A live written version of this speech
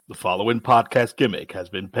The following podcast gimmick has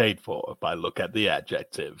been paid for by Look at the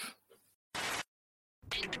Adjective.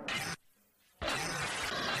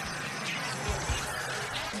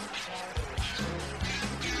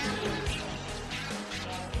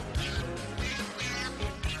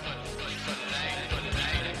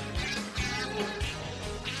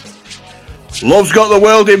 Love's got the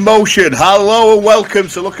world in motion. Hello and welcome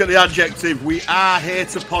to Look at the Adjective. We are here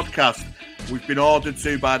to podcast. We've been ordered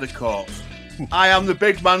to by the courts. I am the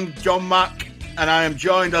big man, John Mack, and I am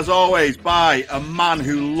joined as always by a man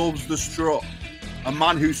who loves the strut, a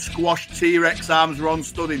man who squashed T-Rex arms Ron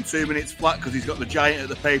Stud in 2 minutes flat because he's got the giant at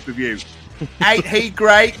the pay-per-view. Ain't he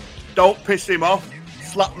great? Don't piss him off.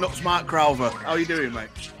 Slap nuts Mark Crowther. How are you doing, mate?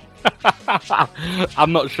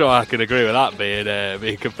 I'm not sure I can agree with that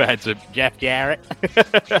being compared to Jeff Jarrett.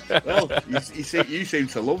 Well, you seem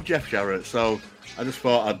to love Jeff Jarrett, so I just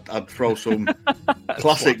thought I'd throw some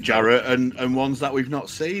classic Jarrett and ones that we've not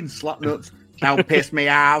seen. Slap nuts. Don't piss me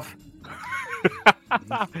off.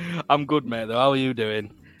 I'm good, mate, though. How are you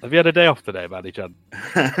doing? Have you had a day off today, Manny Chan?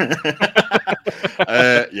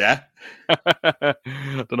 Yeah.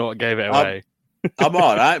 Don't know what gave it away. I'm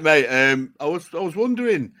all right, mate. I was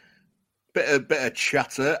wondering, bit of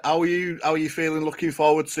chatter. How are you feeling? Looking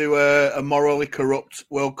forward to a morally corrupt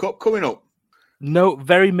World Cup coming up? No,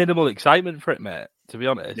 very minimal excitement for it, mate. To be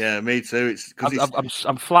honest. Yeah, me too. It's because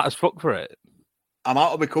I'm flat as fuck for it. I'm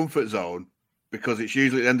out of my comfort zone because it's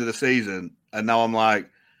usually at the end of the season, and now I'm like,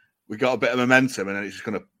 we got a bit of momentum, and then it's just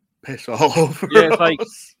going to piss all over. Yeah, it's us. like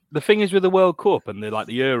the thing is with the World Cup and the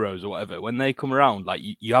Euros or whatever. When they come around, like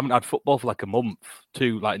you haven't had football for like a month,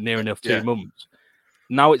 near enough 2 months.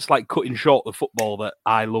 Now it's like cutting short the football that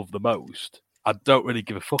I love the most. I don't really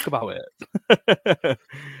give a fuck about it.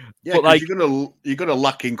 Yeah, but like you're gonna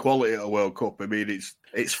lack in quality at a World Cup. I mean,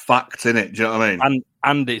 it's fact, innit? Do you know what I mean?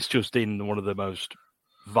 And it's just in one of the most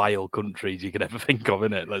vile countries you could ever think of,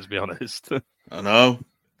 innit? Let's be honest. I know.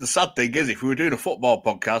 The sad thing is, if we were doing a football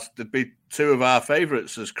podcast, there'd be two of our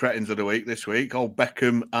favourites as cretins of the week this week, old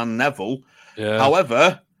Beckham and Neville. Yeah.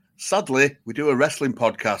 However, sadly, we do a wrestling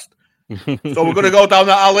podcast. So we're going to go down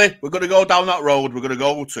that alley. We're going to go down that road. We're going to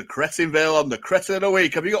go to Cretinville on the Cretin of the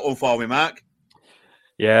Week. Have you got one for me, Mark?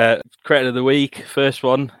 Yeah, Cretin of the Week. First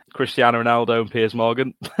one, Cristiano Ronaldo and Piers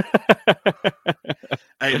Morgan.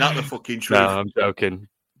 Ain't that the fucking truth? No, I'm joking.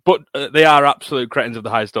 But they are absolute cretins of the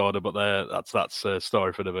highest order, but that's a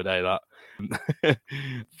story for another day, that.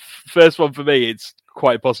 First one for me, it's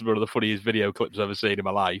quite possibly one of the funniest video clips I've ever seen in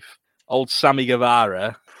my life. Old Sammy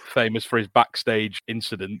Guevara, famous for his backstage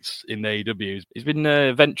incidents in AEW. He's been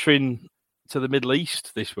venturing to the Middle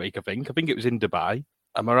East this week, I think. I think it was in Dubai.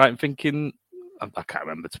 Am I right in thinking? I can't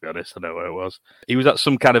remember, to be honest. I know where it was. He was at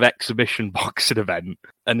some kind of exhibition boxing event,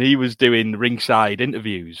 and he was doing ringside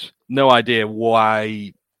interviews. No idea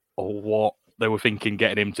why or what they were thinking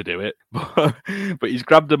getting him to do it. But he's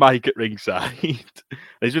grabbed a mic at ringside.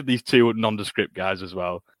 He's with these two nondescript guys as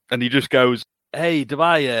well. And he just goes, "Hey,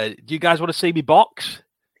 Dubai, do you guys want to see me box?"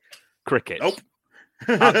 Crickets. Nope.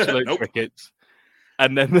 Absolute Nope. crickets.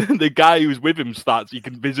 And then the guy who's with him starts, you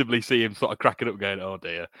can visibly see him sort of cracking up going, "Oh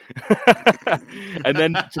dear." And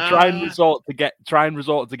then to try and resort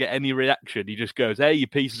to get any reaction, he just goes, "Hey, you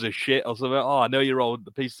pieces of shit," or something. "Oh, I know you're all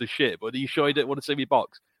the pieces of shit, but are you sure you don't want to see me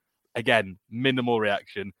box?" Again, minimal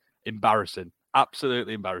reaction. Embarrassing.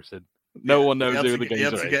 Absolutely embarrassing. No one knows who the games are. He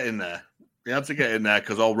had to get in there. He had to get in there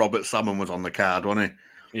because old Robert Salmon was on the card, wasn't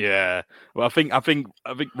he? Yeah. Well, I think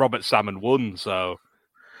Robert Salmon won, so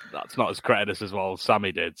that's not as cretinous as well as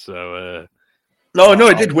Sammy did. So no,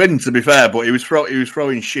 he did win, to be fair, but he was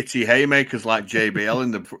throwing shitty haymakers like JBL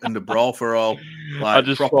in the brawl for all, like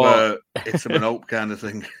proper hit him and hope kind of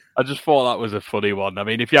thing. I just thought that was a funny one. I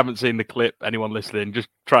mean, if you haven't seen the clip, anyone listening, just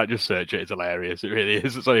search it. It's hilarious. It really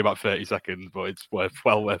is. It's only about 30 seconds, but it's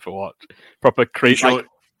well worth a watch. Proper cringe,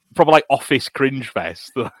 proper office cringe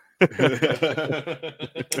fest.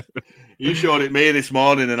 You showed it me this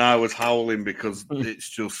morning, and I was howling because it's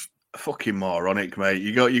just fucking moronic, mate.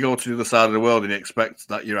 You go to the other side of the world and you expect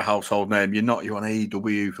that you're a household name. You're not. You're on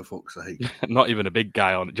AEW, for fuck's sake. Not even a big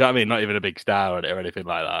guy on it. Do you know what I mean? Not even a big star on it or anything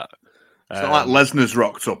like that. It's not like Lesnar's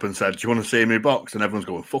rocked up and said, "Do you want to see me box?" And everyone's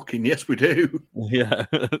going, "Fucking yes, we do." Yeah,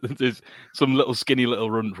 there's some skinny little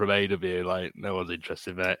runt from AEW. Like, no one's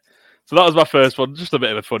interested, mate. So that was my first one. Just a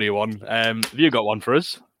bit of a funny one. Have you got one for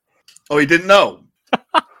us? Oh, you didn't know?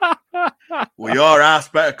 Well, your ass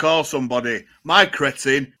better call somebody. My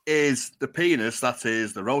cretin is the penis, that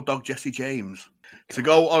is the road dog Jesse James. To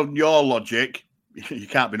go on your logic, you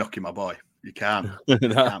can't be knocking my boy. You can't. You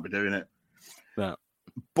can't be doing it. No.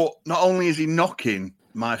 But not only is he knocking,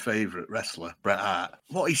 my favourite wrestler, Bret Hart,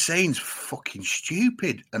 what he's saying is fucking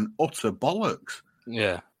stupid and utter bollocks.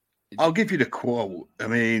 Yeah. I'll give you the quote. I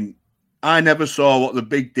mean, I never saw what the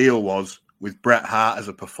big deal was with Bret Hart as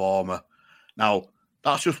a performer. Now,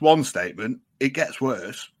 that's just one statement. It gets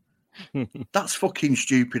worse. That's fucking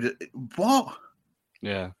stupid. What?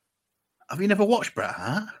 Yeah. Have you never watched Bret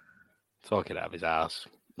Hart? Talking out of his ass.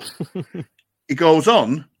 He goes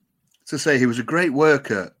on to say he was a great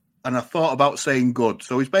worker, and I thought about saying good.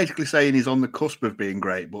 So he's basically saying he's on the cusp of being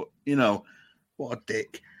great, but, you know, what a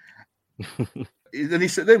dick. And he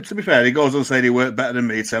said, to be fair, he goes on saying he worked better than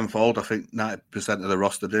me tenfold. I think 90% of the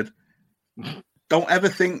roster did. Don't ever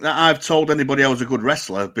think that I've told anybody I was a good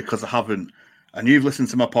wrestler, because I haven't. And you've listened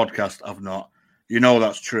to my podcast, I've not. You know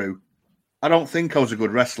that's true. I don't think I was a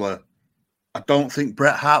good wrestler. I don't think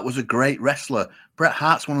Bret Hart was a great wrestler. Bret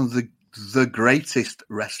Hart's one of the greatest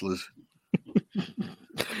wrestlers.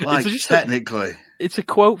 Like, technically. It's a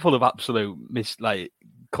quote full of absolute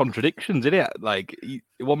contradictions, isn't it? Like,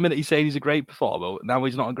 1 minute he's saying he's a great performer, now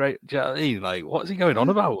he's not a great. Do you know what I mean? Like, what's he going on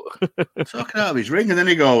about? Talking out of his ring, and then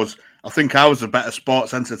he goes, I think I was a better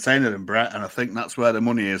sports entertainer than Bret, and I think that's where the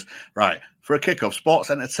money is. Right, for a kickoff, sports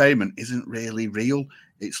entertainment isn't really real.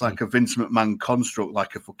 It's like a Vince McMahon construct,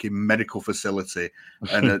 like a fucking medical facility.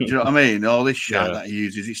 And do you know what I mean? All this shit that he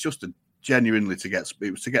uses, it's just genuinely to get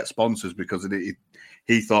sponsors, because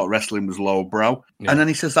he thought wrestling was lowbrow. Yeah. And then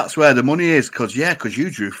he says that's where the money is, because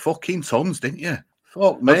you drew fucking tons, didn't you?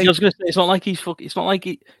 Fuck me. I was going to say, it's not like he's it's not like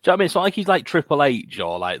he. Do you know what I mean? It's not like he's like Triple H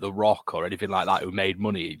or like The Rock or anything like that who made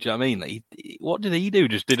money. Do you know what I mean? Like, what did he do?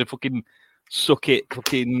 Just did a fucking suck it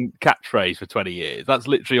fucking catchphrase for 20 years. That's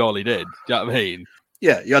literally all he did. Do you know what I mean?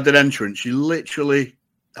 Yeah, you had an entrance. You literally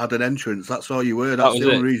had an entrance. That's all you were. That's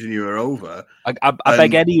the only reason you were over. I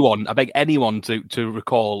beg anyone to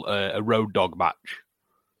recall a Road Dogg match.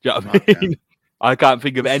 Do you know what I mean? I can't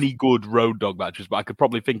think of any good Road Dogg matches, but I could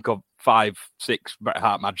probably think of 5, 6 Bret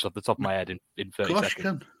Hart matches off the top of my head in 30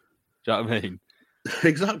 seconds. Do you know what I mean?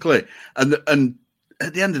 Exactly. And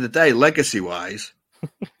at the end of the day, legacy-wise,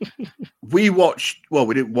 we watched. Well,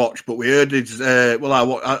 we didn't watch, but we heard his.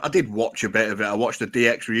 I did watch a bit of it. I watched the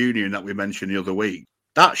DX reunion that we mentioned the other week.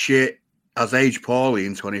 That shit has aged poorly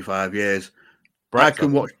in 25 years. I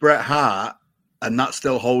can watch Bret Hart, and that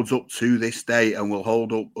still holds up to this day, and will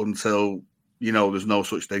hold up until there's no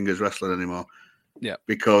such thing as wrestling anymore. Yeah,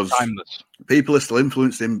 because people are still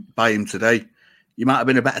influenced by him today. You might have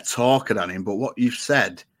been a better talker than him, but what you've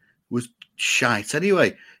said was shite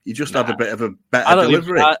anyway. You just had a bit of a better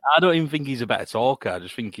delivery. I don't even think he's a better talker. I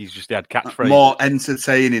just think he's just had catchphrases. More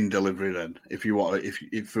entertaining delivery then, if you want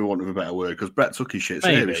of a better word, because Bret took his shit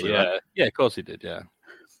seriously. Yeah, right? Yeah, of course he did. Yeah,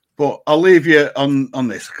 but I'll leave you on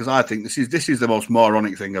this, because I think this is the most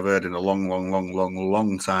moronic thing I've heard in a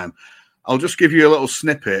long time. I'll just give you a little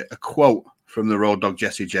snippet, a quote from the Road Dogg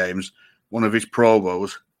Jesse James, one of his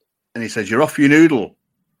promos, and he says, "You're off your noodle,"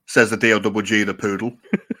 says the DOWG, the poodle.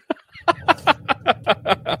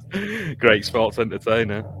 Great sports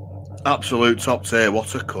entertainer. Absolute top tier.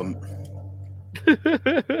 What a cunt.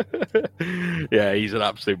 Yeah, he's an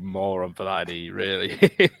absolute moron for that. He really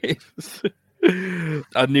is.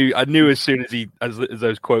 I knew as soon as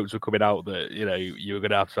those quotes were coming out that you were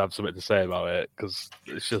going to have something to say about it, because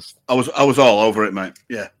it's just I was all over it, mate.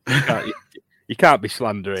 Yeah, you can't be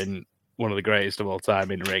slandering one of the greatest of all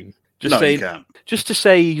time in ring. You can't. Just to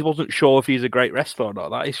say he wasn't sure if he's a great wrestler or not,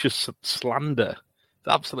 that is just slander. It's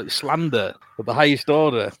absolute slander of the highest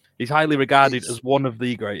order. He's highly regarded as one of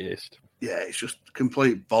the greatest. Yeah, it's just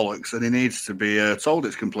complete bollocks, and he needs to be told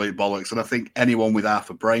it's complete bollocks. And I think anyone with half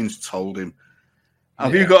a brain's told him.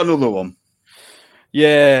 Have you got another one?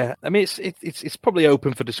 Yeah, I mean it's probably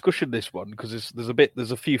open for discussion, this one, because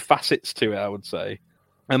there's a few facets to it. I would say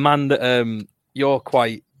a man that you're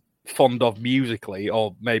quite fond of musically,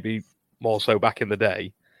 or maybe more so back in the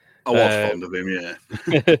day. I was fond of him,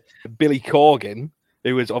 yeah. Billy Corgan,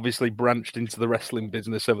 who has obviously branched into the wrestling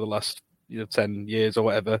business over the last 10 years or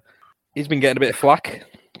whatever. He's been getting a bit of flack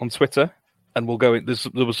on Twitter, and we'll go in. There's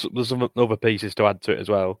some other pieces to add to it as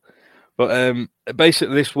well. But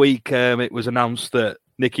basically this week it was announced that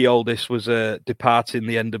Nicky Aldis was departing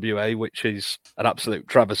the NWA, which is an absolute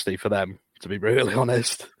travesty for them, to be brutally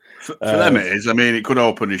honest. For them it is. I mean, it could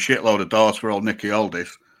open a shitload of doors for old Nicky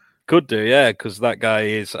Aldis. Could do, yeah, because that guy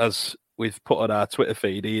is, as we've put on our Twitter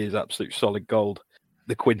feed, he is absolute solid gold.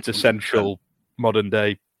 The quintessential modern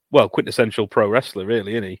day, quintessential pro wrestler,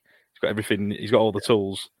 really, isn't he? He's got everything. He's got all the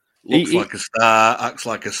tools. Looks like a star, acts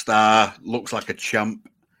like a star, looks like a champ.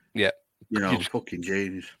 Yeah. Fucking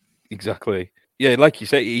genius. Exactly. Yeah, like you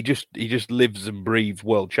say, he just lives and breathes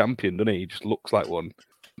world champion, doesn't he? He just looks like one.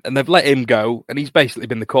 and they've let him go, and he's basically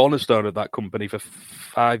been the cornerstone of that company for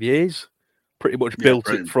 5 years. Pretty much built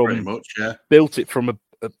it from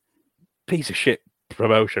a piece of shit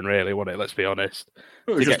promotion, really, wasn't it? Let's be honest.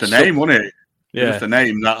 It was just a name, wasn't it? Yeah, just a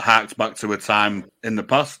name that harks back to a time in the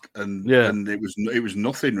past, and it was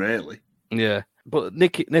nothing really. Yeah, but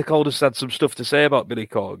Nick Aldis had some stuff to say about Billy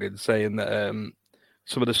Corgan, saying that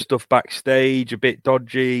some of the stuff backstage a bit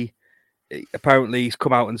dodgy. Apparently, he's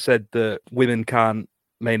come out and said that women can't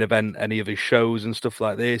main event any of his shows and stuff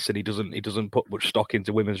like this, and he doesn't put much stock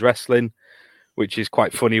into women's wrestling, which is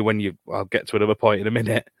quite funny when I'll get to another point in a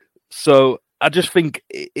minute. So I just think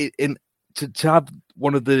to have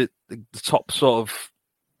one of the top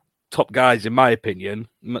guys, in my opinion,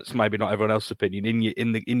 that's maybe not everyone else's opinion,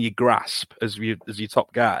 in your grasp as your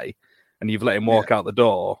top guy, and you've let him walk out the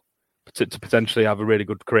door to potentially have a really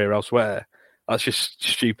good career elsewhere. That's just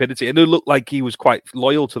stupidity. And it looked like he was quite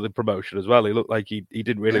loyal to the promotion as well. He looked like he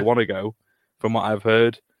didn't really want to go, from what I've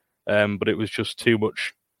heard. But it was just too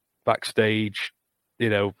much backstage,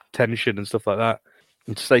 tension and stuff like that.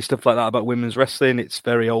 And to say stuff like that about women's wrestling, it's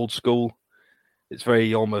very old school. It's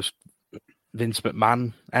very almost Vince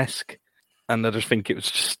McMahon-esque. And I just think it was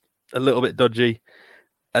just a little bit dodgy.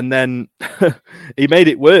 And then he made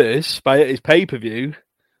it worse by his pay-per-view,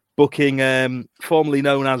 booking formerly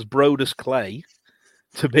known as Brodus Clay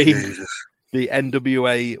to be the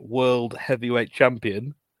NWA World Heavyweight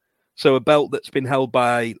Champion. So a belt that's been held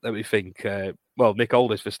by, let me think, Nick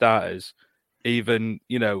Aldis for starters, even,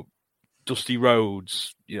 Dusty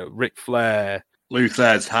Rhodes, Ric Flair,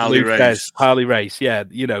 Harley Race,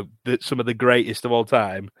 some of the greatest of all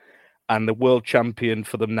time. And the world champion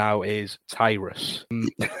for them now is Tyrus.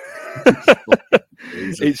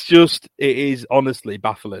 It is honestly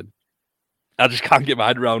baffling. I just can't get my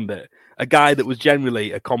head around it. A guy that was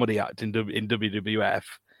generally a comedy act in WWF,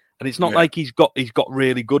 and it's not like he's got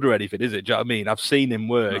really good or anything, is it? Do you know what I mean? I've seen him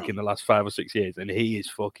work in the last 5 or 6 years, and he is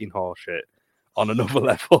fucking horseshit on another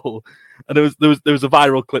level. And there was a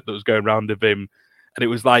viral clip that was going around of him, and it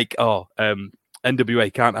was like,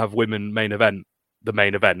 NWA can't have women main event. The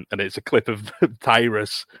main event, and it's a clip of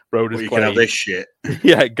Tyrus Brodus Clay. Can have this shit.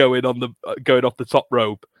 Going off the top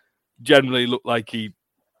rope. Generally looked like he'd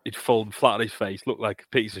fallen flat on his face, looked like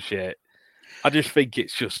a piece of shit. I just think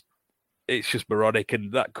it's just moronic,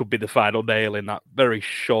 and that could be the final nail in that very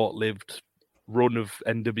short-lived run of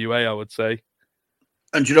NWA, I would say.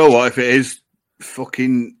 And you know what? If it is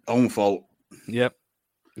fucking own fault. Yep,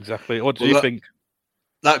 exactly. What do you think?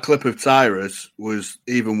 That clip of Tyrus was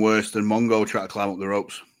even worse than Mongo trying to climb up the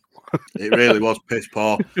ropes. It really was piss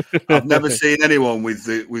poor. I've never seen anyone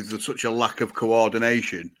with such a lack of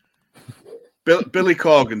coordination. Billy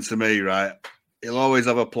Corgan, to me, right, he'll always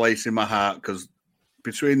have a place in my heart, because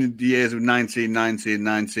between the years of 1990 and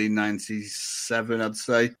 1997, I'd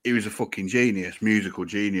say, he was a fucking genius, musical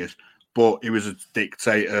genius. But he was a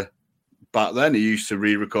dictator back then. He used to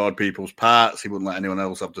re-record people's parts. He wouldn't let anyone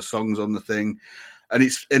else have the songs on the thing. And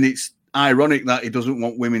it's ironic that he doesn't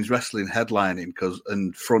want women's wrestling headlining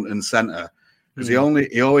and front and center, because he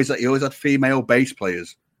always had female bass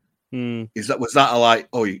players. Was that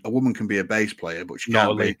a woman can be a bass player, but she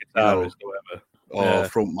can't be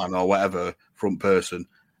front man or whatever, front person.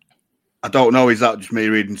 I don't know. Is that just me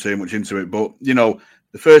reading too much into it? But the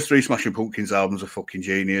first 3 Smashing Pumpkins albums are fucking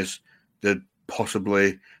genius. They're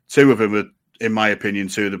possibly 2 of them are, in my opinion,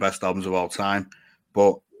 2 of the best albums of all time.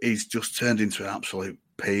 But he's just turned into an absolute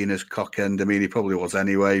penis cock end. I mean, he probably was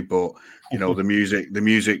anyway, but the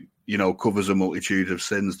music, covers a multitude of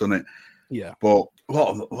sins, doesn't it? Yeah. But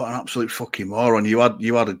what an absolute fucking moron. You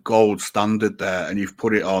had a gold standard there, and you've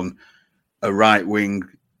put it on a right wing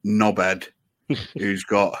knobhead who's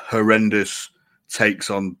got horrendous takes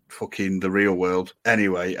on fucking the real world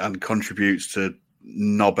anyway, and contributes to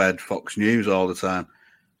knobhead Fox News all the time.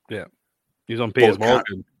 Yeah. He's on Piers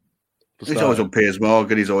Morgan. He's always on Piers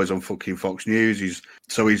Morgan. He's always on fucking Fox News. He's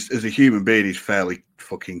as a human being, he's fairly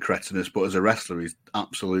fucking cretinous, but as a wrestler, he's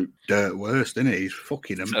absolute dirt worst, isn't he? He's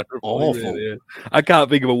fucking awful. Really, yeah. I can't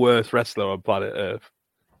think of a worse wrestler on planet Earth.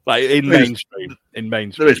 Like in mainstream.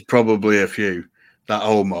 There is probably a few. That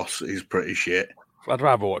Omos is pretty shit. I'd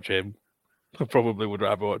rather watch him. I probably would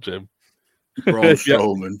rather watch him. Braun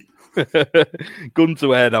Strowman. Gun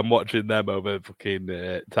to head, I'm watching them over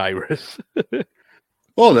fucking Tyrus.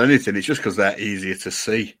 More than anything, it's just because they're easier to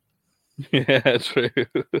see. Yeah, true.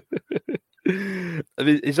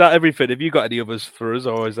 Is that everything? Have you got any others for us,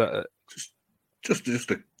 or is that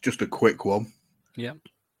just a quick one? Yeah,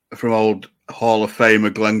 from old Hall of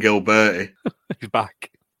Famer Glenn Gilberti. He's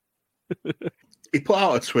back. He put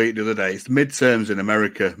out a tweet the other day. It's midterms in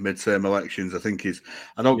America, midterm elections. I think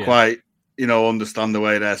I don't quite. understand the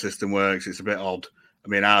way their system works. It's a bit odd. I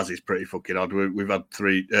mean, ours is pretty fucking odd. We've had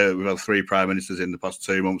three prime ministers in the past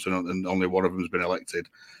 2 months, and only one of them's been elected.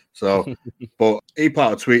 So, but he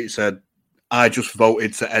part of a tweet said, "I just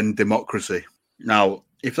voted to end democracy." Now,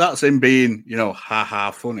 if that's him being,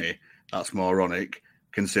 funny, that's moronic,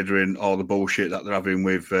 considering all the bullshit that they're having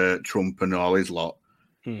with Trump and all his lot,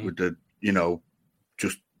 with the,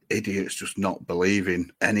 just idiots just not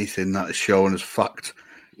believing anything that is shown as fact.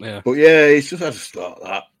 Yeah. But yeah, I just thought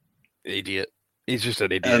that. Idiot. He's just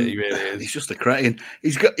an idiot. He really is. He's just a cretin.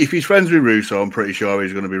 If he's friends with Russo, I'm pretty sure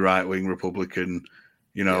he's going to be right-wing Republican,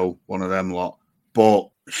 one of them lot. But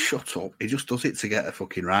shut up. He just does it to get a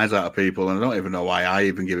fucking rise out of people, and I don't even know why I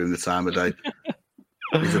even give him the time of day.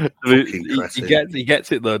 He's a fucking cretin. He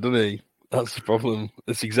gets it though, doesn't he? That's the problem.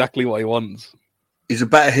 That's exactly what he wants. He's a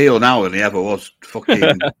better heel now than he ever was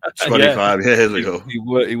fucking 25 years ago.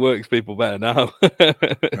 He works people better now.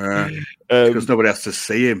 Because nobody has to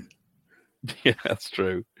see him. Yeah, that's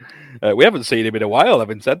true. We haven't seen him in a while,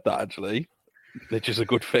 having said that, actually. Which is a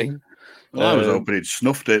good thing. Well, I was hoping he'd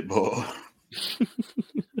snuffed it, but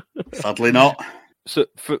sadly not. So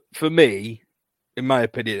for me, in my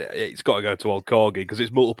opinion, it's got to go to old Corgi because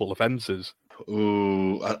it's multiple offences.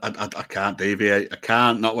 Ooh, I can't deviate. I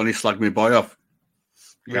can't, not when he slagged my boy off.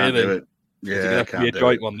 Can't Really? do it. Yeah, I can't be a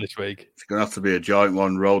joint one this week. It's going to have to be a joint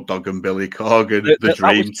one. Road Dogg and Billy Corgan, the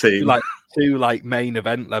dream team. Two main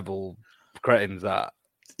event level cretins. That.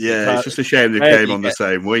 Yeah, it's just a shame they came on the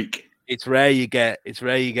same week. It's rare you get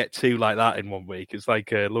two like that in 1 week. It's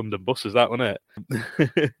like London buses, that, wasn't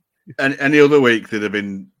it? And any other week there'd have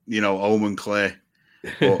been, Ohm and Clay.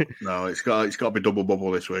 But no, it's got to be double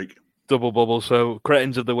bubble this week. Double bubble. So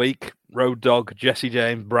cretins of the week: Road Dogg, Jesse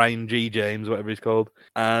James, Brian G. James, whatever he's called,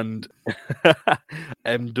 and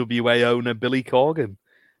MWA owner Billy Corgan.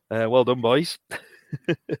 Well done, boys.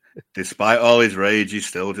 Despite all his rage, he's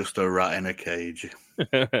still just a rat in a cage.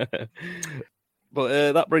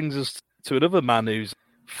 But that brings us to another man who's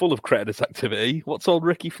full of cretinous activity. What's old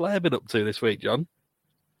Ricky Flair been up to this week, John?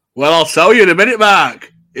 Well, I'll tell you in a minute,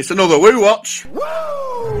 Mark. It's another Woo Watch. Woo!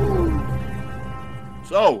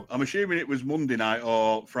 So, I'm assuming it was Monday night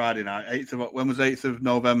or Friday night. When was 8th of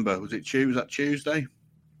November? Was that Tuesday? I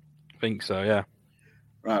think so, yeah.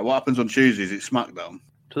 Right, what happens on Tuesdays? It's SmackDown.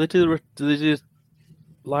 Do they do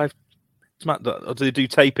live SmackDown, or do they do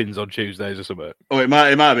tapings on Tuesdays or something? Oh, it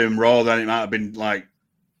might have been Raw then. It might have been like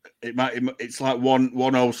it's like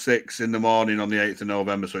 1:06 in the morning on the 8th of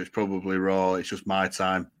November, so it's probably Raw. It's just my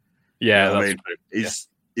time. Yeah, He's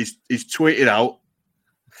tweeted out,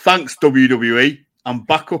 "Thanks WWE, I'm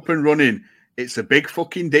back up and running. It's a big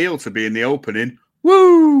fucking deal to be in the opening.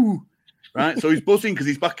 Woo!" Right, so he's buzzing because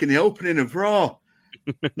he's back in the opening of Raw.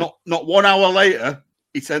 Not 1 hour later,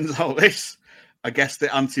 he sends out this. "I guess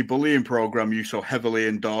the anti-bullying program you so heavily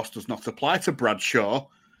endorsed does not apply to Bradshaw."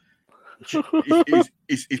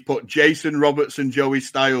 He's put Jason Roberts and Joey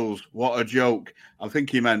Styles. What a joke. I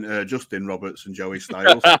think he meant Justin Roberts and Joey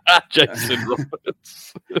Styles. Jason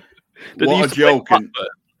Roberts. What a joke.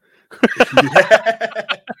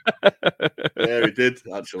 Yeah, he did,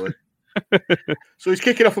 actually. So he's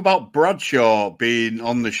kicking off about Bradshaw being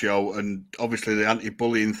on the show and obviously the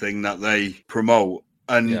anti-bullying thing that they promote.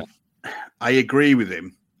 And I agree with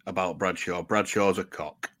him about Bradshaw. Bradshaw's a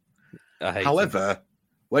cock. However,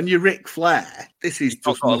 when you're Ric Flair, this is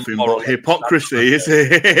just nothing but hypocrisy, is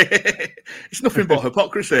it? It's nothing but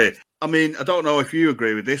hypocrisy. I mean, I don't know if you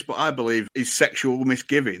agree with this, but I believe his sexual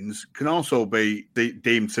misgivings can also be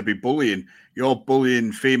deemed to be bullying. You're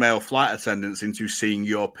bullying female flight attendants into seeing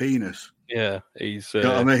your penis. Yeah, he's you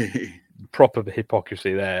know what I mean? Proper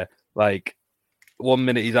hypocrisy there. Like, 1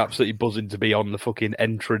 minute he's absolutely buzzing to be on the fucking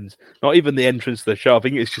entrance. Not even the entrance to the show. I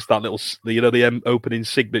think it's just that little, the opening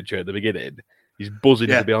signature at the beginning. He's buzzing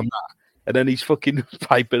to be on that. And then he's fucking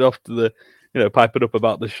piping off to piping up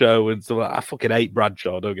about the show and stuff like that. I fucking hate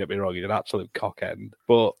Bradshaw, don't get me wrong. He's an absolute cockend.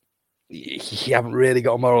 But you haven't really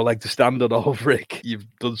got a moral leg to stand on, old Rick. You've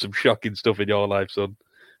done some shocking stuff in your life, son.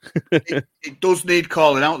 It does need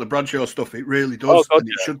calling out, the Bradshaw stuff. It really does, and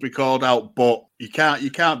it should be called out. But you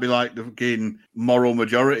can't be like the fucking moral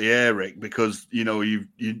majority here, Rick, because you like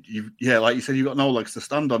you said, you've got no legs to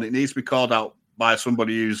stand on. It needs to be called out by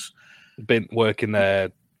somebody who's been working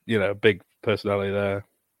there, big personality there.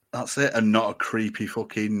 That's it, and not a creepy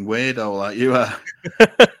fucking weirdo like you are. Do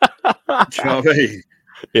you know what I mean?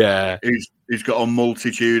 Yeah, he's got a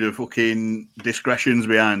multitude of fucking discretions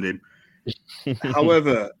behind him.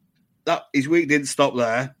 However, that his week didn't stop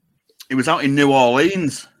there. He was out in New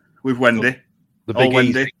Orleans with Wendy. The big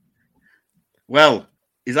Wendy. Easy. Well,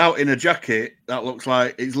 he's out in a jacket that looks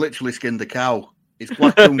like he's literally skinned a cow. It's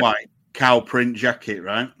black and white. cow print jacket,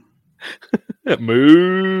 right?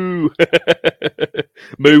 Moo.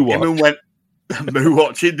 Moo watch. Him went moo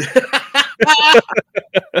watching.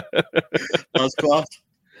 That's class.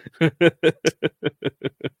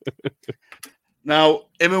 Now,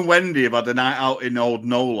 him and Wendy have had a night out in Old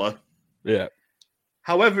Nola. Yeah.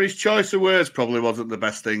 However, his choice of words probably wasn't the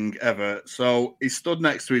best thing ever. So he stood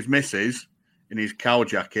next to his missus in his cow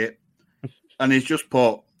jacket, and he's just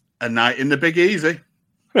put a night in the Big Easy.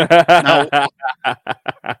 Now,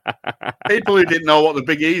 people who didn't know what the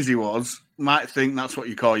Big Easy was might think that's what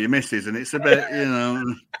you call your missus, and it's a bit,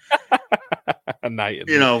 a night,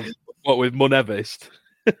 what with Mun Evist.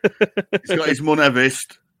 He's got his Mun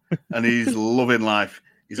Evist, and he's loving life.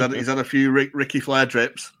 He's had a few Ricky Flair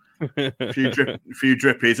drips, a few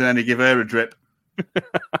drippies, and then he give her a drip.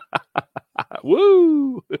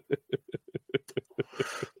 Woo!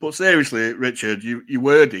 But seriously, Richard, your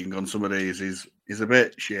wording on some of these is a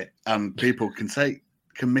bit shit, and people can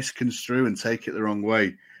misconstrue and take it the wrong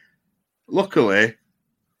way. Luckily,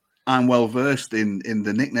 I'm well versed in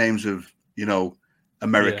the nicknames of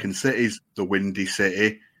American cities, the Windy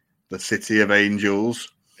City, the City of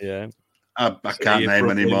Angels. Yeah, I can't name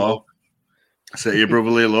anymore. City of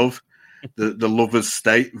Brotherly Love, the Lovers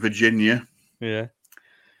State, Virginia. Yeah.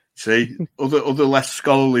 See, other less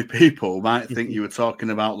scholarly people might think you were talking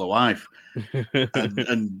about the wife,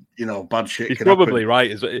 and bad shit. He's can probably happen.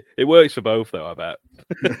 right. It works for both, though. I bet.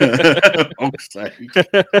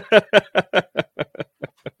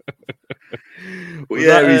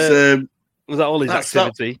 Was that all his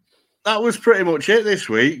activity? That was pretty much it this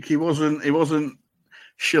week. He wasn't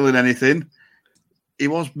shilling anything. He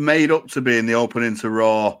was made up to be in the opening to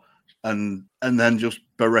Raw, and then just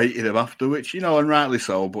berated him after, which and rightly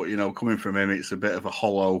so. But coming from him, it's a bit of a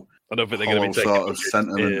hollow. I don't think they're going to be sort of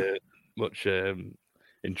sentiment. Much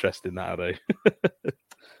interest in that, are they?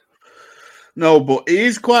 No, but he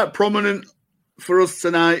is quite prominent for us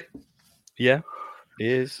tonight. Yeah, he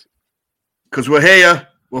is. Because we're here.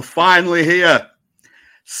 We're finally here.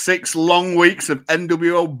 6 long weeks of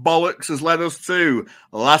NWO bollocks has led us to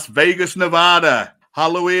Las Vegas, Nevada.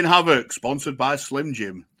 Halloween Havoc, sponsored by Slim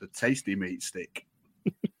Jim, the tasty meat stick.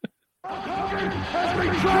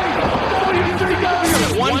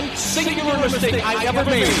 One singular mistake I ever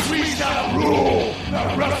made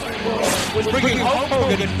was bringing Hulk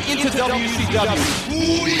Hogan into WCW.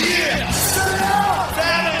 Ooh, yeah!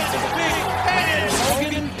 That is big-headed!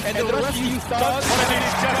 Hogan and the rest of you thugs. One of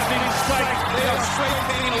these devastating strikes. They are straight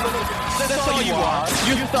painting a little. That's all you are.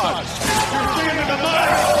 You thugs. You're seeing the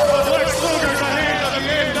demise of Lex Luger in the hands of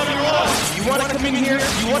the NWO. You want to come in here?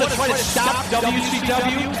 You want to try to stop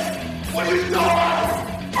WCW? What are you doing?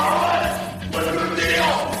 All right, what's the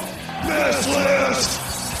deal? This list,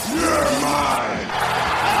 you're mine.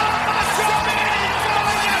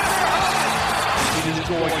 It is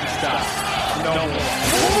going to stop. No more.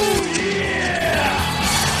 Ooh, yeah!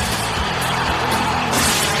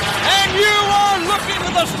 And you are looking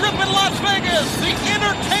to the Strip in Las Vegas, the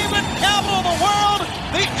entertainment capital of the world,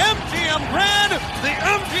 the MGM Grand. The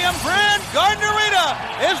MGM Grand Garden Arena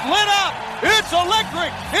is lit up. It's electric.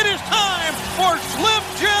 It is time for Slim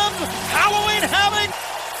Jim's Halloween Havoc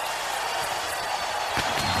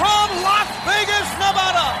from Las Vegas,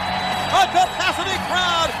 Nevada. A capacity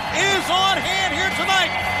crowd is on hand here tonight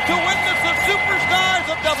to witness the superstars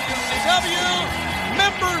of WCW,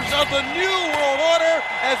 members of the New World Order,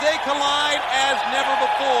 as they collide as never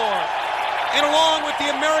before. And along with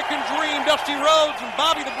the American Dream, Dusty Rhodes and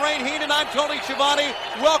Bobby the Brain Heenan, I'm Tony Schiavone.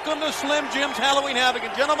 Welcome to Slim Jim's Halloween Havoc.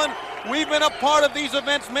 And gentlemen, we've been a part of these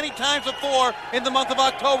events many times before in the month of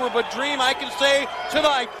October. But Dream, I can say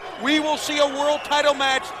tonight, we will see a world title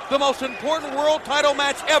match, the most important world title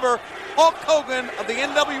match ever. Hulk Hogan of the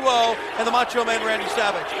NWO and the Macho Man Randy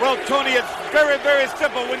Savage. Well, Tony, it's very, very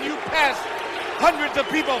simple. When you pass hundreds of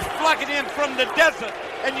people flocking in from the desert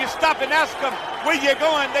and you stop and ask them where you're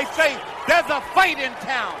going, they say, there's a fight in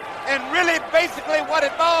town. And really, basically, what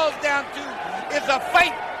it boils down to is a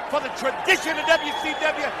fight for the tradition of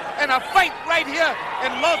WCW and a fight right here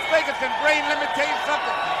in Las Vegas. And Brain, let me tell you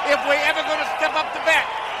something. If we're ever going to step up to bat,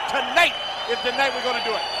 tonight is the night we're going to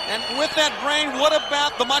do it. And with that, Brain, what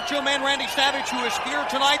about the Macho Man Randy Savage, who is here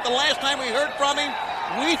tonight? The last time we heard from him,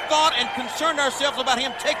 we thought and concerned ourselves about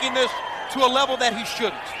him taking this to a level that he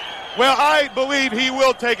shouldn't. Well, I believe he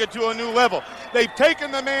will take it to a new level. They've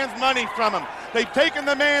taken the man's money from him. They've taken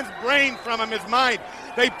the man's brain from him, his mind.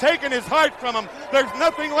 They've taken his heart from him. There's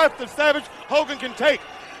nothing left that Savage Hogan can take.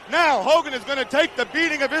 Now Hogan is going to take the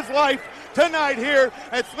beating of his life tonight here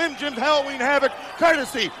at Slim Jim's Halloween Havoc,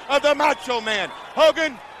 courtesy of the Macho Man.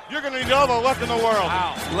 Hogan, you're going to need all the luck in the world.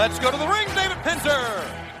 Wow. Let's go to the ring, David Pinter.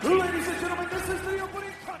 Ladies and gentlemen, this is the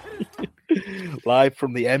opening. Live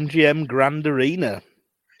from the MGM Grand Arena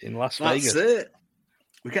in Las Vegas. That's it.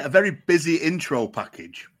 We get a very busy intro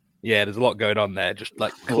package. Yeah, there's a lot going on there. Just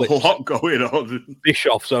like A lot going on.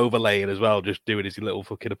 Bischoff's overlaying as well, just doing his little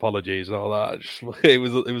fucking apologies and all that. It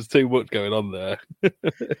was too much going on there.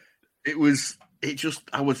 I was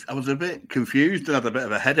a bit confused and had a bit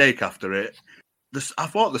of a headache after it. I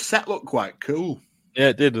thought the set looked quite cool. Yeah,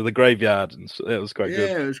 it did, with the graveyard. And it was quite good.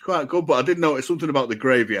 Yeah, it was quite good. But I did notice something about the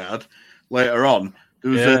graveyard later on.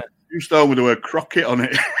 There was a tombstone with the word Crockett on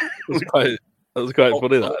it. That was quite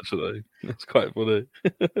funny, that, actually. It's quite funny.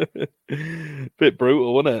 Bit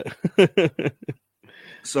brutal, wasn't it?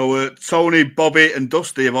 So Tony, Bobby, and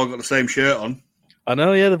Dusty have all got the same shirt on. I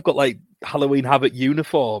know, yeah. They've got, like, Halloween Havoc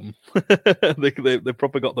uniform. they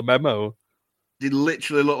probably got the memo. They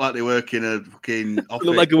literally look like they work in a fucking office.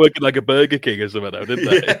 Look like they're working like a Burger King or something, though, didn't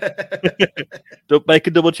they? Yeah.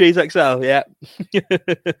 Bacon double cheese XL, yeah.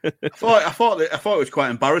 I thought it was quite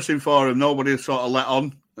embarrassing for him. Nobody sort of let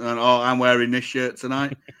on. And I'm wearing this shirt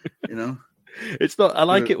tonight. You know, it's not. I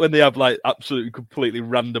like it when they have like absolutely completely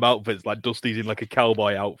random outfits. Like Dusty's in like a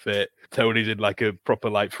cowboy outfit, Tony's in like a proper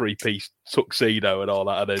like 3-piece tuxedo and all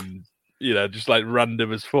that, and then just like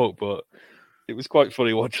random as fuck. But it was quite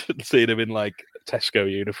funny seeing him in like a Tesco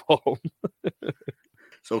uniform.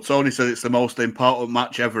 So Tony said it's the most important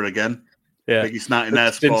match ever again. Yeah, biggest night in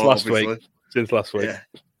their since sport, last obviously. week. Since last week. Yeah.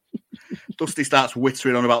 Dusty starts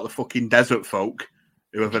whittering on about the fucking desert folk,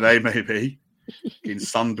 whoever they may be, in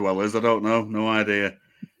sand dwellers. I don't know, no idea.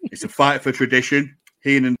 It's a fight for tradition.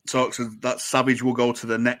 Heenan talks that Savage will go to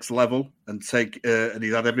the next level and take, and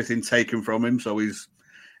he's had everything taken from him, so he's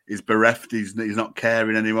bereft. He's not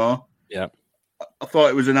caring anymore. Yeah. I thought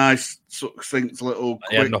it was a nice, succinct little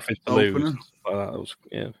quick nothing to opener. lose. That was,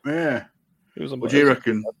 yeah. Yeah. It was What do you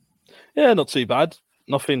reckon? Yeah, not too bad.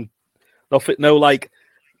 Nothing. No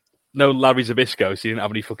Larry Zbyszko, so he didn't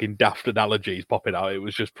have any fucking daft analogies popping out. It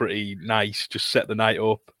was just pretty nice. Just set the night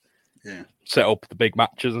up. Yeah. Set up the big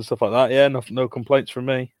matches and stuff like that. Yeah, no complaints from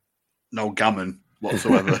me. No gammon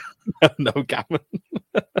whatsoever. No gammon.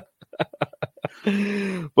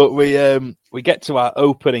 But we get to our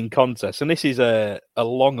opening contest, and this is a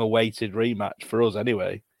long-awaited rematch for us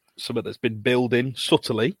anyway. Something that's been building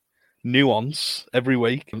subtly, nuance every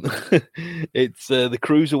week. It's the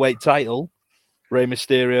Cruiserweight title. Rey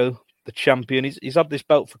Mysterio, the champion. He's had this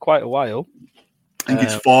belt for quite a while. I think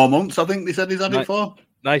it's 4 months, I think they said he's had it for.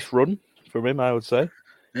 Nice run from him, I would say.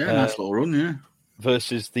 Yeah, nice little run, yeah.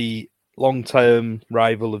 Versus the long-term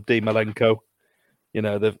rival of Dean Malenko.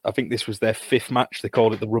 I think this was their 5th match. They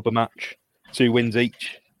called it the rubber match. 2 wins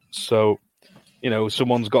each. So,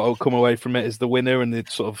 someone's got to come away from it as the winner and the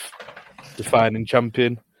sort of defining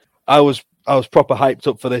champion. I was proper hyped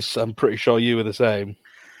up for this. I'm pretty sure you were the same.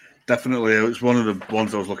 Definitely. It was one of the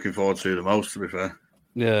ones I was looking forward to the most, to be fair.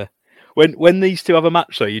 Yeah. When these two have a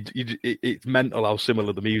match, though, it's mental how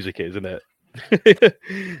similar the music is, isn't it?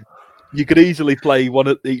 You could easily play one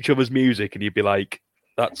of each other's music and you'd be like,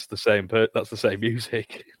 that's the same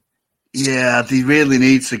music. Yeah, they really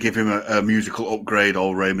need to give him a musical upgrade,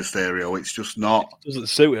 old Rey Mysterio. It's just not... It doesn't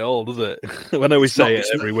suit it all, does it? I know we say it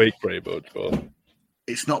every week pretty much, but...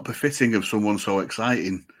 It's not befitting of someone so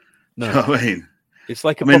exciting. No. Do you know what I mean? It's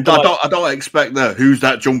like I don't expect who's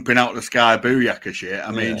that jumping out of the sky booyaka shit.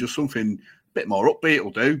 I mean, just something a bit more upbeat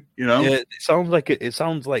will do, Yeah, it sounds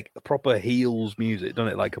like a proper heels music,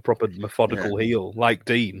 doesn't it? Like a proper methodical heel, like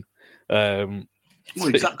Dean. Well,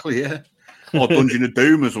 exactly, yeah. Or Dungeon of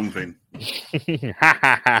Doom or something.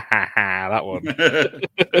 That one.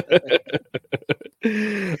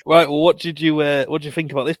 Right. Well, what did you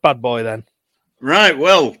think about this bad boy then? Right.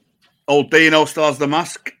 Well, old Deano still has the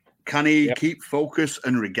mask. Can he keep focus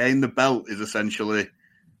and regain the belt? Is essentially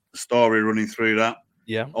the story running through that.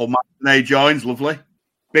 Yeah. Old Ray joins, lovely.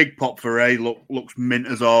 Big pop for Ray. Looks mint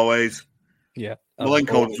as always. Yeah.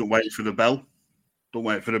 Malenko doesn't wait for the bell. Don't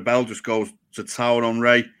wait for the bell. Just goes to town on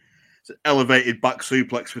Ray. It's an elevated back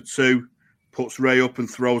suplex for 2. Puts Ray up and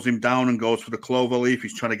throws him down and goes for the clover leaf.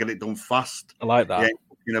 He's trying to get it done fast. I like that. He ain't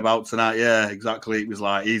fucking about tonight. Yeah, exactly. It was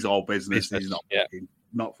like he's all business. He's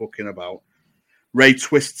not fucking about. Ray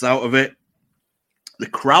twists out of it. The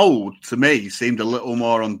crowd, to me, seemed a little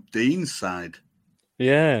more on Dean's side.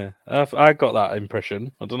 Yeah, I got that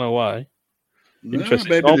impression. I don't know why. Interesting.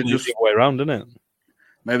 Maybe Normally they just the other way around, isn't it?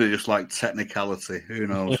 Maybe they just like technicality. Who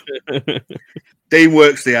knows? Dean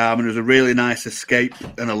works the arm and there's a really nice escape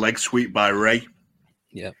and a leg sweep by Ray.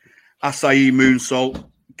 Yeah. Acai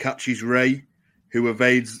moonsault catches Ray, who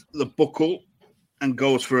evades the buckle and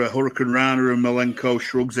goes for a Hurricane Rana, and Malenko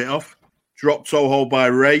shrugs it off. Drop toe hold by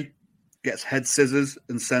Ray. gets head scissors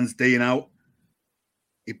and sends Dean out.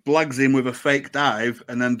 He blags him with a fake dive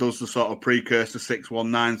and then does the sort of precursor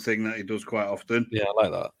 619 thing that he does quite often. Yeah, I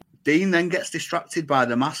like that. Dean then gets distracted by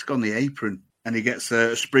the mask on the apron and he gets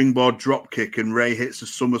a springboard drop kick and Ray hits a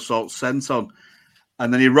somersault senton.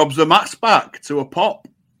 And then he robs the mask back to a pop.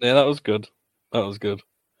 Yeah, that was good. Put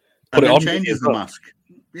and it then on changes the mask.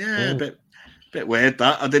 Yeah, a bit weird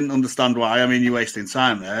that. I didn't understand why. I mean, you're wasting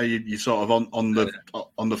time there. You're sort of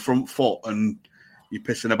on the front foot and you're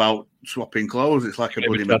pissing about swapping clothes. It's like a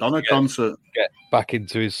bloody Madonna concert. Get back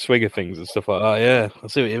into his swing of things and stuff like that. Yeah, I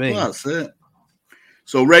see what you mean. Well, that's it.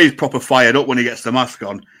 So Ray's proper fired up when he gets the mask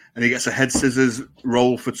on and he gets a head scissors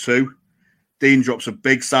roll for 2. Dean drops a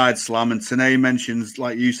big side slam and Tenay mentions,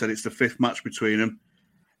 like you said, it's the 5th match between them.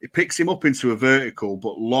 He picks him up into a vertical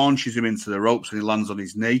but launches him into the ropes and he lands on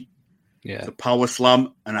his knee. Yeah. It's a power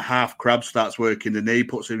slam and a half crab starts working the knee,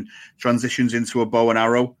 transitions into a bow and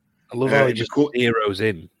arrow. I love how he just zeroes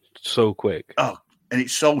in so quick. Oh, and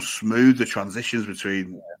it's so smooth, the transitions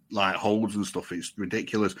between like holds and stuff. It's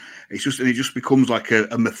ridiculous. It just becomes like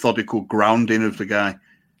a methodical grounding of the guy.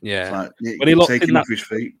 Yeah. It's like, when he locked him off his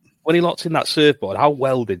feet. When he locked in that surfboard, how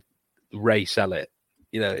well did Ray sell it?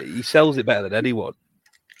 You know, he sells it better than anyone.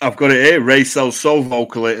 I've got it here. Ray sells so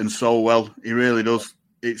vocally and so well. He really does.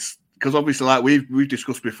 It's because obviously, like we've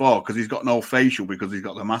discussed before, because he's got no facial because he's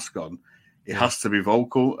got the mask on. It has to be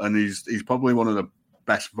vocal, and he's probably one of the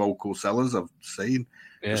best vocal sellers I've seen.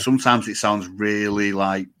 Yeah. Sometimes it sounds really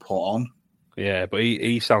like put on. Yeah, but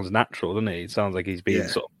he sounds natural, doesn't he? It sounds like he's being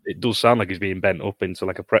it does sound like he's being bent up into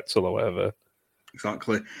like a pretzel or whatever.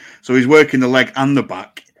 Exactly. So he's working the leg and the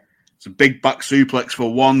back. It's a big back suplex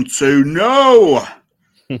for 1, 2. No!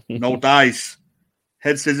 No dice.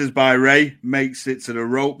 Head scissors by Ray. Makes it to the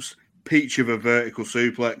ropes. Peach of a vertical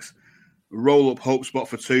suplex. Roll up hope spot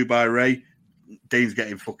for 2 by Ray. Dean's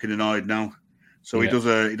getting fucking annoyed now. So he does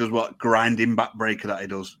what grinding backbreaker that he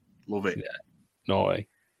does. Love it. Yeah. No way.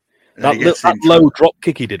 That low drop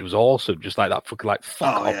kick he did was awesome. Just like that fucking like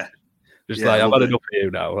fuck off. Yeah. Just like I've had enough of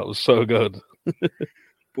you now. That was so good.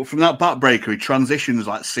 But from that backbreaker, he transitions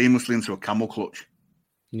like seamlessly into a camel clutch.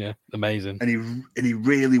 Yeah, amazing. And he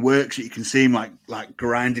really works it. You can see him like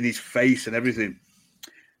grinding his face and everything.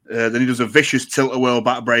 Then he does a vicious tilt-a-whirl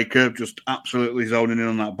backbreaker, just absolutely zoning in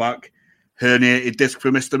on that back. Herniated disc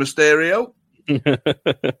for Mr. Mysterio.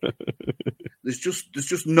 There's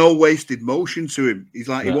just no wasted motion to him. He's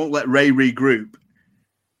like he won't let Ray regroup.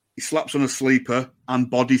 He slaps on a sleeper and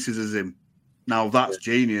body scissors him. Now that's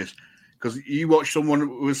genius. Because you watch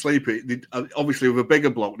someone with a sleeper, obviously with a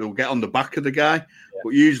bigger bloke, they'll get on the back of the guy.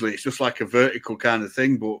 But usually it's just like a vertical kind of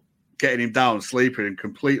thing. But getting him down, sleeping, and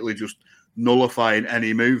completely just nullifying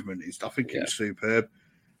any movement, I think it's superb.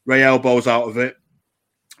 Ray elbows out of it,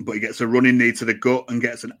 but he gets a running knee to the gut and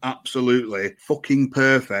gets an absolutely fucking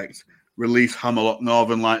perfect release hammerlock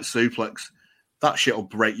Northern Light suplex. That shit will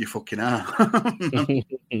break your fucking arm.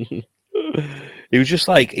 He was just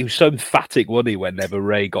like, he was so emphatic, wasn't he, whenever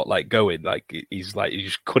Ray got like going? Like he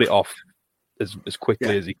just cut it off as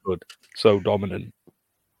quickly as he could. So dominant.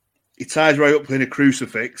 He ties Ray up in a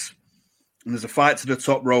crucifix, and there's a fight to the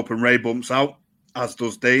top rope, and Ray bumps out, as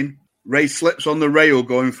does Dean. Ray slips on the rail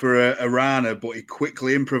going for a Rana, but he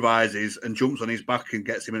quickly improvises and jumps on his back and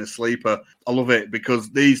gets him in a sleeper. I love it because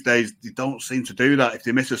these days they don't seem to do that. If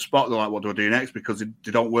they miss a spot, they're like, what do I do next? Because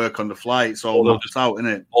they don't work on the fly. It's all knocked out, isn't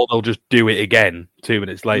it? Or they'll just do it again 2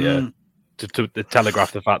 minutes later to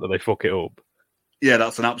telegraph the fact that they fuck it up. Yeah,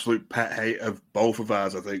 that's an absolute pet hate of both of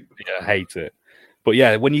ours, I think. Yeah, I hate it. But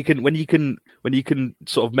yeah, when you can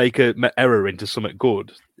sort of make an error into something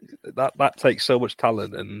good, that takes so much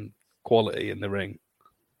talent and quality in the ring.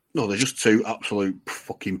 No, they're just 2 absolute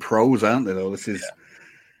fucking pros, aren't they? Though this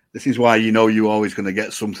is why you're always going to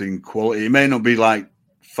get something quality. It may not be like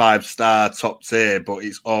 5-star top tier, but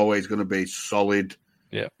it's always going to be solid,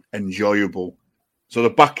 enjoyable. So the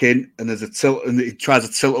back in, and there's a tilt, and he tries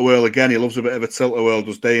a tilt-a-whirl again. He loves a bit of a tilt-a-whirl,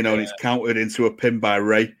 does Deano, and it's countered into a pin by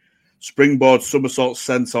Ray. Springboard somersault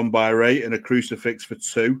sent on by Ray, and a crucifix for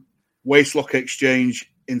 2. Waistlock exchange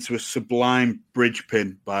into a sublime bridge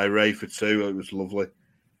pin by Ray for 2. It was lovely.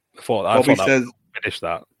 I thought that was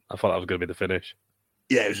that was going to be the finish.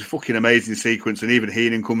 Yeah, it was a fucking amazing sequence, and even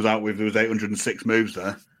Heenan comes out with there was 806 moves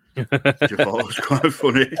there, which I thought was quite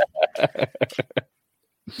funny.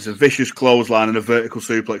 It's a vicious clothesline and a vertical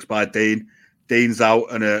suplex by Dean. Dean's out,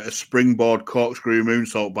 and a springboard corkscrew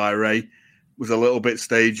moonsault by Ray was a little bit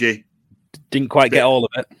stagey. Didn't quite get all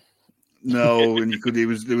of it. No, and there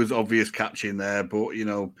was obvious catching there, but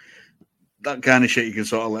that kind of shit you can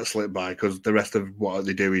sort of let slip by because the rest of what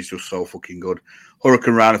they do is just so fucking good.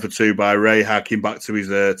 Hurricane Rana for 2 by Ray, harking back to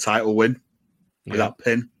his title win with that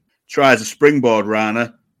pin. Tries a springboard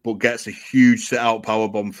Rana, but gets a huge sit-out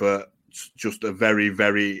powerbomb for just a very,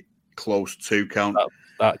 very close 2 count.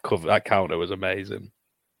 That counter was amazing.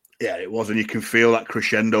 Yeah, it was, and you can feel that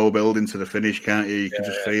crescendo building to the finish, can't you? You can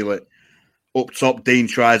just feel it. Up top, Dean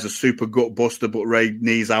tries a super gut buster, but Ray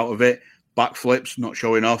knees out of it. Backflips, not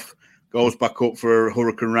showing off. Goes back up for a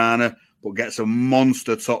Hurricane Rana, but gets a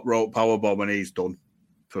monster top rope powerbomb, and he's done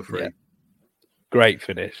for free. Yeah. Great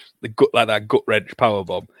finish. That gut wrench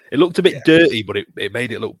powerbomb. It looked a bit dirty, but it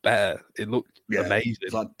made it look better. It looked amazing.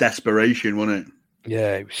 It's like desperation, wasn't it?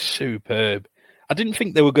 Yeah, it was superb. I didn't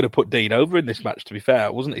think they were going to put Dean over in this match, to be fair. I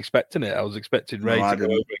wasn't expecting it. I was expecting Ray to go over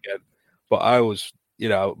again. But I was,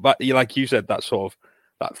 but like you said, that sort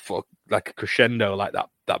of, like a crescendo, like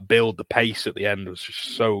that build, the pace at the end was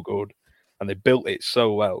just so good. And they built it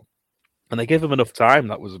so well. And they gave him enough time.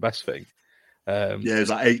 That was the best thing. It was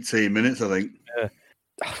like 18 minutes, I think.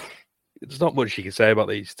 There's not much you can say about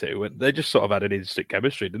these two. They just sort of had an instant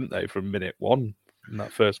chemistry, didn't they, from minute 1 in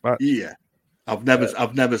that first match? Yeah. I've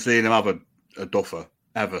never seen him have a duffer,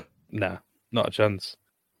 ever. No, not a chance.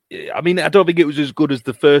 I mean, I don't think it was as good as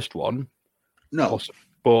the first one. No.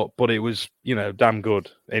 But it was, damn good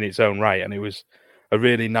in its own right. And it was a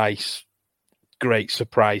really nice, great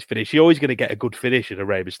surprise finish. You're always going to get a good finish in a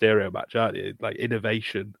Rey Mysterio match, aren't you? Like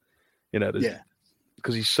innovation,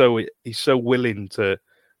 because he's so willing to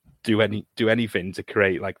do anything to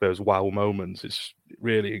create like those wow moments. It's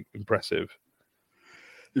really impressive.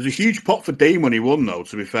 There's a huge pop for Dean when he won, though,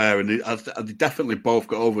 to be fair, and they definitely both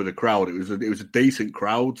got over the crowd. It was a decent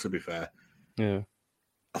crowd, to be fair. Yeah,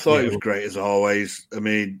 I thought it was great as always. I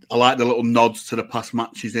mean, I like the little nods to the past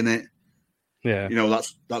matches in it. Yeah,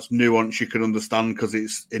 that's nuance you can understand because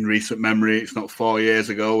it's in recent memory. It's not 4 years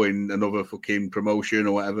ago in another fucking promotion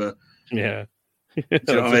or whatever. Yeah, do you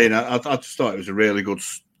know what I mean? I just thought it was a really good,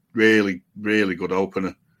 really, really good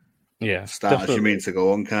opener. Yeah, start as you mean to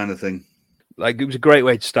go on, kind of thing. Like, it was a great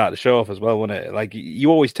way to start the show off as well, wasn't it? Like,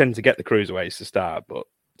 you always tend to get the cruiserweights to start, but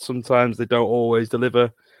sometimes they don't always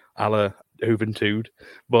deliver, a la Juventud.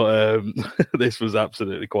 But this was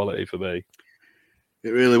absolutely quality for me. It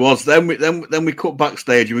really was. Then we cut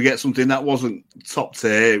backstage and we get something that wasn't top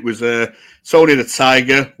tier. It was Tony the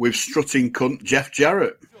Tiger with strutting cunt Jeff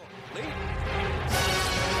Jarrett.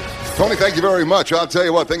 Tony, thank you very much. I'll tell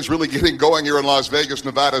you what, things really getting going here in Las Vegas,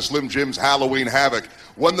 Nevada, Slim Jim's Halloween Havoc.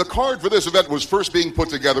 When the card for this event was first being put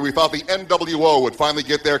together, we thought the NWO would finally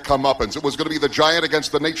get their comeuppance. It was going to be the Giant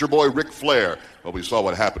against the Nature Boy, Ric Flair. Well, we saw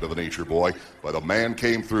what happened to the Nature Boy, but a man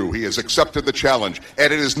came through. He has accepted the challenge,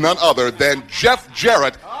 and it is none other than Jeff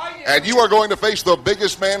Jarrett. And you are going to face the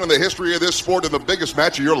biggest man in the history of this sport in the biggest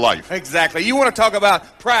match of your life. Exactly. You want to talk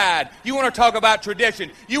about pride. You want to talk about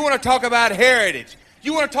tradition. You want to talk about heritage.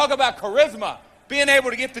 You want to talk about charisma, being able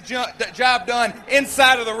to get the job done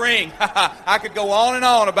inside of the ring. I could go on and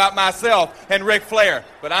on about myself and Ric Flair,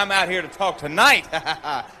 but I'm out here to talk tonight.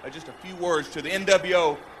 Just a few words to the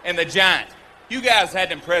NWO and the Giant. You guys had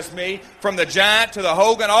to impress me, from the Giant to the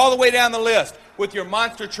Hogan, all the way down the list, with your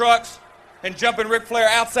monster trucks and jumping Ric Flair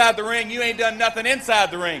outside the ring. You ain't done nothing inside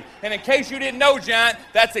the ring. And in case you didn't know, Giant,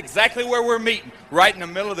 that's exactly where we're meeting, right in the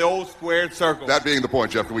middle of the old squared circle. That being the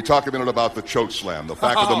point, Jeff, can we talk a minute about the choke slam? The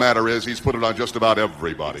fact of the matter is he's put it on just about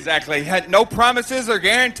everybody. Exactly. No promises or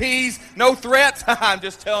guarantees, no threats. I'm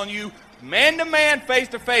just telling you, man-to-man,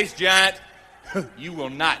 face-to-face, Giant, you will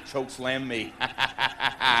not choke slam me.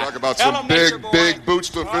 Talk about some big boots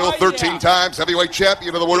to fill. 13 times heavyweight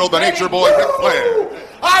champion of the world, the Nature Boy, Ric Flair.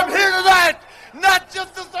 I'm here tonight, not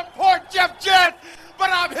just to support Jeff Jarrett,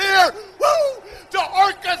 but I'm here, to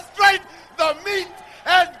orchestrate the meet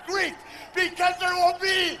and greet, because there will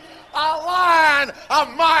be a line a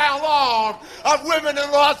mile long of women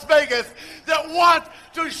in Las Vegas that want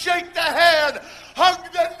to shake the hand,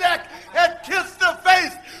 hug the neck, and kiss the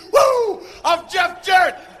face, of Jeff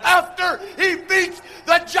Jarrett after he beats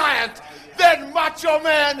the Giant. Then, Macho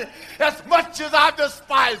Man, as much as I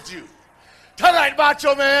despise you, tonight,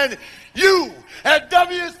 Macho Man, you and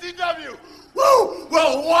WCW,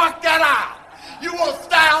 will walk that aisle. You will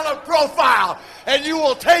style a profile, and you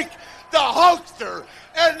will take the Hulkster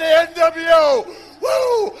and the NWO,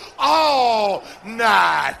 all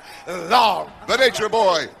night long. The Nature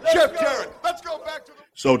Boy, Jeff Jarrett. Let's go back to the...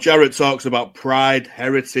 So Jarrett talks about pride,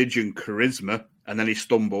 heritage, and charisma, and then he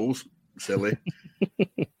stumbles. Silly.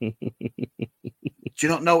 Do you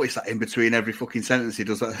not notice that in between every fucking sentence he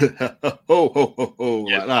does that?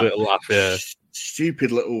 Yeah, like that little laugh, yeah.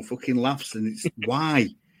 Stupid little fucking laughs, and it's why?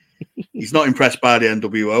 He's not impressed by the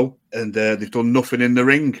NWO, and they've done nothing in the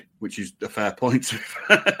ring, which is a fair point.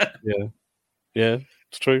 Yeah,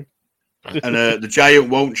 it's true. And the Giant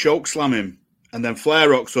won't choke slam him. And then Flair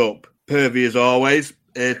rocks up, pervy as always,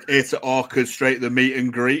 here to orchestrate the meet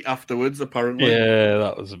and greet afterwards, apparently. Yeah,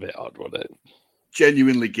 that was a bit odd, wasn't it?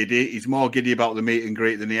 Genuinely giddy. He's more giddy about the meet and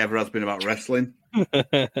greet than he ever has been about wrestling.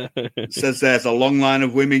 Says there's a long line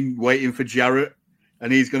of women waiting for Jarrett,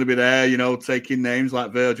 and he's going to be there, you know, taking names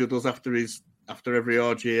like Virgil does after every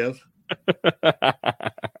orgy he has.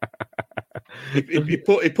 he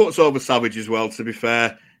puts over Savage as well, to be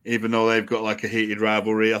fair, even though they've got like a heated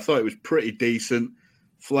rivalry. I thought it was pretty decent.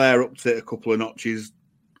 Flair upped it a couple of notches.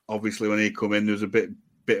 Obviously, when he come in, there was a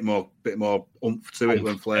bit more oomph to it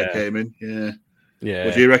when Flair came in. Yeah.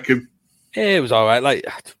 What do you reckon? Yeah, it was all right. Like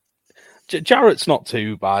Jarrett's not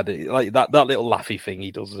too bad. Like that little laughy thing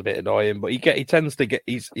he does is a bit annoying, but he tends to get.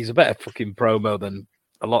 He's a better fucking promo than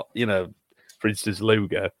a lot. You know, for instance,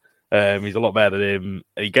 Luger. He's a lot better than him.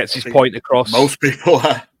 He gets his point across. Most people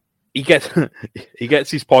are. He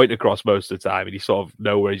gets his point across most of the time, and you sort of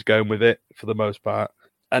know where he's going with it for the most part.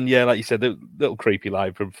 And yeah, like you said, the little creepy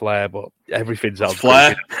line from Flair, but everything sounds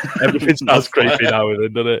Flair. Creepy. Everything sounds creepy now with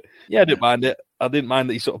him, doesn't it? Yeah, I didn't mind it. I didn't mind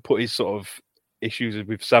that he sort of put his sort of issues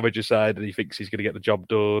with Savage aside, and he thinks he's going to get the job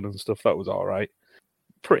done and stuff. That was all right.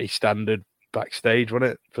 Pretty standard backstage,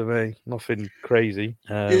 wasn't it, for me? Nothing crazy.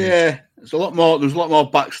 Yeah, there's a lot more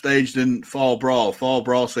backstage than Fall Brawl. Fall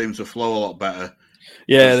Brawl seems to flow a lot better.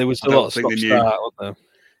 Yeah, there was a lot of stop-start, wasn't there?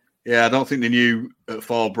 Yeah, I don't think they knew at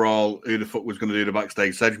Fall Brawl who the fuck was going to do the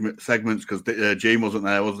backstage segments because Gene wasn't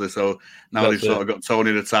there, was there? So now they've sort of got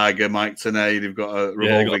Tony the Tiger, Mike Tenay. They've got a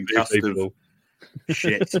revolving cast of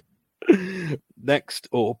shit. Next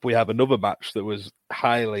up, we have another match that was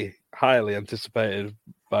highly, highly anticipated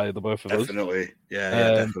by the both of us. Definitely.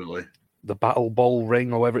 Yeah, definitely. The Battle Bowl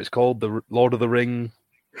Ring, or whatever it's called, the Lord of the Ring.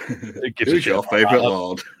 Who's your favourite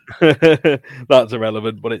Lord? That's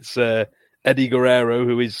irrelevant, but it's Eddie Guerrero,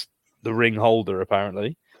 who is the ring holder,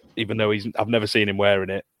 apparently, even though I've never seen him wearing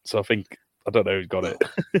it. So I don't know who's got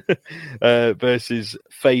it. Versus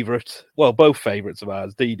both favourites of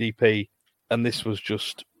ours, DDP. And this was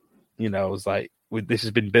just, you know, it was like, this has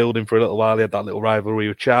been building for a little while. He had that little rivalry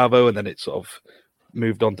with Chavo, and then it sort of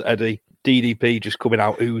moved on to Eddie. DDP just coming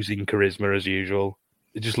out oozing charisma as usual.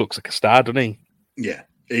 It just looks like a star, doesn't he? Yeah.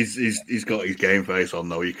 He's got his game face on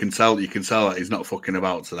though. You can tell that he's not fucking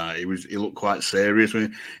about tonight. He looked quite serious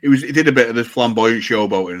when he did a bit of this flamboyant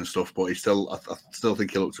showboating and stuff, but I still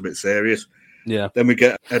think he looks a bit serious. Yeah. Then we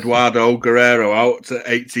get Eduardo Guerrero out to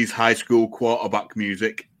 80s high school quarterback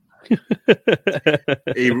music.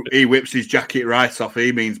 he whips his jacket right off.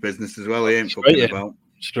 He means business as well. He ain't fucking about.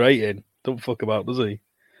 Straight in. Don't fuck about, does he?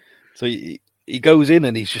 So he goes in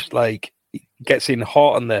and he's just like, he gets in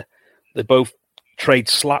hot, and they both trade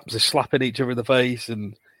slaps. They're slapping each other in the face,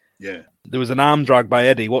 and yeah, there was an arm drag by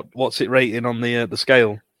Eddie. What's it rating on the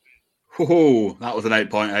scale? Oh, that was an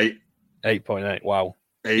 8.8. 8.8. Wow,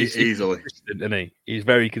 easily. Isn't he? He's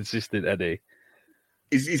very consistent, Eddie.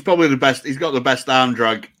 He's probably the best. He's got the best arm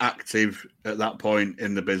drag active at that point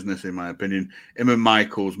in the business, in my opinion. Him and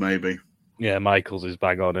Michaels, maybe. Yeah, Michaels is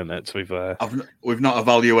bang on, isn't it? To be fair, we've not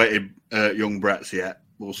evaluated young Brett's yet.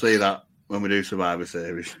 We'll see that when we do Survivor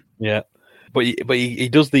Series. Yeah. But he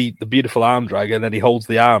does the beautiful arm drag, and then he holds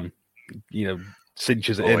the arm, you know,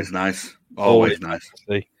 cinches it Always in. Nice. Always nice.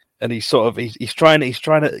 And he's trying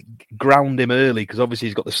to ground him early, because obviously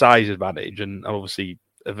he's got the size advantage, and obviously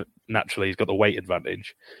naturally he's got the weight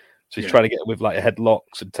advantage. So he's trying to get with like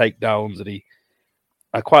headlocks and takedowns, and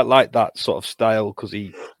I quite like that sort of style, because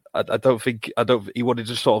he wanted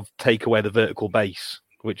to sort of take away the vertical base,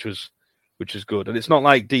 which is good. And it's not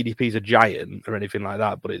like DDP's a giant or anything like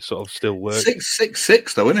that, but it sort of still works.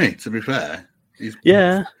 6'6" though, isn't he? To be fair, he's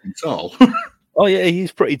tall. Oh yeah,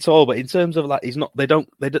 he's pretty tall. But in terms of like, he's not.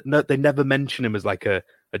 They never mention him as like a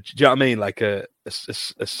do you know what I mean? Like a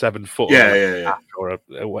 7 foot. Yeah. Or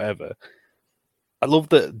whatever. I love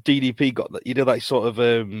that DDP got that. You know, like sort of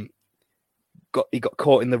he got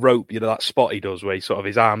caught in the rope. You know that spot he does where he sort of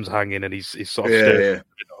his arms hanging and he's sort of stirring,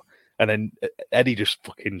 you know? And then Eddie just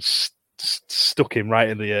fucking stuck him right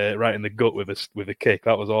in the gut with a kick.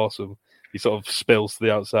 That was awesome. He sort of spills to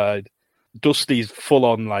the outside. Dusty's full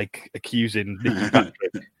on like accusing Nicky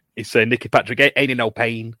Patrick. He's saying Nicky Patrick ain't in no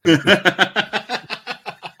pain.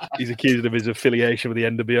 He's accusing of his affiliation with the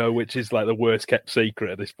NWO, which is like the worst kept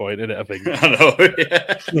secret at this point, isn't it? I think. I know.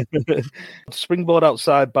 Yeah. Springboard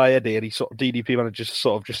outside by Eddie, and he sort of DDP manager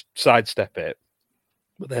just sidestep it.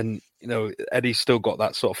 But then, you know, Eddie's still got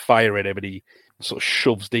that sort of fire in him, and he sort of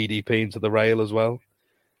shoves DDP into the rail as well.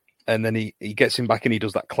 And then he gets him back and he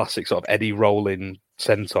does that classic sort of Eddie rolling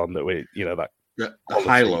senton that the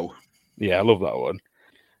high-low. Yeah, I love that one.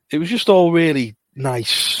 It was just all really nice,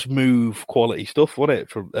 smooth quality stuff, wasn't it?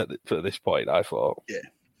 For this point, I thought. Yeah.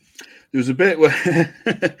 There was a bit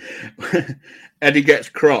where Eddie gets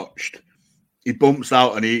crotched, he bumps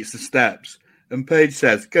out and he eats the steps, and Paige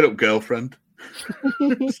says, "Get up, girlfriend."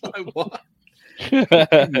 It's like, what?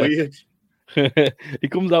 Weird. He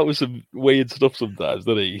comes out with some weird stuff sometimes,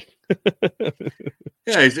 doesn't he?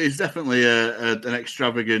 Yeah, he's definitely an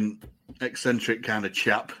extravagant, eccentric kind of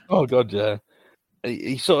chap. Oh God, yeah.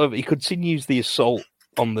 He continues the assault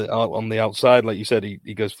on the outside, like you said.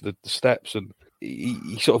 He goes for the steps and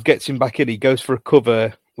he sort of gets him back in. He goes for a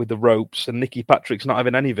cover with the ropes, and Nicky Patrick's not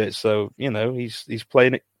having any of it. So he's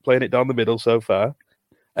playing it down the middle so far,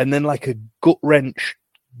 and then like a gut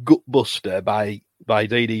buster by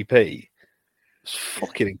DDP. It's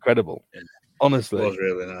fucking incredible. Yeah. Honestly, it was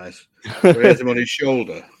really nice. Raise him on his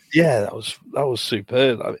shoulder. Yeah, that was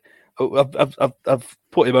superb. I've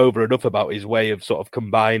put him over enough about his way of sort of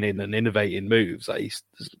combining and innovating moves. Like he's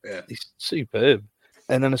superb.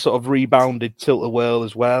 And then a sort of rebounded tilt-a-whirl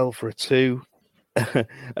as well for a 2.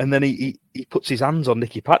 And then he puts his hands on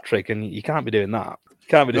Nicky Patrick, and you can't be doing that.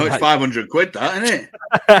 Can't be doing it's £500, that, isn't it?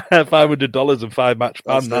 $500 and 5-match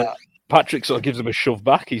ban. That Patrick sort of gives him a shove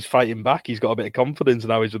back. He's fighting back. He's got a bit of confidence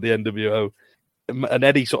now. He's with the NWO. And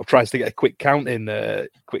Eddie sort of tries to get a quick count in,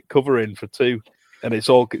 quick cover in for 2. And it's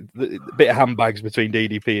all a bit of handbags between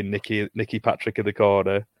DDP and Nicky Patrick in the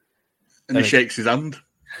corner. And he shakes his hand.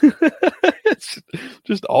 It's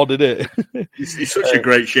just odd, isn't it? He's such a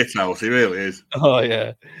great shithouse. He really is. Oh,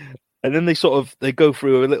 yeah. And then they go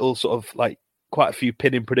through a little sort of like quite a few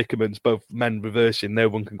pinning predicaments, both men reversing. No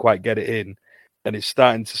one can quite get it in. And it's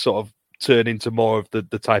starting to sort of turn into more of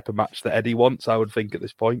the type of match that Eddie wants, I would think, at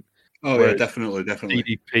this point. Oh, yeah, definitely.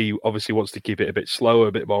 DDP obviously wants to keep it a bit slower,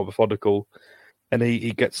 a bit more methodical. And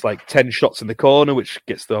he gets like 10 shots in the corner, which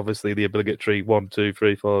gets obviously the obligatory 1, 2,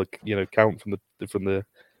 3, 4, count from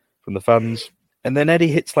the fans. And then Eddie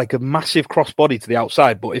hits like a massive crossbody to the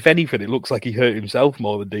outside, but if anything, it looks like he hurt himself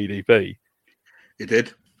more than DDP. He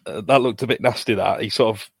did. That looked a bit nasty. That he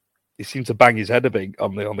seemed to bang his head a bit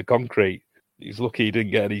on the concrete. He's lucky he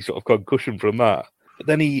didn't get any sort of concussion from that. But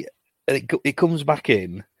then it comes back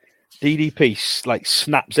in. DDP like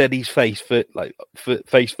snaps Eddie's face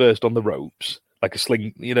face first on the ropes. Like a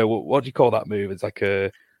sling, what do you call that move? It's like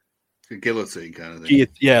a guillotine kind of thing.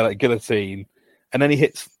 Yeah, like guillotine. And then he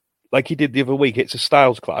hits, like he did the other week, hits a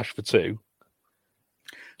Styles Clash for 2.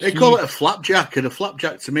 They call it a flapjack, and a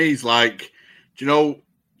flapjack to me is like, do you know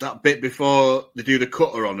that bit before they do the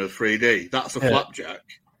cutter on a 3D? That's a flapjack.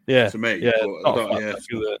 Yeah. To me. Yeah.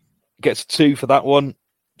 Gets 2 for that one.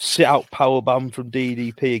 Sit out powerbomb from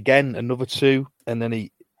DDP again, another 2. And then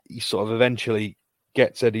he sort of eventually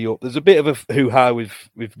gets Eddie up. There's a bit of a hoo-ha with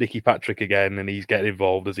Nicky Patrick again, and he's getting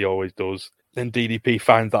involved as he always does. Then DDP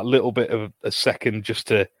finds that little bit of a second just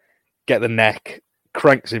to get the neck,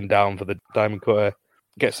 cranks him down for the diamond cutter,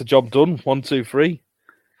 gets the job done. 1, 2, 3.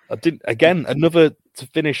 Another to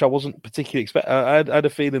finish. I wasn't particularly expecting. I had a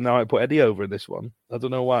feeling that I might put Eddie over in this one. I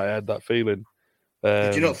don't know why I had that feeling.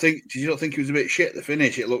 Did you not think he was a bit shit? The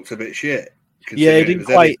finish, it looked a bit shit. Yeah, he didn't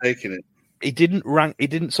quite taking it. He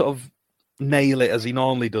didn't sort of nail it as he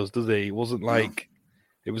normally does he? It wasn't like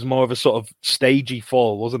it was more of a sort of stagey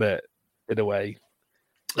fall, wasn't it? In a way,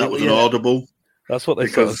 that was an audible. That's what they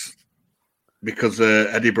because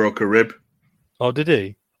Eddie broke a rib. Oh, did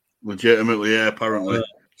he? Legitimately, yeah, apparently.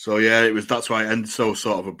 So yeah, it was. That's why it ended so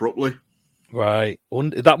sort of abruptly. Right.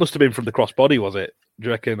 That must have been from the crossbody, was it? Do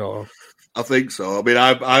you reckon? Or I think so. I mean,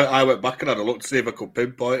 I went back and had a look to see if I could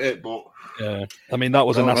pinpoint it, but yeah, I mean that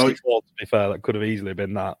was a nasty fall. To be fair, that could have easily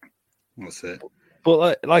been that. That's it.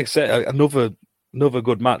 But like I said, another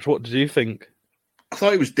good match. What did you think? I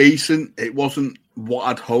thought it was decent. It wasn't what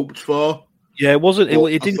I'd hoped for. Yeah, it wasn't.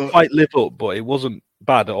 It didn't quite live up, but it wasn't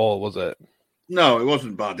bad at all, was it? No, it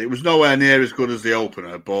wasn't bad. It was nowhere near as good as the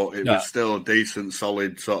opener, but it was still a decent,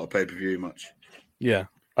 solid sort of pay-per-view match. Yeah,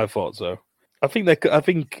 I thought so. I think they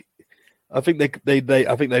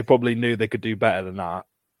probably knew they could do better than that.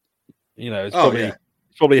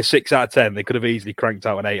 It's probably a 6 out of 10. They could have easily cranked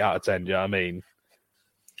out an 8 out of 10. Do you know what I mean?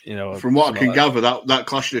 From what I can gather, that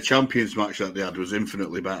Clash of the Champions match that they had was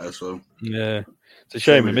infinitely better. So yeah, it's a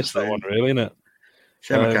shame we missed that one, really, isn't it?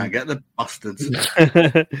 Shame I can't get the bastards.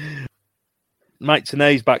 Mike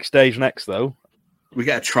Tenay's backstage next, though. We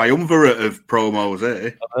get a triumvirate of promos,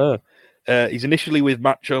 eh? He's initially with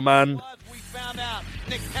Macho Man. We found out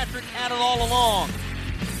Nick Patrick had it all along.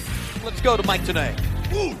 Let's go to Mike Tenay.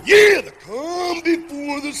 Oh, yeah, the calm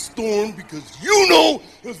before the storm, because you know,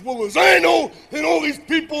 as well as I know, and all these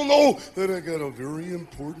people know, that I got a very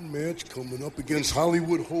important match coming up against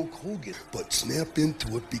Hollywood Hulk Hogan. But snap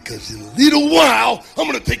into it, because in a little while, I'm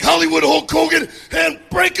going to take Hollywood Hulk Hogan and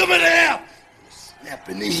break him in half. Snap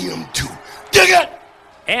into him, too. Dig it!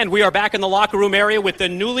 And we are back in the locker room area with the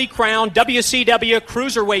newly crowned WCW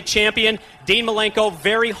Cruiserweight Champion, Dean Malenko.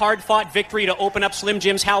 Very hard-fought victory to open up Slim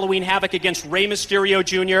Jim's Halloween Havoc against Rey Mysterio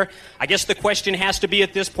Jr. I guess the question has to be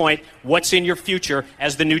at this point, what's in your future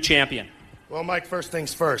as the new champion? Well, Mike, first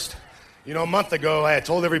things first. You know, a month ago, I had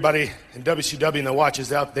told everybody in WCW and the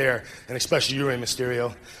watches out there, and especially you, Rey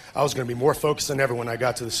Mysterio, I was going to be more focused than ever when I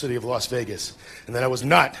got to the city of Las Vegas, and that I was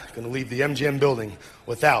not going to leave the MGM building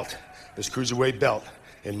without this Cruiserweight belt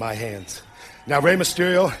in my hands. Now, Rey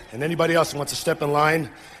Mysterio and anybody else who wants to step in line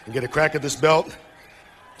and get a crack at this belt,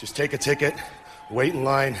 just take a ticket, wait in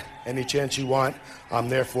line, any chance you want, I'm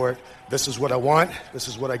there for it. This is what I want, this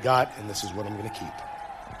is what I got, and this is what I'm going to keep.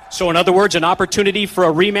 So, in other words, an opportunity for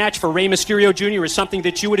a rematch for Rey Mysterio Jr. is something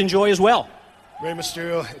that you would enjoy as well? Rey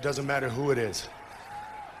Mysterio, it doesn't matter who it is.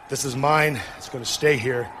 This is mine, it's going to stay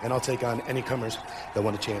here, and I'll take on any comers that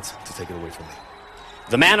want a chance to take it away from me.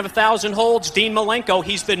 The man of 1,000 holds, Dean Malenko.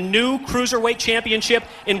 He's the new Cruiserweight Championship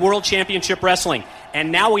in World Championship Wrestling.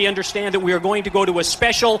 And now we understand that we are going to go to a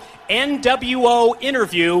special NWO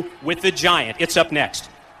interview with the Giant. It's up next.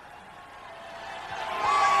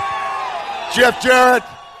 Jeff Jarrett,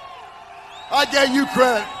 I gave you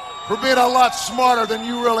credit for being a lot smarter than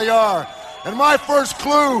you really are. And my first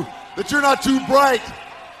clue that you're not too bright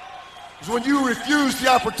is when you refused the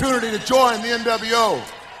opportunity to join the NWO.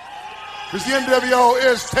 Because the NWO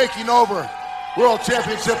is taking over World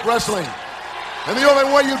Championship Wrestling. And the only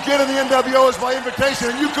way you get in the NWO is by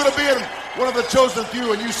invitation. And you could have been one of the chosen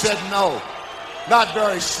few, and you said no. Not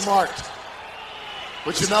very smart.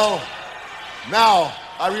 But you know, now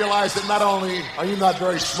I realize that not only are you not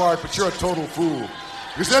very smart, but you're a total fool.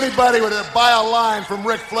 Because anybody would buy a line from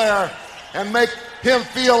Ric Flair and make him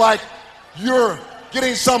feel like you're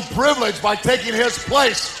getting some privilege by taking his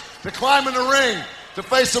place to climb in the ring, to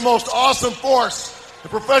face the most awesome force in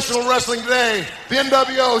professional wrestling today, the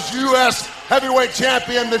NWO's U.S. heavyweight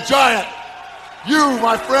champion, the Giant. You,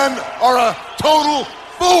 my friend, are a total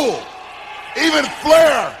fool. Even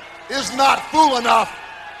Flair is not fool enough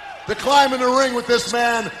to climb in the ring with this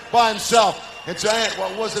man by himself. And Giant,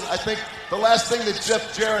 what was it? I think the last thing that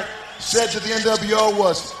Jeff Jarrett said to the NWO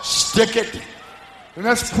was, stick it. And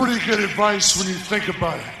that's pretty good advice when you think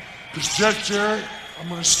about it. Because Jeff Jarrett, I'm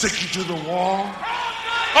going to stick you to the wall.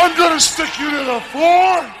 I'm going to stick you to the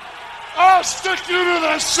floor. I'll stick you to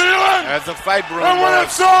the ceiling. That's a fight, Bruno. And when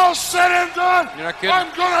it's all said and done, You're not kidding.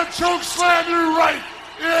 I'm going to choke slam you right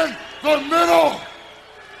in the middle.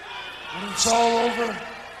 When it's all over,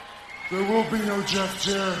 there will be no Jeff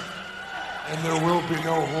Jarrett, and there will be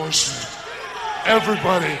no Horseman.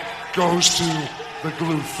 Everybody goes to the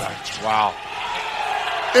glue factory. Wow.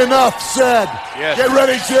 Enough said. Yes. Get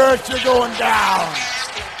ready, Jarrett. You're going down.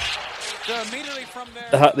 So immediately from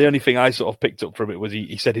there. The only thing I sort of picked up from it was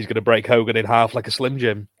he said he's going to break Hogan in half like a Slim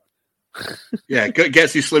Jim. Yeah,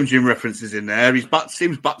 gets his Slim Jim references in there. He's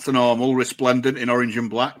seems back to normal, resplendent in orange and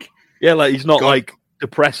black. Yeah, like he's not like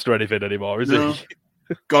depressed or anything anymore, is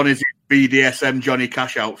he? Gone is his BDSM Johnny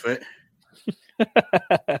Cash outfit.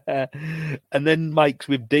 And then Mike's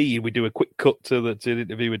with Dean. We do a quick cut to the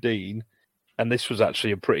interview with Dean, and this was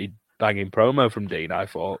actually a pretty banging promo from Dean, I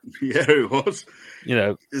thought. Yeah, it was. You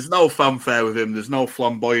know, there's no fanfare with him. There's no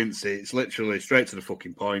flamboyancy. It's literally straight to the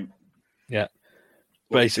fucking point. Yeah.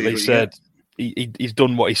 Basically said he's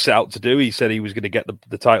done what he set out to do. He said he was going to get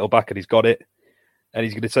the title back, and he's got it. And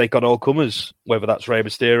he's going to take on all comers, whether that's Rey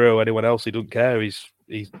Mysterio or anyone else. He doesn't care. He's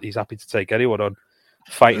happy to take anyone on.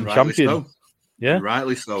 Fighting champion. So. Yeah.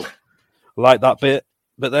 Rightly so. Like that bit.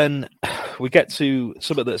 But then we get to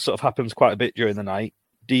something that sort of happens quite a bit during the night.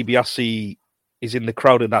 DiBiase is in the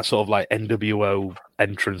crowd in that sort of like NWO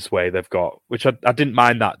entranceway they've got, which I didn't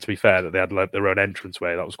mind that, to be fair, that they had like their own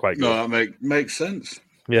entranceway. That was quite good. No, that makes sense.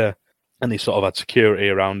 Yeah. And they sort of had security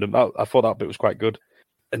around him. I thought that bit was quite good.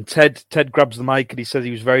 And Ted grabs the mic and he says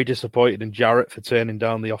he was very disappointed in Jarrett for turning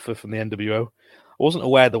down the offer from the NWO. I wasn't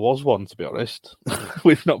aware there was one, to be honest.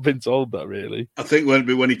 We've not been told that, really. I think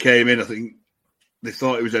when he came in, I think they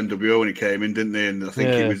thought it was NWO when he came in, didn't they? And I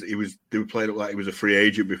think they were playing it like he was a free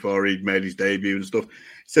agent before he'd made his debut and stuff. He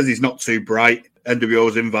says he's not too bright.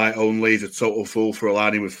 NWO's invite only. He's a total fool for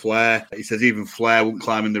aligning with Flair. He says even Flair wouldn't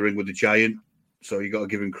climb in the ring with the Giant. So you got to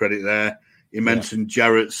give him credit there. He mentioned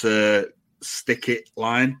Jarrett's stick it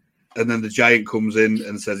line. And then the Giant comes in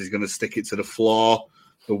and says he's going to stick it to the floor,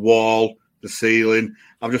 the wall, the ceiling.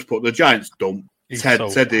 I've just put the Giant's dump. Ted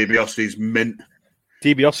DiBiase's mint.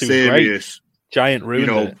 DiBiase was serious. Great. Giant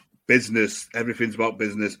ruined it. Business. Everything's about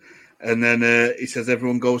business. And then he says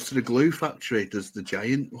everyone goes to the glue factory. Does the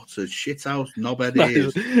Giant? What's a shithouse knobhead he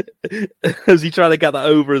is? Is he trying to get that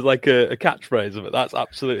over as like a catchphrase of it? That's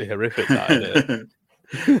absolutely horrific. That,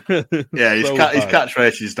 yeah, his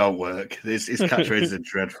catchphrases don't work. His catchphrases are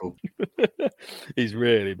dreadful. He's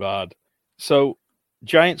really bad. So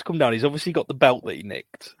Giant's come down. He's obviously got the belt that he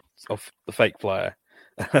nicked off the fake player.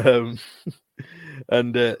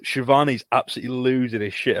 And Shivani's absolutely losing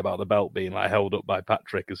his shit about the belt being like held up by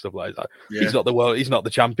Patrick and stuff like that. Yeah. He's not the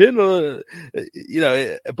champion,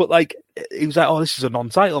 but like he was like, "Oh, this is a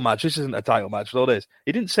non-title match. This isn't a title match." All this.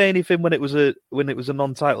 He didn't say anything when it was a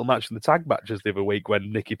non-title match in the tag matches the other week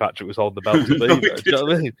when Nicky Patrick was holding the belt. Do you know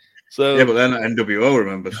what I mean? So yeah, but then at NWO,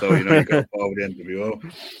 remember? So you got over the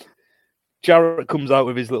NWO. Jarrett comes out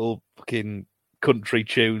with his little fucking country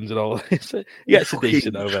tunes and all this. He gets a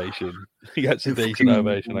decent ovation. I guess.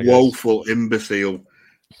 Woeful imbecile,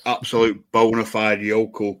 absolute bona fide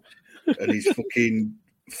yokel, and his fucking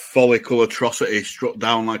follicle atrocity struck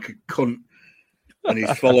down like a cunt, and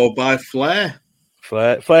he's followed by Flair.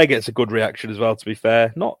 Flair gets a good reaction as well, to be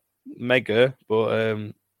fair. Not mega, but I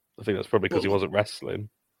think that's probably because he wasn't wrestling.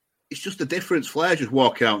 It's just the difference. Flair just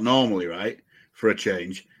walking out normally, right, for a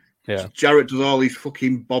change. Yeah. Jarrett does all these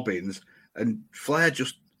fucking bobbins, and Flair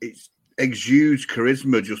just exudes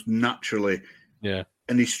charisma just naturally. Yeah.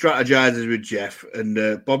 And he strategizes with Jeff,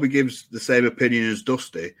 and Bobby gives the same opinion as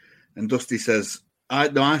Dusty, and Dusty says,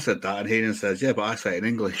 I said that, and Heenan says, yeah, but I say it in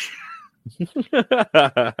English.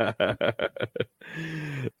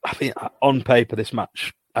 I think on paper this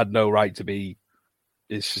match had no right to be.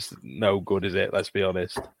 It's just no good, is it? Let's be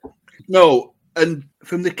honest. No, and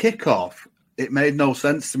from the kickoff, it made no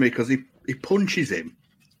sense to me because he punches him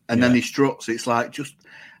and then he struts. It's like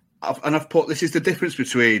I've put this is the difference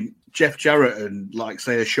between Jeff Jarrett and like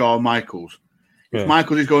say a Shawn Michaels. If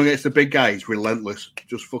Michaels is going against the big guy, he's relentless.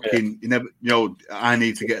 Just fucking, you never, I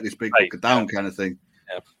need to get this big fucker down kind of thing.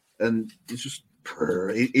 Yeah. And it's just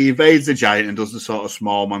he evades the Giant and does the sort of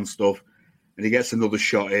small man stuff, and he gets another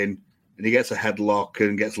shot in, and he gets a headlock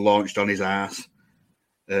and gets launched on his ass.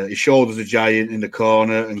 He shoulders the Giant in the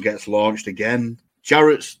corner and gets launched again.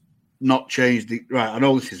 Jarrett's not changed right. I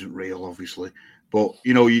know this isn't real, obviously, but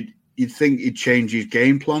you'd think he'd change his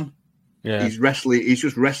game plan. Yeah, he's wrestling. He's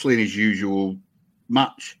just wrestling his usual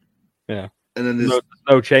match. Yeah, and then there's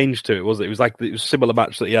no change to it, was it? It was like it was a similar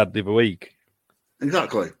match that he had the other week.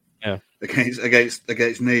 Exactly. Yeah,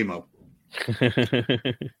 against Nemo.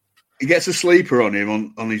 He gets a sleeper on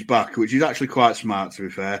him on his back, which is actually quite smart, to be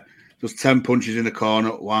fair. Does 10 punches in the corner.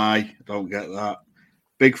 Why? I don't get that.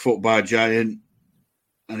 Big foot by Giant,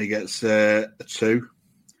 and he gets a 2.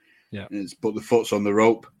 Yeah, but the foot's on the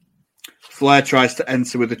rope. Flair tries to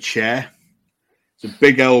enter with a chair. It's a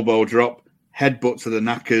big elbow drop, headbutt to the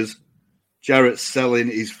knackers. Jarrett's selling.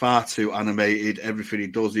 He's far too animated. Everything he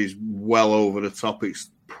does is well over the top. It's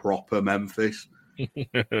proper Memphis.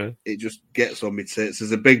 It just gets on my tits.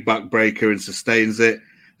 There's a big backbreaker and sustains it.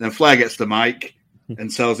 Then Flair gets the mic and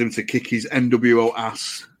tells him to kick his NWO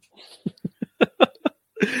ass.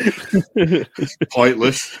 It's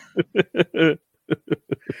pointless.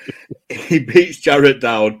 He beats Jarrett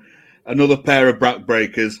down. Another pair of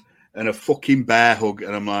backbreakers and a fucking bear hug.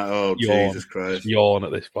 And I'm like, oh, yawn. Jesus Christ. Yawn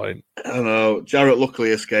at this point. I don't know. Jarrett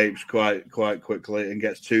luckily escapes quite quickly and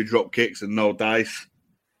gets 2 drop kicks and no dice.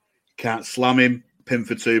 Can't slam him. Pin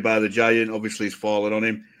for 2 by the Giant. Obviously, he's fallen on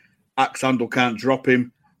him. Axe handle can't drop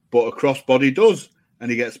him, but a crossbody does. And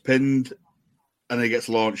he gets pinned and he gets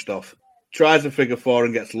launched off. Tries a figure 4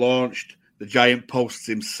 and gets launched. The Giant posts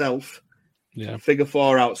himself. Yeah. Figure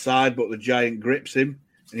 4 outside, but the Giant grips him.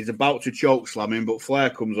 And he's about to choke slam him, but Flair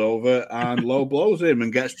comes over and low blows him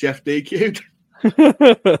and gets Jeff DQ'd.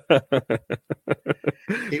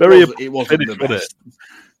 It wasn't the best.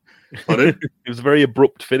 It was a very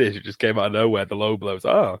abrupt finish. It just came out of nowhere. The low blows.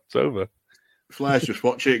 It's over. Flair's just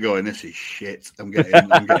watching it going, this is shit. I'm getting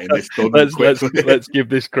this done quickly. Let's give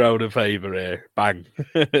this crowd a favour here. Bang.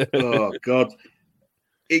 Oh, God.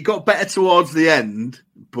 It got better towards the end,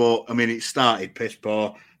 but, I mean, it started piss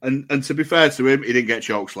poor. And to be fair to him, he didn't get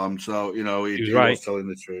chokeslammed, so, he was telling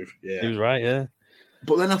the truth. Yeah, he was right, yeah.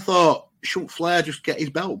 But then I thought, shouldn't Flair just get his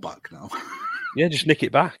belt back now? Yeah, just nick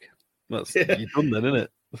it back. That's you're done then, isn't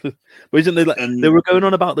it? But isn't they they were going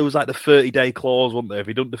on about there was like the 30-day clause, wasn't there? If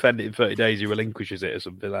he doesn't defend it in 30 days, he relinquishes it or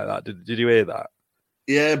something like that. Did you hear that?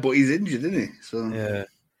 Yeah, but he's injured, isn't he? So yeah.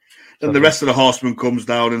 Then the rest of the Horsemen comes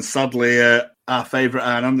down, and sadly, our favourite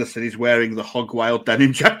Arn Anderson is wearing the hog wild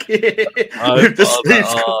denim jacket with the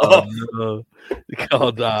sleeves cut off. No.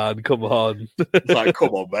 God, Arn, come on. It's like, come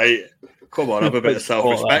on, mate. Come on, have a bit of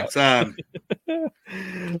self-respect, Arn.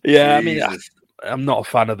 Yeah, I mean, I'm not a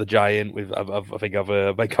fan of the Giant. I think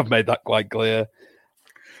I've made that quite clear.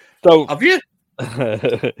 Have you?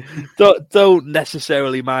 don't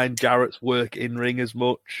necessarily mind Jarrett's work in ring as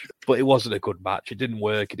much, but it wasn't a good match. It didn't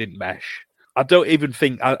work. It didn't mesh. I don't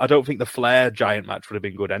think the Flair Giant match would have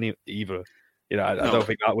been good either. You know, I don't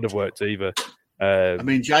think that would have worked either. I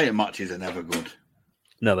mean, Giant matches are never good.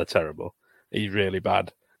 No, they're terrible. He's really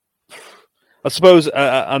bad. I suppose,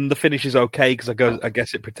 and the finish is okay because I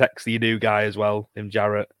guess it protects the new guy as well. Him,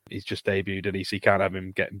 Jarrett. He's just debuted, and he can't have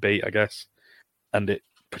him getting beat, I guess. And it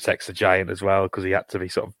protects the Giant as well because he had to be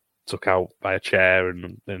sort of took out by a chair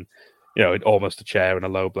and almost a chair and a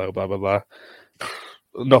low blow, blah blah blah.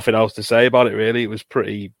 Nothing else to say about it really. It was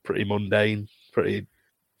pretty mundane, pretty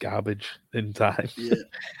garbage in time. Yeah.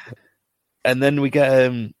 And then we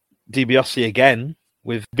get DiBiase again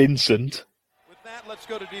with Vincent. With that, let's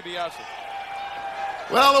go to DiBiase.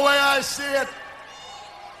 Well, the way I see it,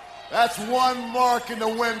 that's one mark in the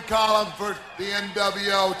win column for the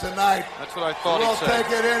NWO tonight. That's what I thought We'll he'd say.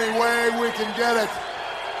 take it any way we can get it.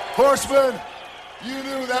 Horseman, you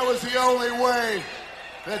knew that was the only way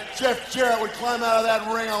that Jeff Jarrett would climb out of that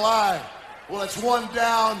ring alive. Well, it's 1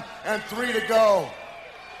 down and 3 to go.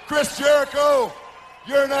 Chris Jericho,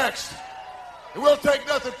 you're next. And we'll take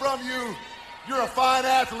nothing from you. You're a fine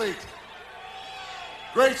athlete.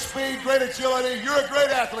 Great speed, great agility. You're a great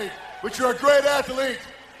athlete, but you're a great athlete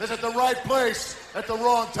that's at the right place at the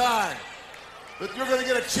wrong time. But you're going to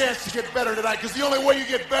get a chance to get better tonight because the only way you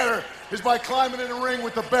get better is by climbing in the ring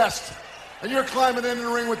with the best. And you're climbing in the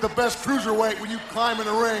ring with the best cruiserweight when you climb in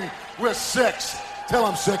the ring with Syxx. Tell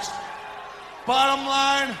him, Syxx. Bottom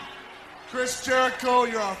line, Chris Jericho,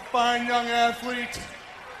 you're a fine young athlete,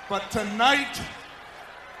 but tonight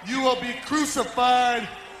you will be crucified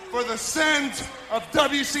for the sins of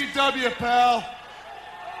WCW, pal.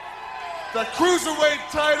 The Cruiserweight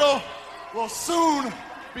title will soon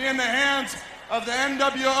be in the hands of the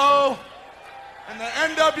NWO, and the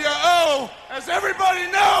NWO, as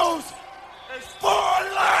everybody knows, is for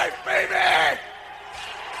life, baby!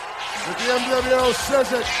 If the NWO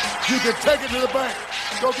says it, you can take it to the bank.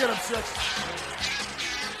 Go get him, Syxx.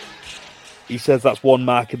 He says that's one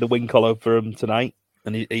mark in the win column for him tonight.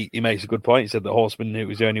 And he makes a good point. He said the Horseman knew it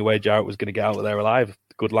was the only way Jarrett was going to get out of there alive.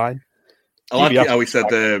 Good line. I like it how he said,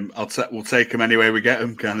 we'll take him any way we get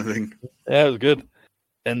him, kind of thing. Yeah, it was good.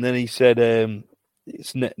 And then he said,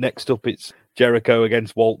 next up it's Jericho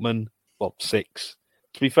against Waltman, well, Syxx.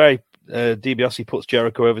 To be fair, DiBiase puts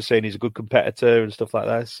Jericho over saying he's a good competitor and stuff like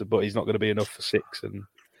that, but he's not going to be enough for Syxx. And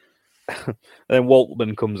then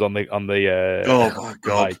Waltman comes on the oh my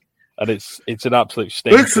God. mic, and it's an absolute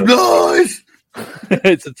stinker. Make some noise!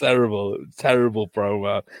 It's a terrible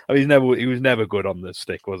promo. I mean, he was never good on the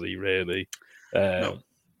stick, was he? Really? No.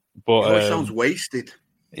 But He always sounds wasted.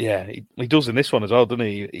 Yeah, he does in this one as well, doesn't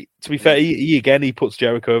he? To be fair, he puts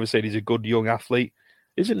Jericho over, saying he's a good young athlete.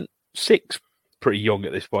 Isn't Syxx pretty young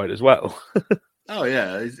at this point as well? Oh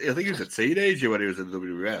yeah, I think he was a teenager when he was in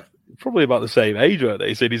WWF. Probably about the same age, weren't they?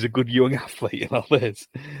 He said he's a good young athlete and all this,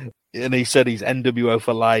 and he said he's NWO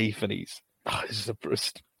for life, and he's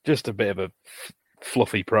just a bit of a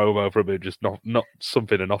fluffy promo from him, just not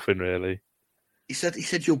something and nothing really. He said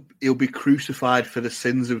he'll be crucified for the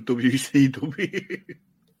sins of WCW.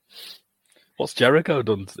 What's Jericho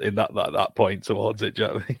done in that point towards it? Do you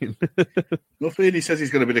know what I mean? Nothing. He says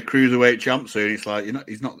he's going to be the cruiserweight champ soon. It's like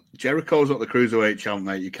he's not. Jericho's not the cruiserweight champ,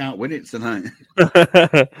 mate. You can't win it tonight.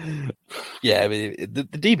 Yeah, I mean the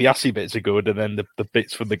DiBiase bits are good, and then the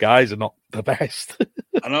bits from the guys are not the best.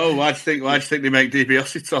 I know. Why do you think they make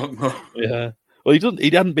DiBiase talk more? Yeah. Well, he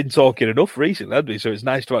hadn't been talking enough recently, had he? So it's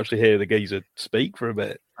nice to actually hear the geezer speak for a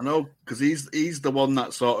bit. I know, because he's the one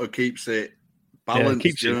that sort of keeps it balanced.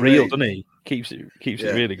 Keeps it real, doesn't he? Keeps it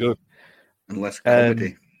really good. And less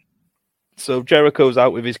comedy. So Jericho's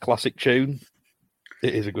out with his classic tune.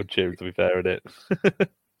 It is a good tune, to be fair, isn't it?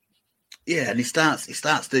 Yeah, and he starts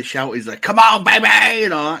to shout. He's like, "Come on, baby!"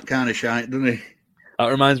 That kind of shite, doesn't he? That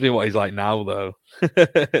reminds me of what he's like now, though.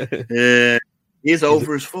 Yeah, he's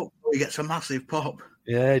over as fuck. He gets a massive pop.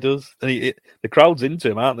 Yeah, he does. And the crowd's into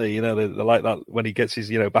him, aren't they? They're like that when he gets his,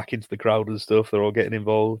 back into the crowd and stuff. They're all getting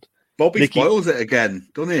involved. Bobby spoils it again,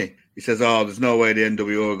 doesn't he? He says, "Oh, there's no way the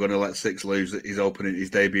NWO are going to let Syxx lose his opening his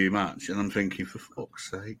debut match." And I'm thinking, for fuck's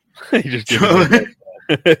sake,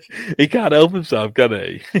 he can't help himself, can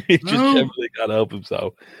he? He just generally can't help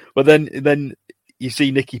himself. But then you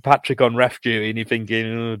see Nicky Patrick on ref duty, and you're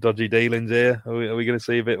thinking, dodgy dealings here. Are we going to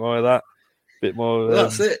see a bit more of that? A bit more. Well,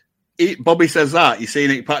 that's it. Bobby says that. You see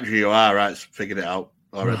Nick Patrick, you go, all right, figured it out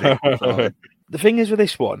already. The thing is with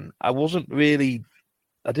this one, I didn't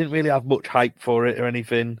really have much hype for it or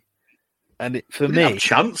anything. And for me, have a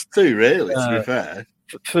chance to, really, to be fair.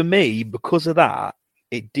 For me, because of that,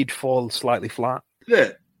 it did fall slightly flat.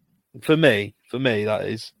 Yeah. For me, that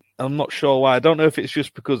is. I'm not sure why. I don't know if it's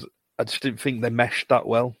just because I just didn't think they meshed that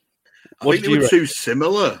well. I think they were too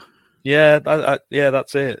similar. Yeah,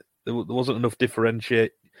 that's it. There wasn't enough different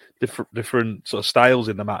sort of styles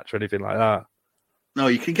in the match or anything like that. No,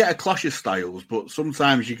 you can get a clash of styles, but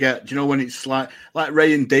sometimes you get, do you know, when it's like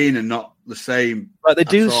Ray and Dean are not the same. Like they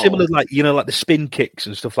do similar, like the spin kicks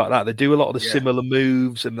and stuff like that. They do a lot of the similar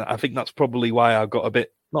moves, and I think that's probably why I got a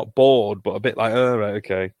bit not bored, but a bit like, oh right,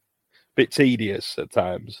 okay, a bit tedious at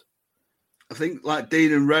times. I think like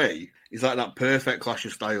Dean and Ray is like that perfect clash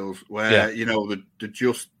of styles where they're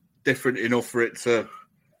just different enough for it to.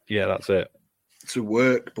 Yeah, that's it. To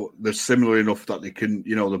work, but they're similar enough that they can,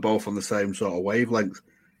 they're both on the same sort of wavelength.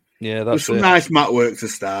 Yeah, there's some nice mat work to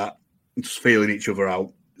start, just feeling each other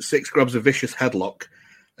out. Syxx grabs a vicious headlock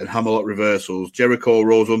and hammerlock reversals. Jericho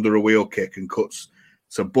rolls under a wheel kick and cuts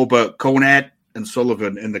to Bubba, Conehead, and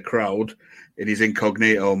Sullivan in the crowd in his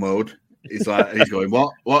incognito mode. He's going,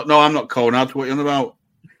 what? No, I'm not Conehead. What are you on about?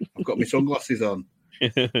 I've got my sunglasses on.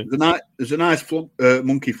 There's a nice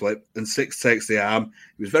monkey flip, and Syxx takes the arm.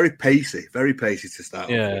 He was very pacey to start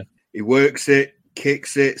with. He works it,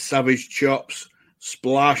 kicks it, Savage chops,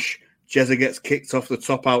 splash. Jezza gets kicked off the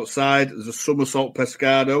top outside. There's a somersault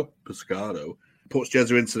pescado, puts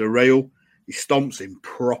Jezza into the rail. He stomps him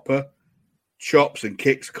proper, chops and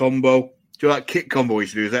kicks combo. Do you know that kick combo he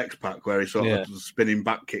used to do his X-Pac where he sort of does a spinning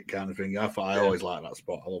back kick kind of thing? I always like that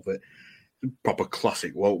spot. I love it. Proper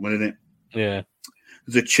classic Waltman, isn't it? Yeah.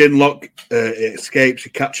 There's a chin lock. It escapes. He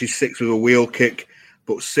catches Syxx with a wheel kick,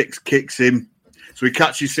 but Syxx kicks him. So he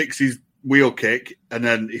catches Syxx's wheel kick, and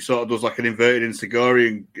then he sort of does like an inverted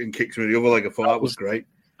Enziguri and kicks him with the other leg. I thought that was great.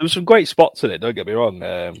 There was some great spots in it. Don't get me wrong.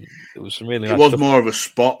 It was some really. It was more of a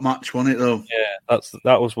spot match, wasn't it? Though. Yeah,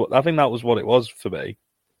 that was what I think. That was what it was for me.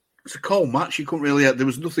 It's a cold match. You couldn't really. There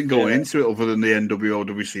was nothing going into it other than the NWO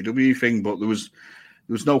WCW thing, but there was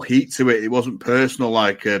no heat to it. It wasn't personal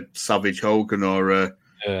like Savage Hogan or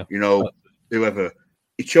whoever.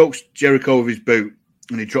 He chokes Jericho with his boot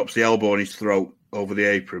and he drops the elbow on his throat over the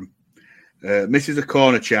apron. Misses a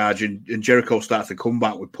corner charge and Jericho starts to come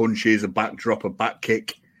back with punches, a backdrop, a back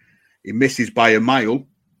kick. He misses by a mile,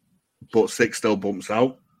 but Syxx still bumps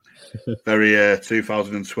out. Very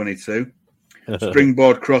 2022.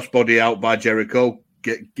 Springboard crossbody out by Jericho.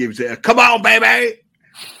 Gives it a come on, baby.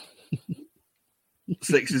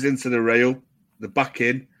 Syxx is into the rail. The back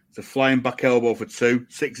in. It's a flying back elbow for two.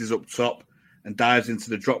 Syxx is up top and dives into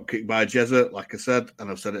the drop kick by Jezza. Like I said, and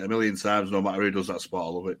I've said it a million times, no matter who does that spot, I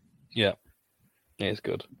love it. Yeah. Yeah, it's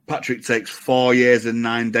good. Patrick takes 4 years and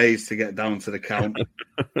 9 days to get down to the count.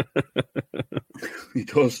 He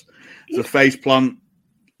does. There's a face plant.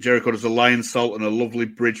 Jericho does a lion salt and a lovely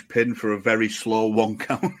bridge pin for a very slow 1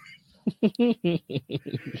 count. Not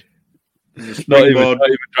even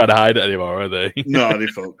trying to hide it anymore, are they? No, they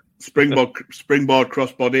fuck. Springboard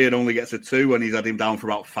crossbody and only gets a 2 when he's had him down for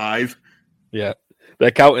about 5. Yeah.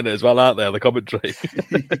 They're counting it as well, aren't they, on the commentary?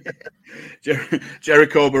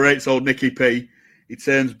 Jericho berates old Nicky P. He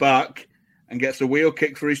turns back and gets a wheel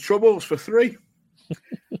kick for his troubles for 3.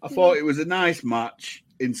 I thought it was a nice match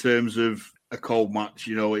in terms of a cold match.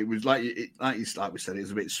 You know, it was like we said, it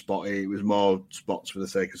was a bit spotty. It was more spots for the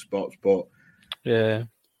sake of spots, but yeah,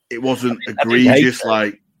 it wasn't egregious.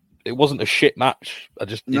 It wasn't a shit match. I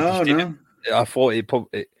thought it.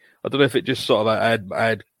 I don't know if it just sort of I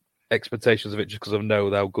had expectations of it just because I know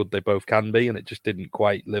how good they both can be, and it just didn't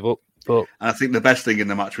quite live up. But I think the best thing in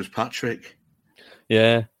the match was Patrick.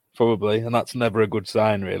 Yeah, probably, and that's never a good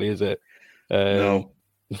sign, really, is it? No.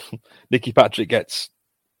 Nicky Patrick gets,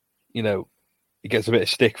 he gets a bit of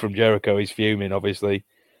stick from Jericho. He's fuming, obviously,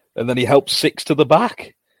 and then he helps Syxx to the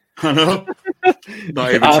back. I know.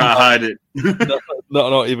 Not even trying to hide it.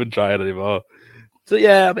 not even trying anymore. So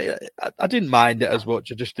yeah, I mean, I didn't mind it as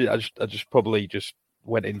much. I just probably just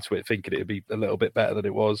went into it thinking it would be a little bit better than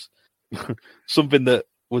it was. Something that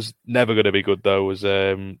was never going to be good though was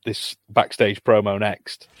this backstage promo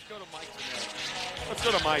next. Let's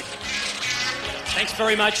go to Mike. Thanks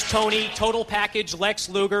very much, Tony. Total package, Lex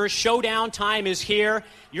Luger. Showdown time is here.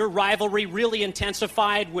 Your rivalry really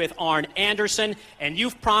intensified with Arn Anderson, and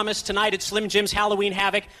you've promised tonight at Slim Jim's Halloween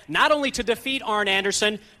Havoc not only to defeat Arn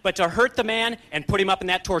Anderson, but to hurt the man and put him up in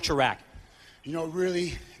that torture rack. You know, it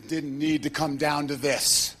really didn't need to come down to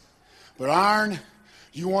this. But Arn,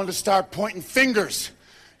 you wanted to start pointing fingers.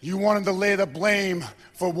 You wanted to lay the blame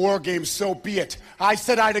for War Games, so be it. I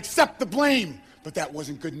said I'd accept the blame, but that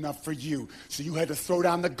wasn't good enough for you. So you had to throw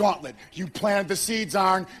down the gauntlet. You planted the seeds,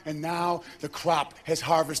 Arn, and now the crop has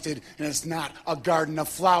harvested, and it's not a garden of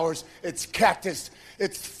flowers, it's cactus.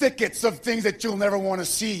 It's thickets of things that you'll never want to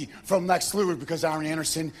see from Lex Luger, because, Arn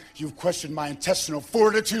Anderson, you've questioned my intestinal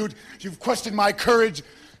fortitude, you've questioned my courage,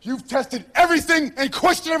 you've tested everything and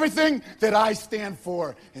questioned everything that I stand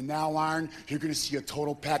for. And now, Arn, you're going to see a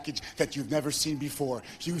total package that you've never seen before.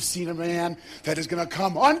 You've seen a man that is going to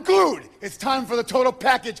come unglued. It's time for the total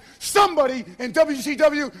package. Somebody in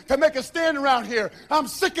WCW to make a stand around here. I'm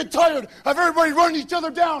sick and tired of everybody running each other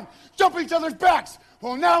down, jumping each other's backs.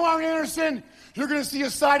 Well, now, Arn Anderson, you're going to see a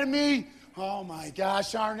side of me. Oh, my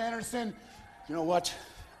gosh, Arn Anderson. You know what?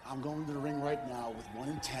 I'm going to the ring right now with one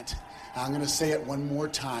intent. I'm going to say it one more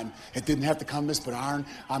time. It didn't have to come this, but Arn,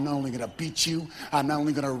 I'm not only going to beat you, I'm not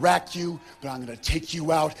only going to rack you, but I'm going to take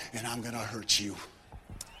you out, and I'm going to hurt you.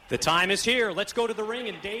 The time is here. Let's go to the ring,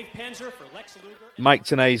 and Dave Penzer for Lex Luger. Mike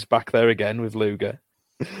Tenay's back there again with Luger.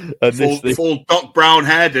 And full Doc Brown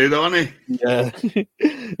hairdo, don't he? Yeah.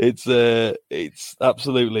 It's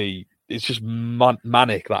absolutely, it's just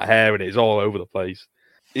manic, that hair, and it's all over the place.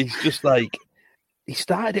 He's just like, he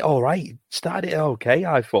started it all right. Started it okay,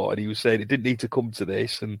 I thought, and he was saying it didn't need to come to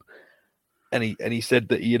this, and he said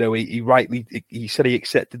that, you know, he said he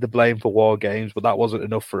accepted the blame for War Games, but that wasn't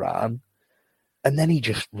enough for Arn. And then he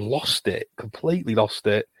just lost it, completely lost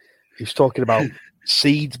it. He was talking about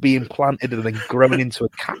seeds being planted and then growing into a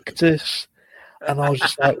cactus, and I was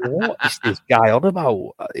just like, what is this guy on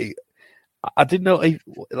about? I didn't know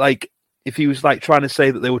if he was like trying to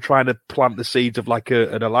say that they were trying to plant the seeds of like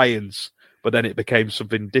an alliance, but then it became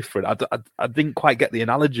something different. I didn't quite get the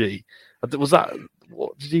analogy. Was that,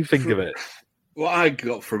 what did you think of it? What I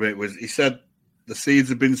got from it was, he said the seeds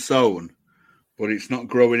have been sown, but it's not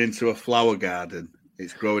growing into a flower garden.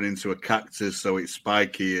 It's growing into a cactus, so it's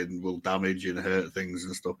spiky and will damage and hurt things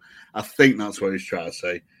and stuff. I think that's what he's trying to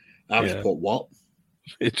say. I just put what?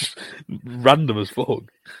 It's random as fuck.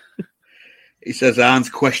 He says Arn's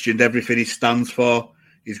questioned everything he stands for.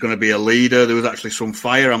 He's going to be a leader. There was actually some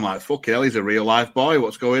fire. I'm like, fucking hell, he's a real life boy.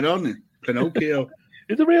 What's going on? Pinocchio.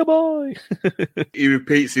 He's a real boy. He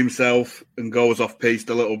repeats himself and goes off piste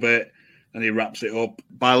a little bit, and he wraps it up.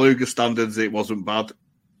 By Luger standards, it wasn't bad,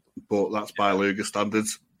 but that's by Luger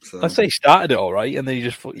standards. So. I'd say he started it all right, and then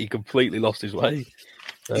he completely lost his way.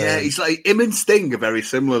 Yeah, he's like, him and Sting are very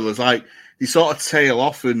similar. There's like, they sort of tail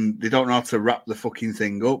off and they don't know how to wrap the fucking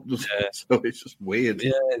thing up. Yeah. So it's just weird.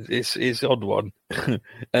 Yeah, it's an odd one.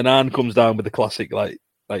 And Arn comes down with the classic, like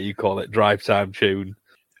you call it, drive time tune.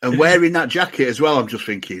 And wearing that jacket as well, I'm just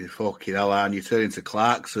thinking, fucking hell, Arn, you turn into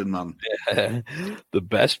Clarkson, man. Yeah, the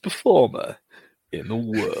best performer in the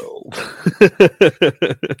world.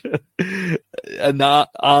 And that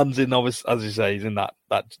Arn's in, obviously, as you say, he's in that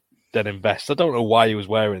denim vest. I don't know why he was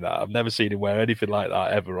wearing that. I've never seen him wear anything like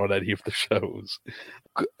that ever on any of the shows.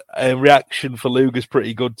 Reaction for Luger's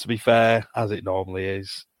pretty good, to be fair, as it normally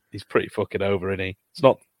is. He's pretty fucking over, isn't he? It's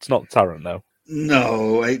not Tarrant, though.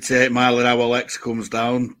 No, 88 mile an hour Lex comes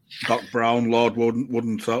down. Doc Brown, Lord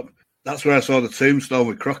Wooden Top. That's where I saw the tombstone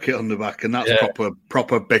with Crockett on the back, and that's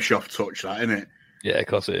proper Bischoff touch, that, isn't it? Yeah, of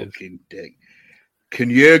course it is. Fucking dick.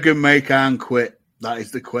 Can Jurgen make Arn quit? That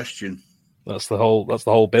is the question. That's the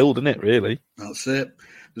whole build, isn't it, really? That's it.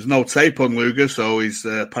 There's no tape on Luger, so he's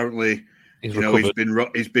apparently he's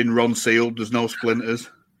been Ron sealed. There's no splinters.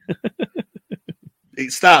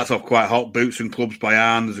 It starts off quite hot. Boots and clubs by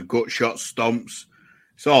Arn. There's a gut shot, stomps.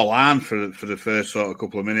 It's all Arn for the first sort of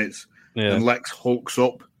couple of minutes. Yeah. And Lex hulks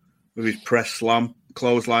up with his press slam,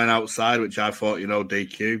 clothesline outside, which I thought,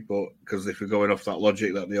 DQ, but because if we're going off that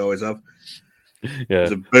logic that they always have. Yeah,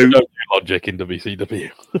 there's a boot. Don't do logic in WCW.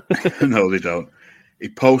 No, they don't. He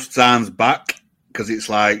posts Arn's back because it's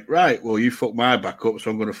like, right, well, you fuck my back up, so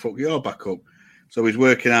I'm going to fuck your back up. So he's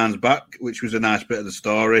working Arn's back, which was a nice bit of the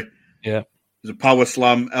story. Yeah. There's a power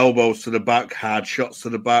slam, elbows to the back, hard shots to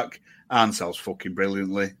the back. Arn sells fucking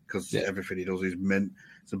brilliantly because everything he does is mint.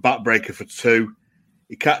 It's a backbreaker for 2.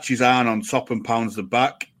 He catches Arn on top and pounds the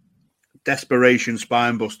back. Desperation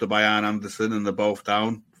spine buster by Arn Anderson, and they're both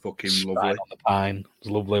down. Fucking spine lovely. On the pine. It's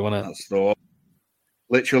lovely, wasn't it? That's the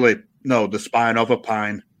literally, no, the spine of a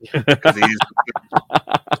pine. Because he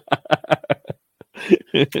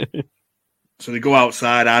is. So they go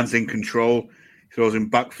outside, Arn's in control. He throws him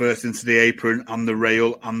back first into the apron and the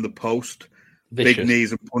rail and the post. Vicious. Big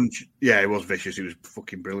knees and punch. Yeah, it was vicious. It was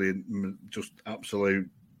fucking brilliant. Just absolute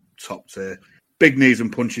top tier. Big knees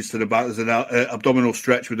and punches to the back. There's an abdominal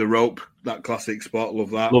stretch with a rope. That classic spot. Love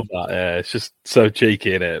that. Love that. Yeah, it's just so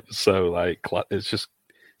cheeky in it. So like, it's just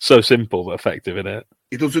so simple but effective in it.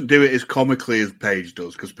 He doesn't do it as comically as Page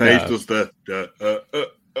does, because Page does the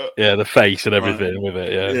face and everything with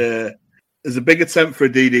it. Yeah. There's a big attempt for a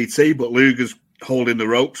DDT, but Luger's holding the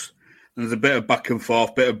ropes. And there's a bit of back and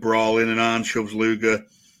forth, bit of brawling, and Arn shoves Luger,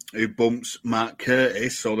 who bumps Mark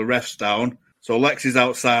Curtis, so the ref's down. So Lex is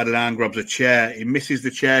outside and Arn grabs a chair. He misses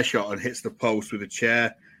the chair shot and hits the post with a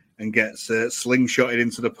chair and gets slingshotted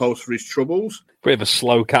into the post for his troubles. Bit of a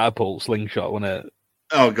slow catapult slingshot, wasn't it?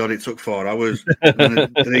 Oh, God, it took 4 hours.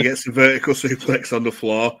 And then he gets the vertical suplex on the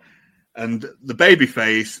floor. And the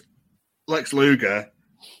babyface, Lex Luger,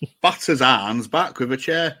 batters Arn's back with a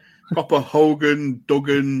chair. Proper Hogan,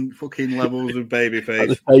 Duggan fucking levels of babyface.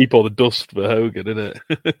 Like the tape or the dust for Hogan, isn't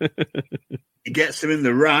it? He gets him in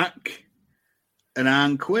the rack, and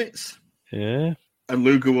Arn quits. Yeah. And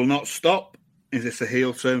Luger will not stop. Is this a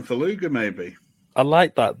heel turn for Luger, maybe? I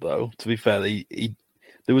like that, though, to be fair. He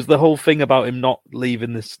there was the whole thing about him not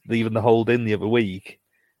leaving the hold in the other week,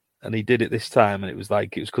 and he did it this time, and it was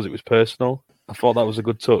because it was personal. I thought that was a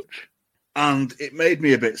good touch. And it made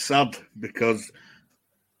me a bit sad, because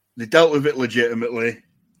they dealt with it legitimately.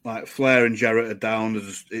 Like, Flair and Jarrett are down.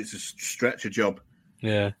 It's a stretcher job.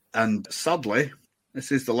 Yeah. And sadly,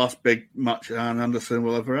 this is the last big match Arn Anderson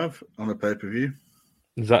will ever have on a pay-per-view.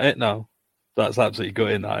 Is that it now? That's absolutely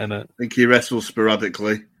gutting, that, isn't it? I think he wrestles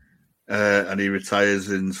sporadically, and he retires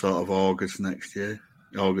in sort of August next year,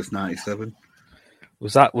 August 97.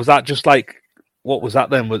 Was that just like, what was that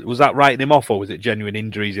then? Was that writing him off, or was it genuine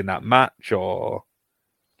injuries in that match, or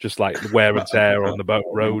just like wear and tear on the boat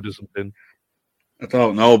road or something? I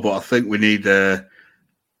don't know, but I think we need an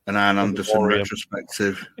Arn Anderson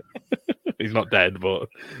retrospective. He's not dead, but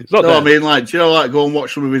he's not dead. I mean, like, do you know, like, go and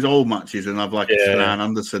watch some of his old matches and have like an Arn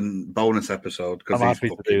Anderson bonus episode? I'm happy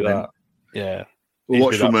to do that. Yeah, we'll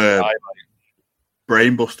watch some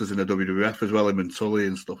Brainbusters in the WWF as well, him and Tully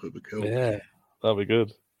and stuff. It'd be cool. Yeah, that'd be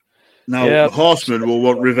good. Now, the Horsemen will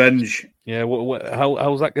want revenge. Yeah,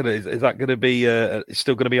 how's that gonna? Is that gonna be? It's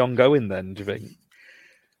still gonna be ongoing then? Do you think?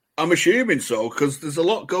 I'm assuming so, because there's a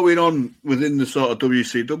lot going on within the sort of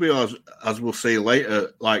WCW, as we'll see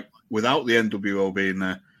later, like without the NWO being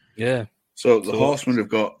there. Yeah. So the Horsemen have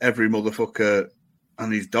got every motherfucker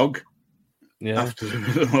and his dog. Yeah. After them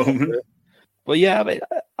at the moment. But yeah, I mean,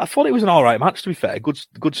 I thought it was an all right match. To be fair,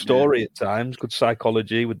 good story at times, good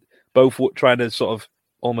psychology, with both trying to sort of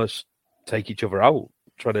almost take each other out,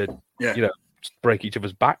 trying to break each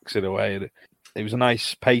other's backs in a way. It was a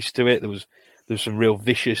nice pace to it. There was some real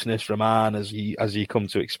viciousness from Arn, as you come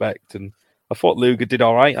to expect, and I thought Luger did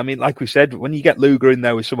all right. I mean, like we said, when you get Luger in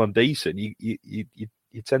there with someone decent, you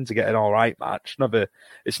tend to get an all right match.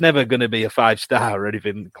 It's never going to be a 5-star or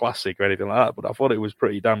anything classic or anything like that, but I thought it was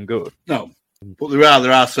pretty damn good. No, but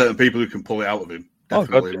there are certain people who can pull it out of him.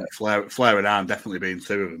 Definitely, Flair and Arn definitely being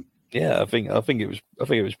 2 of them. Yeah, I think it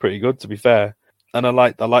was pretty good, to be fair, and I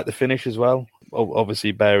like the finish as well.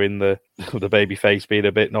 Obviously, bearing the baby face being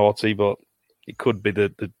a bit naughty, but it could be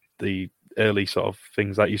the early sort of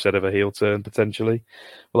things that you said of a heel turn potentially.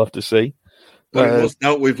 We'll have to see. But it was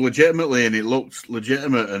dealt with legitimately, and it looked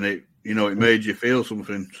legitimate, and it made you feel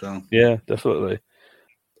something. So yeah, definitely.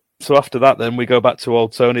 So after that, then we go back to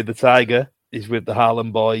old Tony the Tiger. He's with the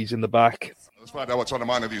Harlem boys in the back. Let's find out what's on the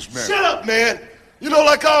mind of these men. Shut up, man. You know,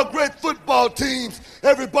 like all great football teams,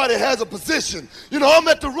 everybody has a position. You know, I'm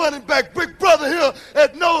at the running back, big brother here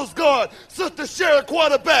at nose guard, sister Sherry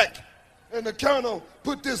quarterback. And the colonel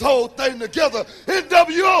put this whole thing together.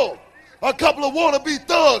 NWO, a couple of wannabe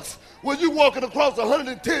thugs. When you walking across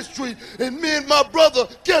 110th Street and me and my brother,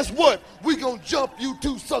 guess what? We gonna jump you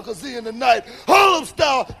 2 suckers in tonight. Harlem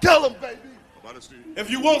style, tell them, baby. If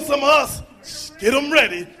you want some of us, get them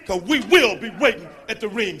ready, because we will be waiting at the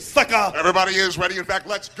ring, sucker. Everybody is ready. In fact,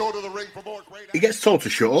 let's go to the ring for more great... He gets told to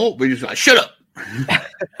shut up, but he's like, shut up.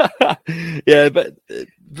 Yeah, but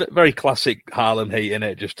very classic Harlem Heat,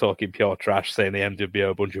 innit? Just talking pure trash, saying the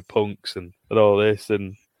NWO a bunch of punks and all this,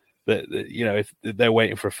 and if they're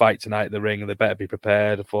waiting for a fight tonight in the ring, and they better be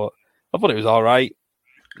prepared. I thought it was all right.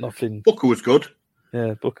 Nothing. Booker was good.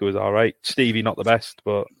 Yeah, Booker was all right. Stevie not the best,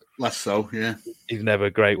 but less so. Yeah, he's never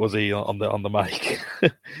great, was he, on the mic?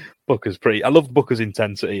 Booker's pretty. I love Booker's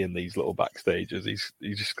intensity in these little backstages. He's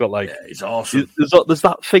just got like, he's awesome. There's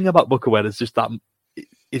that thing about Booker where there's just that.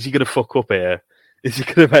 Is he going to fuck up here? Is he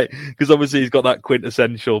going to make? Because obviously he's got that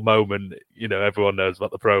quintessential moment. Everyone knows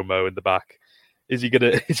about the promo in the back. Is he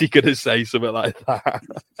gonna say something like that?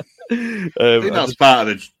 I think that's part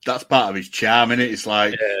of his charm, isn't it? It's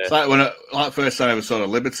like when first time I ever saw the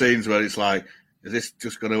Libertines, where it's like Is this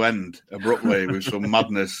just going to end abruptly with some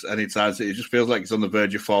madness anytime? It just feels like it's on the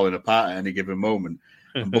verge of falling apart at any given moment.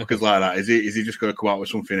 And Booker's like that. Is he just going to come out with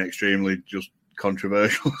something extremely just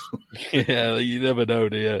controversial? Yeah, you never know,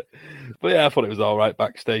 do you? But yeah, I thought it was all right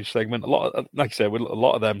backstage segment. A lot, like I said, with a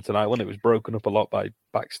lot of them tonight, when it was broken up a lot by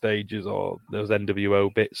backstages or those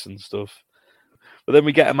NWO bits and stuff. But then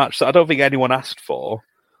we get a match that I don't think anyone asked for.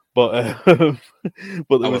 But I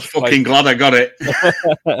was fucking glad I got it.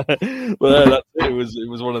 Well, that's it. It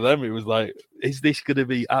was one of them. It was like, is this going to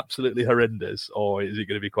be absolutely horrendous, or is it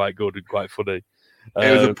going to be quite good and quite funny?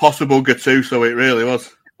 It was a possible Gattuso, it really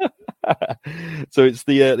was. So it's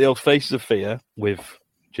the old Faces of Fear with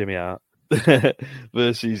Jimmy Hart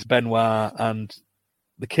versus Benoit and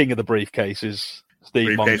the king of the briefcases,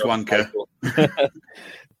 Steve Briefcase Wanker.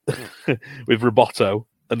 with Roboto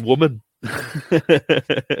and Woman.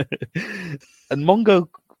 And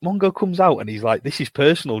Mongo comes out and he's like, "This is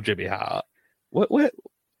personal, Jimmy Hart."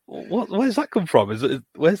 Where's that come from?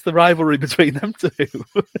 Where's the rivalry between them two?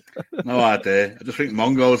 No idea. I just think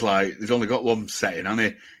Mongo's like, he's only got one setting,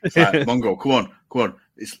 hasn't he? It's like, Mongo, come on.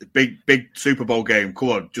 It's a big Super Bowl game. Come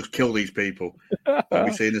on, just kill these people. Have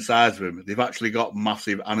you seen the size of them? They've actually got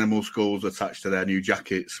massive animal skulls attached to their new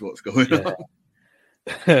jackets. What's going on?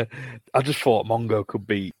 I just thought Mongo could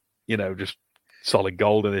be, just solid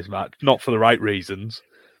gold in this match. Not for the right reasons,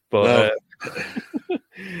 but... No.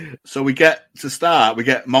 So we get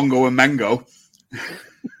Mongo and Mengo.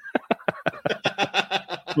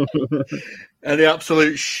 And he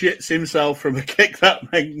absolute shits himself from a kick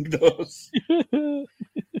that Meng does.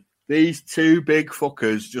 These two big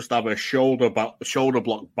fuckers just have a shoulder block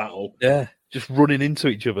battle. Yeah, just running into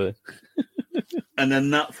each other. And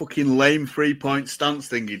then that fucking lame 3-point stance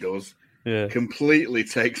thing he does completely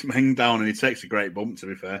takes Meng down, and he takes a great bump, to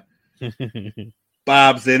be fair.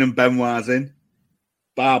 Barb's in and Benoit's in.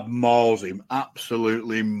 Barb mauls him,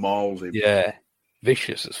 absolutely mauls him. Yeah,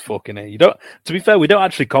 vicious as fucking it. To be fair, we don't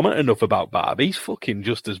actually comment enough about Barb. He's fucking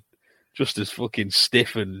just as fucking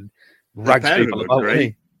stiff and rags people about.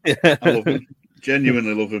 Great. I love him,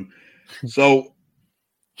 genuinely love him. So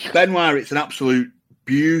Benoit, it's an absolute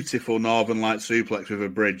beautiful Northern Light suplex with a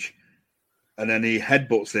bridge, and then he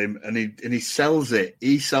headbutts him, and he sells it.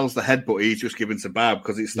 He sells the headbutt he's just given to Barb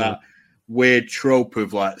because it's that weird trope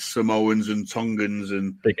of like Samoans and Tongans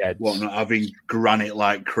and big heads whatnot having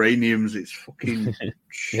granite-like craniums. It's fucking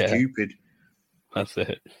stupid. That's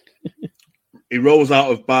it. He rolls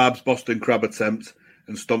out of Barb's Boston Crab attempt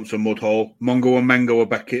and stomps a mud hole. Mongo and Mengo are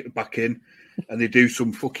back in, and they do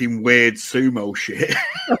some fucking weird sumo shit.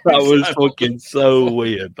 That was fucking so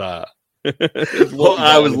weird, that.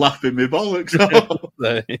 I was laughing my bollocks off.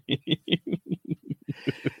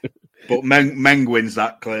 But Meng wins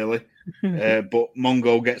that, clearly. But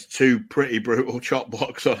Mongo gets two pretty brutal chop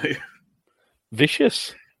blocks on it.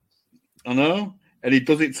 Vicious. I know. And he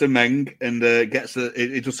does it to Meng and he does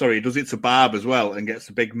it to Barb as well and gets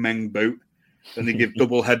a big Meng boot. And they give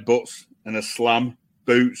double headbutts and a slam,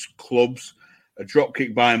 boots, clubs, a drop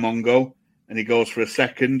kick by Mongo, and he goes for a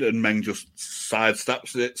second and Meng just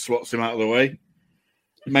sidesteps it, swats him out of the way.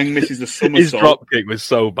 Meng misses a somersault. His drop kick was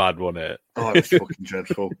so bad, wasn't it? Oh, it was fucking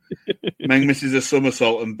dreadful. Meng misses a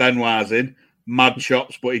somersault and Benoit's in. Mad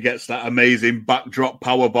chops, but he gets that amazing backdrop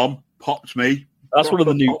power bomb. Pops me. That's one of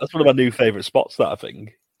my new favourite spots, that I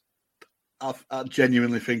think. I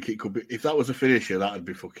genuinely think it could be. If that was a finisher, that'd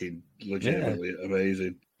be fucking legitimately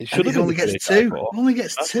amazing. It should have only gets two. Only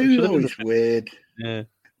gets two, though. It's weird. Yeah.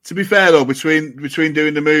 To be fair, though, between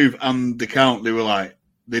doing the move and the count, they were like,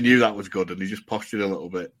 they knew that was good, and he just postured a little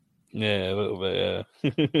bit. Yeah, a little bit,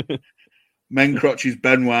 yeah. Meng crotches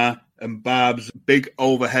Benoit, and Barb's big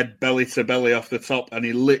overhead belly to belly off the top, and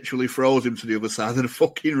he literally throws him to the other side of the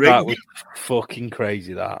fucking ring. That was fucking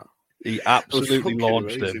crazy, that. He absolutely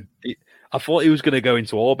launched him. I thought he was going to go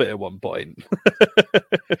into orbit at one point.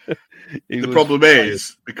 The problem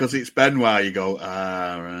is, because it's Benoit, you go,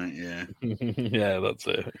 right, yeah. Yeah, that's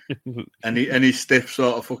it. Any stiff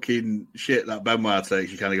sort of fucking shit that Benoit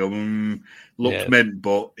takes, you kind of go, looks mint,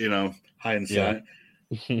 but, hindsight.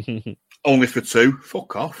 Yeah. Only for two.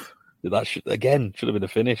 Fuck off. That should have been a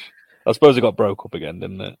finish. I suppose it got broke up again,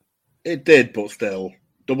 didn't it? It did, but still.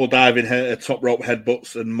 Double diving top rope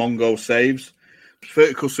headbutts and Mongo saves.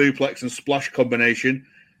 Vertical suplex and splash combination.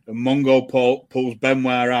 And Mongo pulls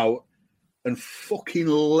Benoit out and fucking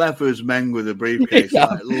levers Meng with a briefcase. Yeah.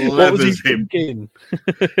 Like, levers him. Thinking?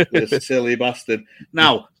 The silly bastard.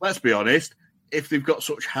 Now, let's be honest. If they've got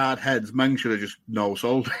such hard heads, Meng should have just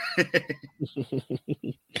no-sold.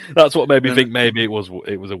 That's what made me think maybe it was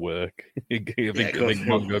a work. I think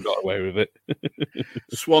Mongo got away with it.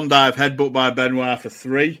 Swan dive headbutt by Benoit for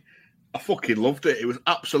 3. I fucking loved it. It was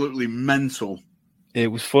absolutely mental. It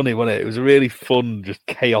was funny, wasn't it? It was a really fun, just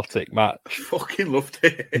chaotic match. I fucking loved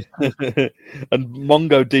it. And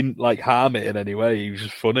Mongo didn't harm it in any way. He was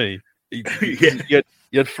just funny. You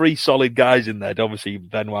had three solid guys in there. Obviously,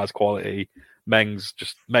 Benoit's quality. Meng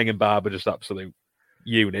and Barber just absolute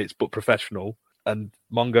units, but professional. And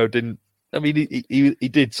Mongo didn't. I mean, he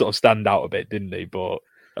did sort of stand out a bit, didn't he? But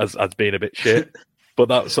as being a bit shit. But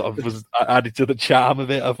that sort of was added to the charm of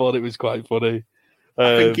it. I thought it was quite funny.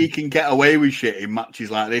 I think he can get away with shit in matches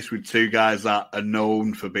like this with two guys that are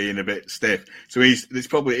known for being a bit stiff. So he's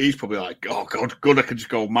probably like, oh God, good, I can just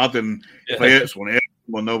go mad and if I hurt someone,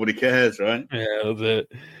 nobody cares, right? Yeah, that's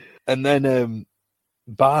it. And then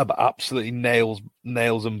Barb absolutely nails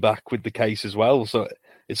them back with the case as well. So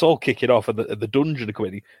it's all kicking off at the dungeon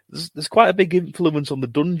committee. There's quite a big influence on the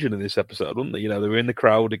dungeon in this episode, wasn't there? You know, they were in the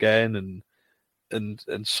crowd again, and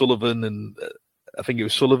Sullivan, and I think it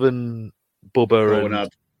was Sullivan, Bubba, and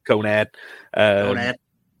Conad.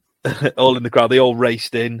 All in the crowd. They all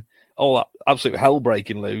raced in. All absolute hell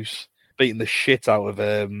breaking loose, beating the shit out of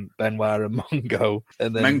Benoit and Mongo.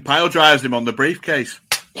 And then Meng pile drives him on the briefcase.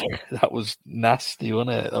 That was nasty,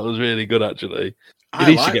 wasn't it? That was really good, actually.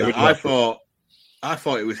 I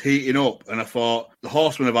thought it was heating up, and I thought the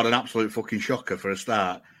Horsemen have had an absolute fucking shocker for a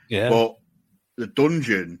start. Yeah. But the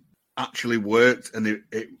dungeon actually worked, and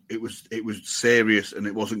it was serious, and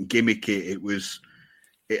it wasn't gimmicky.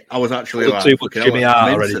 I was actually like, Jimmy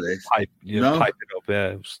Hart already piping up. Yeah,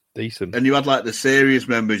 it was decent. And you had the serious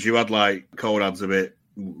members. You had Conrad's a bit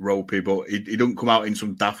ropey, but he don't come out in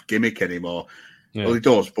some daft gimmick anymore. Yeah. Well, he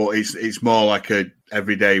does, but it's more like a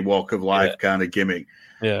everyday walk of life kind of gimmick.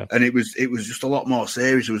 Yeah, and it was just a lot more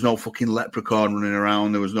serious. There was no fucking leprechaun running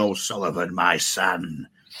around. There was no Sullivan, my son.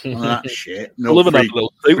 All that shit. No Sullivan had a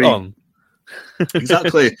little suit on.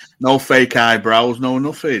 Exactly. No fake eyebrows. No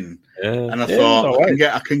nothing. Yeah. And I thought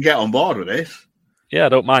I can get on board with this. Yeah, I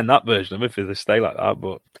don't mind that version of it if they stay like that.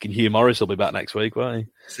 But Hugh Morris will be back next week, won't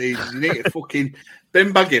he? See, you need to fucking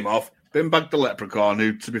bin bag him off. Bin bag the leprechaun,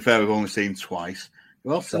 who, to be fair, we've only seen twice.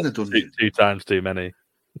 Who else is in the dungeon? Two times too many.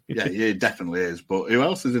 Yeah, it definitely is. But who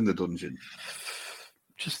else is in the dungeon?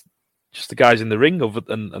 Just the guys in the ring,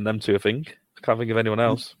 and them two, I think. I can't think of anyone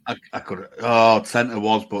else. I could. Oh, Tenta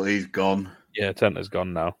was, but he's gone. Yeah, Tenta's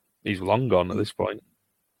gone now. He's long gone at this point.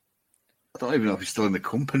 I don't even know if he's still in the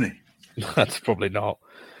company. That's probably not.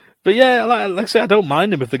 But yeah, like I say, I don't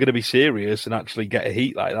mind him if they're going to be serious and actually get a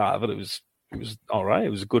heat like that. But it was all right. It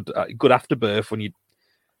was a good afterbirth. When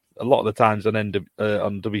a lot of the times on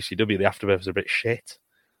WCW, the afterbirth is a bit shit.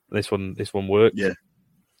 This one worked. Yeah,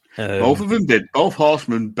 both of them did. Both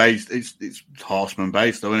Horsemen based. It's Horseman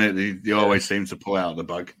based, though, isn't it? They always seem to pull out of the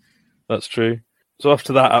bag. That's true. So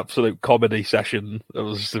after that absolute comedy session, it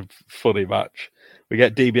was just a funny match. We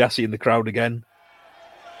get DiBiase in the crowd again.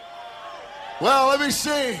 Well, let me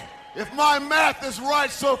see. If my math is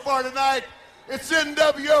right so far tonight, it's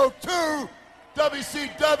NWO 2,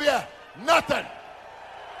 WCW nothing.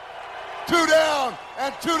 2 down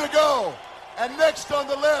and 2 to go. And next on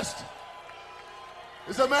the list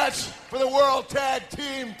is a match for the World Tag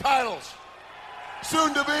Team titles.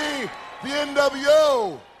 Soon to be the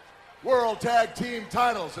NWO World Tag Team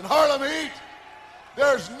titles. And Harlem Heat,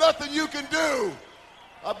 there's nothing you can do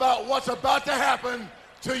about what's about to happen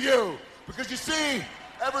to you. Because you see,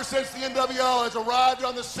 ever since the NWO has arrived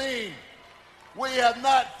on the scene, we have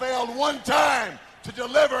not failed one time to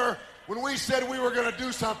deliver when we said we were going to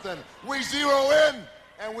do something. We zero in,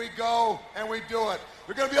 and we go, and we do it.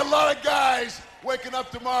 There are going to be a lot of guys waking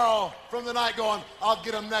up tomorrow from the night going, I'll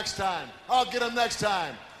get them next time. I'll get them next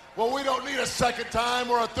time. Well, we don't need a second time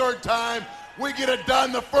or a third time. We get it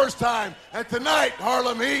done the first time. And tonight,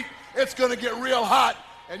 Harlem Heat, it's going to get real hot,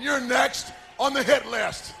 and you're next on the hit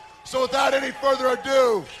list. So without any further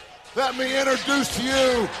ado, let me introduce to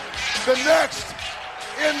you the next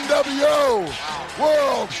NWO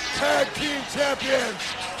World Tag Team Champions,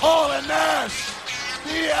 Hall Nash,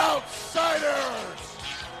 the Outsiders.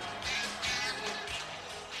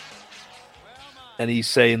 And he's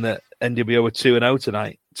saying that NWO are 2-0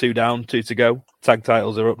 tonight. 2 down, 2 to go. Tag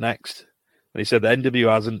titles are up next. And he said that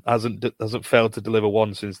NWO hasn't failed to deliver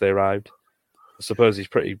one since they arrived. I suppose he's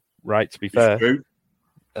pretty right, to be fair. True.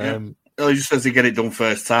 He just says they get it done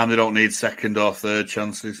first time. They don't need second or third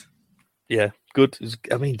chances. Yeah, good.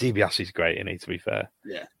 I mean, DiBiase's great, isn't he, to be fair?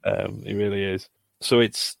 Yeah. He really is. So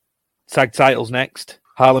it's tag titles next.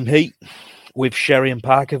 Harlem Heat with Sherry and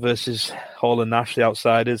Parker versus Hall and Nash, the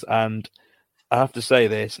Outsiders. And I have to say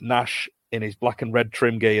this, Nash in his black and red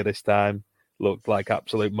trim gear this time looked like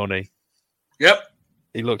absolute money. Yep.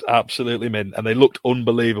 He looked absolutely mint, and they looked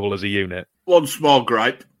unbelievable as a unit. One small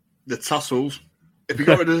gripe. the tassels. If you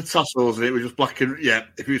got rid of the tassels and it was just black and if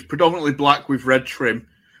it was predominantly black with red trim,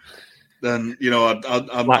 then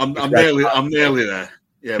I'm nearly there.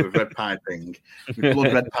 Yeah, with red piping, with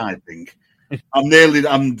blood red piping. I'm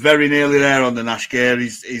very nearly there on the Nash gear.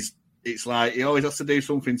 It's like he always has to do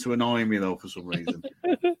something to annoy me though for some reason.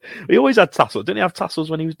 He always had tassels. Didn't he have tassels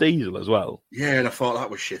when he was Diesel as well? Yeah, and I thought that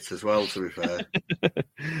was shit as well, to be fair.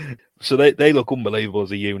 So they look unbelievable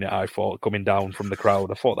as a unit, I thought, coming down from the crowd.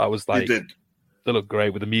 I thought that was like... They look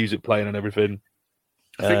great with the music playing and everything.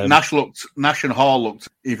 I think Nash and Hall looked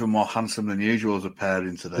even more handsome than usual as a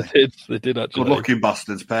pairing today. They did actually. Good-looking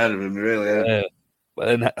bastards, pair of them, really. Yeah. But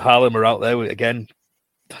then Harlem are out there again.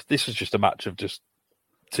 This was just a match of just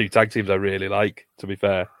two tag teams I really like, to be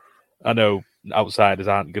fair. I know outsiders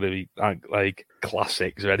aren't like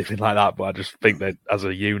classics or anything like that, but I just think that as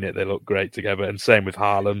a unit they look great together. And same with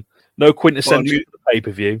Harlem. No quintessential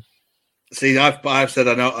pay-per-view. See, I've said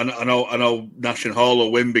I know Nash and Hall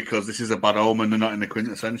will win because this is a bad omen. They're not in the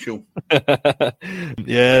quintessential.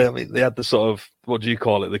 Yeah, I mean they had the sort of, what do you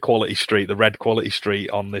call it? The quality street, the red quality street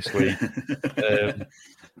on this week.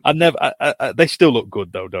 They still look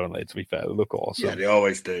good though, don't they? To be fair, they look awesome. Yeah, they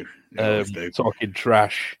always do. Talking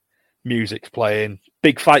trash, music's playing,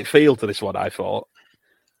 big fight feel to this one. I thought.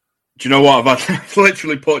 Do you know what? I've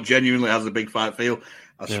literally put genuinely has a big fight feel.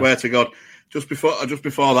 I swear to God. Just before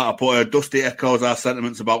that, I put Dusty echoes our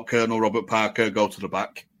sentiments about Colonel Robert Parker. Go to the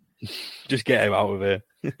back. Just get him out of here.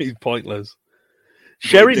 He's pointless.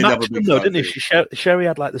 Sherry matched him though, didn't she? Sherry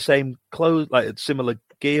had like the same clothes, like similar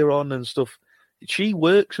gear on and stuff. She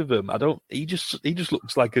works with him. He just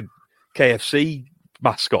looks like a KFC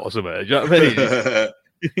mascot or something. Do you know what I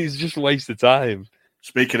mean? He's just a waste of time.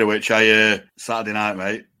 Speaking of which, Saturday night,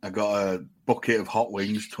 mate, I got a bucket of hot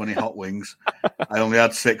wings, 20 hot wings. I only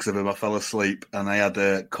had 6 of them. I fell asleep, and I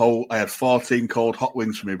had 14 cold hot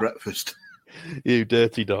wings for my breakfast. You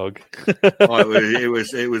dirty dog!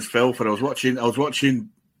 It was filth. And I was watching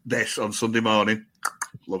this on Sunday morning,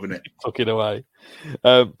 loving it. Took it away.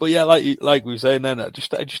 But yeah, like we were saying then, it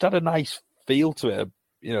just had a nice feel to it.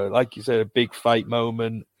 You know, like you said, a big fight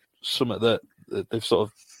moment, something that they've sort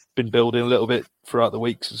of been building a little bit throughout the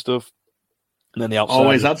weeks and stuff. And then the outsiders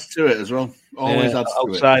always adds to it as well.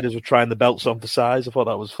 Outsiders were trying the belts on for size. I thought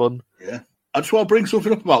that was fun. Yeah. I just want to bring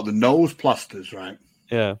something up about the nose plasters, right?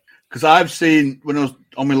 Yeah. Because I've seen, when I was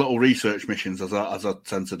on my little research missions, as I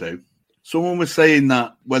tend to do, someone was saying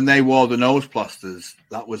that when they wore the nose plasters,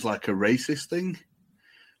 that was like a racist thing.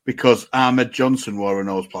 Because Ahmed Johnson wore a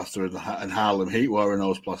nose plaster and Harlem Heat wore a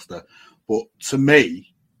nose plaster. But to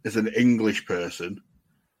me, as an English person,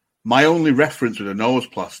 my only reference with the nose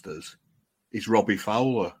plasters is Robbie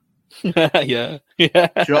Fowler. Yeah. Do you know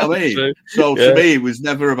what I mean? True. So to me, it was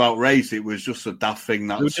never about race. It was just a daft thing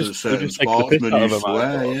that certain sportsmen used to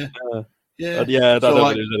wear. Yeah. I don't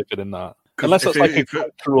think there's anything in that. Unless it's like a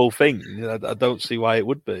cultural thing. I don't see why it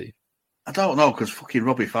would be. I don't know, because fucking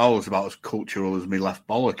Robbie Fowler's about as cultural as me left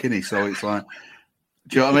bollock, isn't he? So it's like,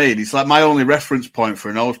 do you know what I mean? It's like my only reference point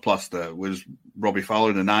for a nose plaster was Robbie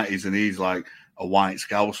Fowler in the 90s, and he's like a white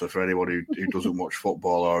scouser for anyone who doesn't watch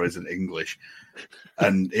football or isn't English.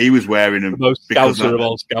 And he was wearing them. The most scouser of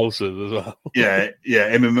all scousers as well. Yeah,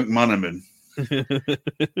 Emma McManaman.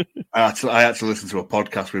 I had to listen to a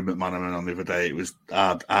podcast with McManaman on the other day. It was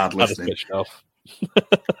hard listening.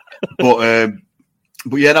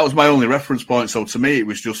 But yeah, that was my only reference point. So to me, it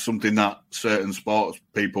was just something that certain sports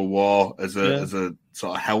people wore as a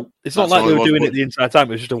sort of help. It's not like they were doing it the entire time.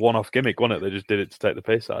 It was just a one-off gimmick, wasn't it? They just did it to take the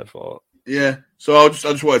piss, I thought. Yeah. So I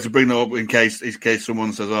just wanted to bring that up in case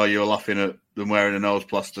someone says, "Oh, you're laughing at them wearing a nose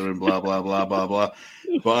plaster and blah blah blah blah blah."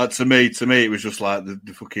 But to me, it was just like the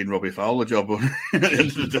fucking Robbie Fowler job at the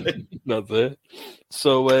end of the day. That's it.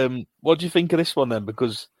 So, what do you think of this one then?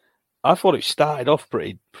 Because I thought it started off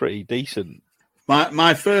pretty decent.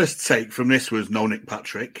 My first take from this was no Nick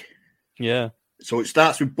Patrick. Yeah. So it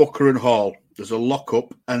starts with Booker and Hall. There's a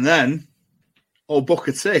lock-up, and then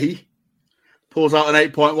Booker T pulls out an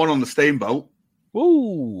 8.1 on the Steamboat.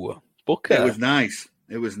 Ooh, Booker. It was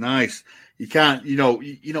nice. You can't, you know what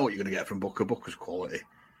you're going to get from Booker. Booker's quality.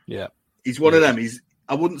 Yeah. He's one of them.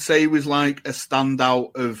 I wouldn't say he was like a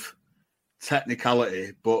standout of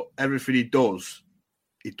technicality, but everything he does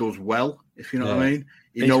well, if you know what I mean.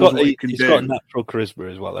 He knows what he can do. He's got natural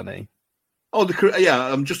charisma as well, hasn't he?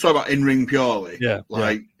 I'm just talking about in-ring purely. Yeah.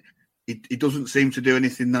 He doesn't seem to do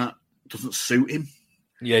anything that doesn't suit him.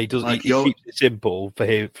 Yeah, he doesn't. He keeps it simple for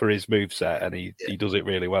his moveset, and he does it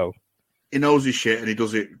really well. He knows his shit, and he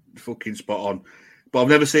does it fucking spot on. But I've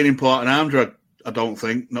never seen him pull out an arm drag, I don't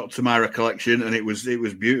think, not to my recollection, and it was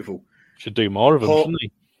beautiful. Should do more of them, shouldn't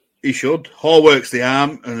he? He should. Hall works the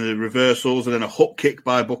arm and the reversals and then a hook kick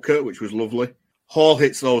by Booker, which was lovely. Hall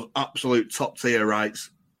hits those absolute top-tier rights.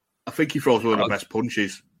 I think he throws one of the best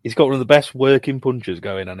punches. He's got one of the best working punches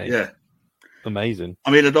going, hasn't he? Yeah. Amazing.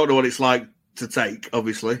 I mean, I don't know what it's like to take,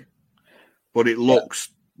 obviously, but it looks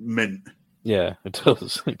mint. Yeah, it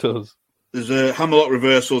does. It does. There's a hammerlock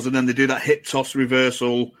reversals, and then they do that hip toss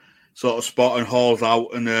reversal sort of spot, and Hall's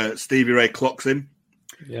out, and Stevie Ray clocks him.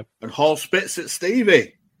 Yep. And Hall spits at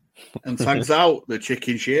Stevie and tags out. The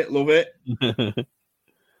chicken shit, love it.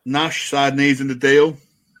 Nash side knees in the deal.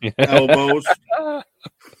 Elbows.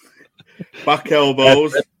 Back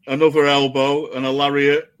elbows. Another elbow and a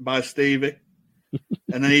lariat by Stevie.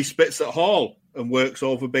 And then he spits at Hall and works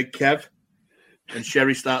over Big Kev. And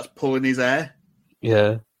Sherry starts pulling his hair.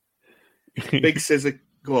 Yeah. Big scissor.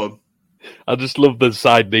 Go on. I just love the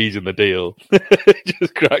side knees in the deal. It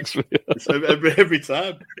just cracks me up. Every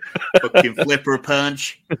time. Fucking flipper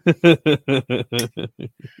punch.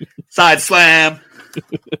 Side slam.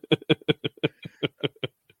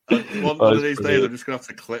 One of these days, I'm just going to have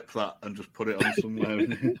to clip that and just put it on somewhere.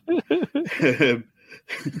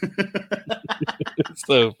 It's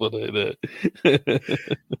so funny, isn't it?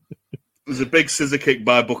 There's a big scissor kick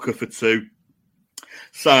by Booker for 2.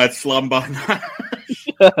 Side slam by Nash.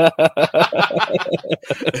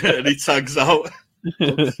 And he tags out.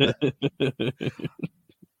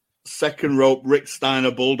 Second rope Rick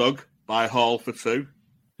Steiner Bulldog by Hall for 2.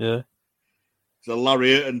 Yeah. There's a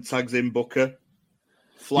lariat and tags in Booker.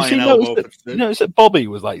 Flying elbow for 2. You know, it's that Bobby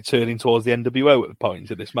was like turning towards the NWO at the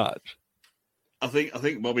point in this match. I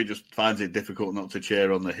think Bobby just finds it difficult not to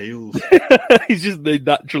cheer on the heels. He's just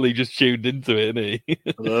naturally just tuned into it, isn't he?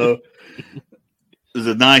 Hello. There's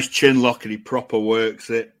a nice chin lock and he proper works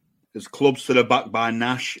it. There's clubs to the back by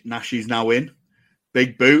Nash. Nash is now in.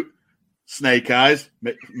 Big boot. Snake eyes.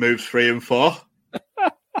 Moves 3 and 4.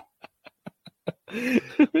 I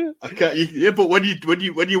can't. Yeah, but when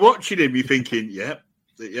you're watching him, you're thinking, yep,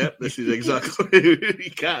 this is exactly.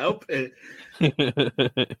 You can't help it.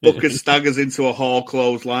 Booker staggers into a Hall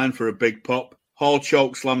clothesline for a big pop. Hall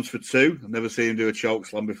choke slams for 2. I've never seen him do a choke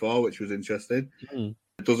slam before, which was interesting.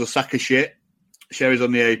 Does a sack of shit. Sherry's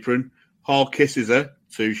on the apron. Hall kisses her.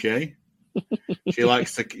 Touche. She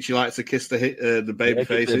likes to kiss the baby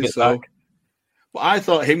faces. So, but I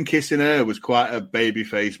thought him kissing her was quite a baby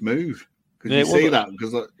face move. Could you see that?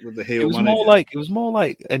 Because with the heel, it was more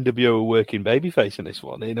like NWO working babyface in this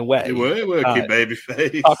one. In a way, they were working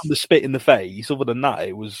babyface. Apart from the spit in the face, other than that,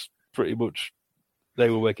 it was pretty much they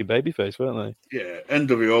were working babyface, weren't they? Yeah,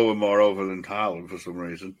 NWO were more over than Harlem for some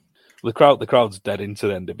reason. The crowd's dead into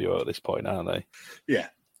the NWO at this point, aren't they? Yeah,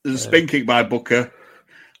 there's a spin kick by Booker,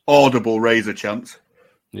 audible razor chance.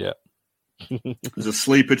 Yeah, there's a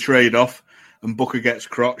sleeper trade off, and Booker gets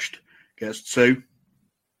crotched, gets 2.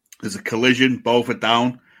 There's a collision, both are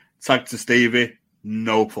down. Tag to Stevie,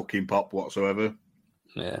 no fucking pop whatsoever.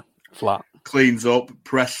 Yeah, flat. Cleans up,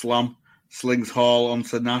 press slam, slings Hall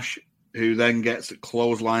onto Nash, who then gets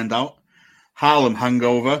clotheslined out. Harlem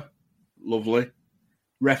hangover, lovely.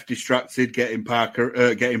 Ref distracted, getting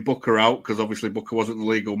Booker out, because obviously Booker wasn't the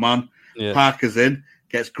legal man. Yeah. Parker's in,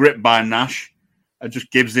 gets gripped by Nash, and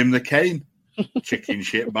just gives him the cane. Chicken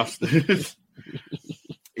shit bastard.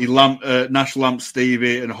 Nash lamps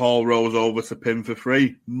Stevie and Hall rolls over to pin for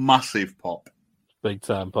 3. Massive pop. Big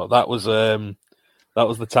time pop. That was the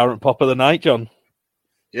Tarrant pop of the night, John.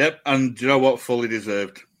 Yep, and do you know what? Fully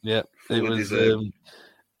deserved. Yep, it was deserved.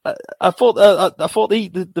 I thought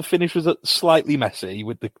the finish was slightly messy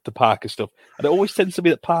with the Parker stuff. And it always tends to be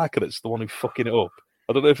that Parker that's the one who's fucking it up.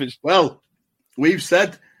 I don't know if it's... Well, we've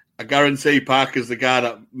said, I guarantee Parker's the guy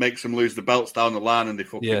that makes them lose the belts down the line and they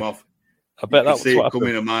fuck him off. I bet that was see it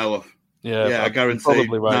coming a mile off. Yeah, I guarantee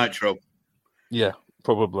right. Nitro. Yeah,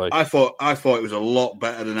 probably. I thought it was a lot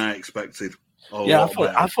better than I expected. I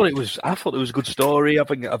thought it was a good story. I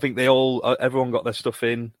think everyone got their stuff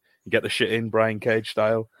in, get the shit in, Brian Cage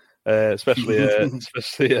style. Especially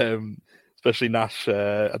Nash.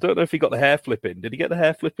 I don't know if he got the hair flipping. Did he get the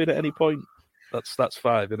hair flipping at any point? That's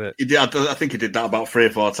 5, isn't it? He did. I think he did that about 3 or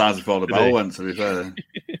 4 times before the bell went. To be fair,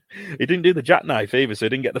 he didn't do the jackknife either, so he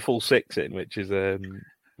didn't get the full 6 in, which is a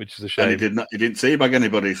shame. And he didn't teabag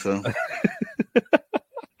anybody. So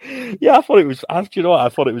yeah, I thought it was. I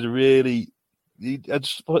thought it was really. I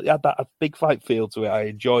just thought it had that big fight feel to it. I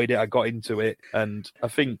enjoyed it. I got into it, and I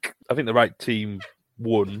think the right team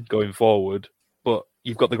won going forward. But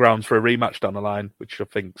you've got the grounds for a rematch down the line, which I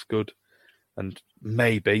think's good. And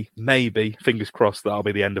maybe, fingers crossed, that'll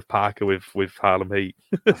be the end of Parker with Harlem Heat.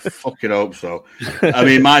 I fucking hope so. I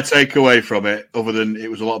mean, my takeaway from it, other than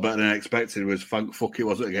it was a lot better than I expected, was thank fuck it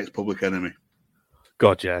wasn't against Public Enemy.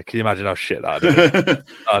 God, yeah. Can you imagine how shit that'd have been? That'd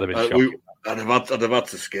have been shocking. I'd have had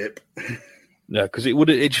to skip. Yeah, because it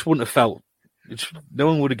just wouldn't have felt. No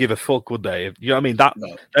one would have give a fuck, would they? You know what I mean?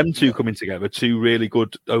 Them two coming together, two really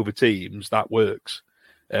good over teams, that works.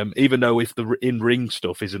 Even though if the in-ring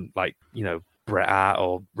stuff isn't like, you know, Bret Hart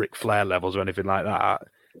or Ric Flair levels or anything like that,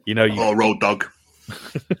 you know, or Road Dogg.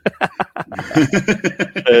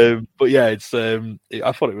 But yeah, it's. I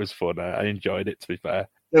thought it was fun. I enjoyed it. To be fair.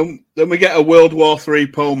 Then we get a World War III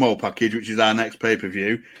promo package, which is our next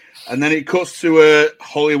pay-per-view, and then it cuts to a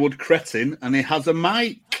Hollywood cretin, and he has a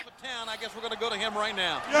mic. I guess we're going to go to him right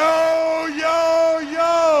now. Yo, yo,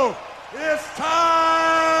 yo! It's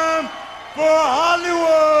time for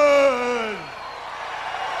Hollywood!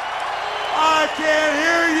 I can't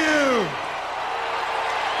hear you!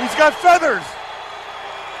 He's got feathers.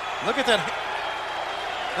 Look at that.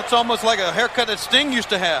 That's almost like a haircut that Sting used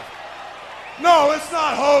to have. No, it's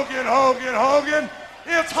not Hogan.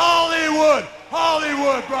 It's Hollywood.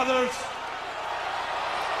 Hollywood, brothers.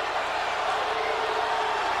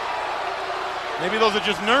 Maybe those are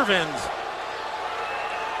just nerve ends.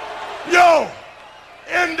 Yo,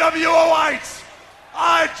 NWOites,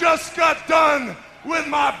 I just got done with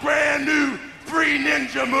my brand new Three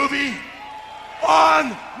Ninja movie.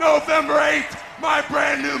 On November 8th, my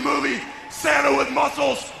brand new movie, Santa with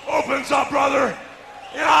Muscles, opens up, brother.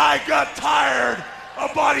 And I got tired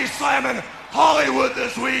of body slamming Hollywood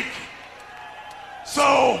this week.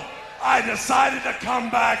 So I decided to come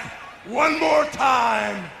back one more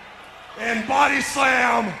time and body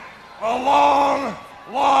slam a long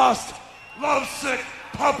lost lovesick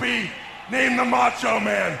puppy named the Macho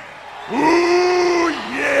Man. Ooh,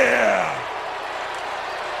 yeah.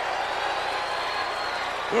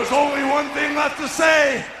 There's only one thing left to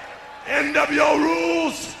say. NWO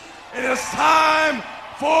rules. It is time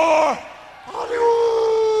for Hollywood.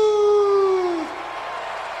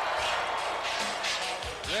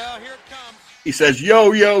 Yeah, here it comes. He says,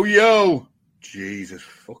 yo, yo, yo. Jesus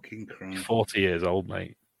fucking Christ. 40 years old,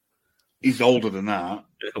 mate. He's older than that.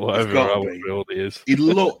 Whatever how old he is. He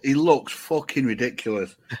looks fucking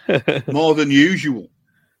ridiculous. More than usual.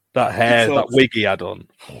 That hair, that wig he had on.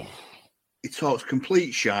 He talks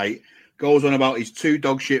complete shite. Goes on about his two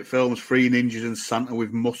dog shit films, Three Ninjas and Santa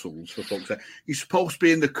with Muscles, for fuck's sake. He's supposed to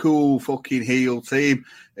be in the cool fucking heel team,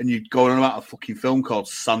 and you're going on about a fucking film called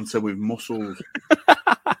Santa with Muscles.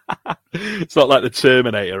 It's not like the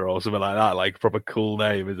Terminator or something like that, like proper cool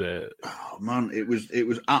name, is it? Oh man, it was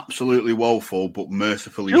absolutely woeful, but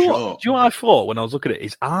mercifully short. Do you know what I thought when I was looking at it?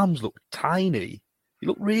 His arms look tiny. He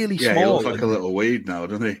looked really small. Yeah, he looks like a little weed now,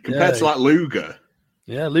 doesn't he? Compared to like Luger.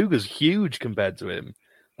 Yeah, Luger's huge compared to him.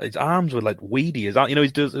 His arms were like weedy. He does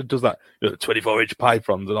that 24-inch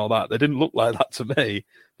pythons and all that. They didn't look like that to me.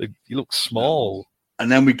 He looks small.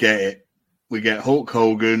 And then we get it. We get Hulk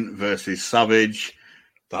Hogan versus Savage.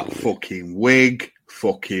 That fucking wig.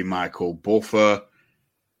 Fucking Michael Buffer.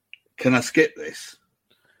 Can I skip this?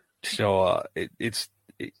 Sure. It's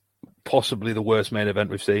possibly the worst main event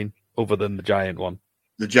we've seen, other than the Giant one.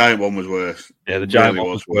 The Giant one was worse. Yeah, the Giant one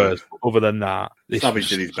was worse. Other than that, Savage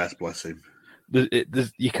did his best, bless him.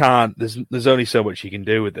 You can't. There's only so much you can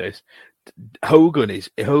do with this. Hogan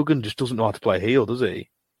just doesn't know how to play heel, does he?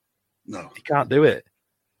 No, he can't do it.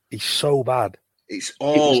 He's so bad. It's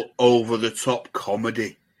all over the top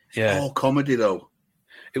comedy. Yeah, all comedy though.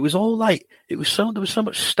 It was all like there was so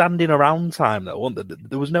much standing around time that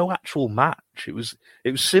there was no actual match. It was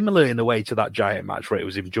similar in a way to that Giant match where it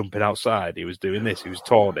was him jumping outside. He was doing this. He was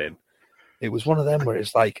taunting. It was one of them where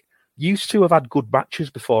it's like used to have had good matches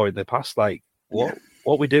before in the past. Like what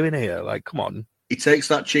are we doing here? Like come on. He takes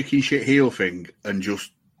that chicken shit heel thing and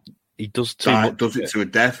just he does it to a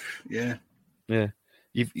death. Yeah. Yeah.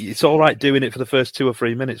 It's all right doing it for the first 2 or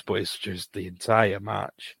 3 minutes, but it's just the entire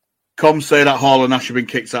match. Comms say that Hall Nash have been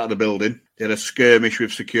kicked out of the building. They had a skirmish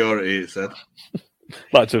with security, it said.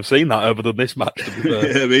 Like to have seen that other than this match. To be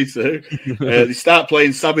fair. Yeah, me too. They start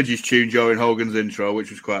playing Savage's tune during Hogan's intro, which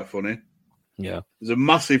was quite funny. Yeah. There's a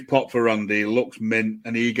massive pop for Randy. He looks mint,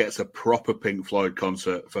 and he gets a proper Pink Floyd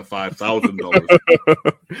concert for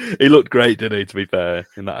 $5,000. He looked great, didn't he, to be fair,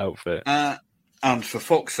 in that outfit. And for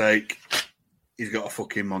fuck's sake, he's got a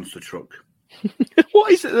fucking monster truck.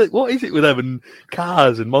 What is it with having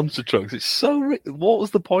cars and monster trucks? It's so... What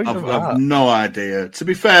was the point of that? I've no idea. To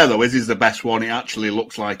be fair, though, his is the best one. It actually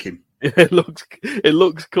looks like him. It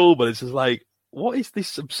looks cool, but it's just like, what is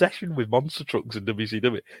this obsession with monster trucks in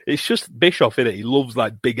WCW? It's just Bischoff, innit? He loves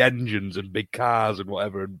like big engines and big cars and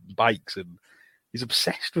whatever and bikes, and he's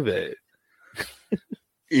obsessed with it.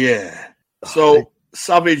 Yeah. So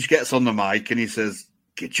Savage gets on the mic and he says,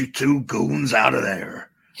 "Get you two goons out of there."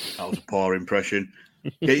 That was a poor impression.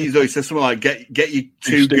 He says something like, get your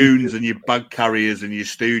two goons and your bag carriers and your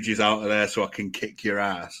stooges out of there so I can kick your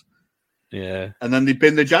ass. Yeah. And then they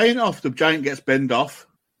bin the Giant off. The Giant gets binned off.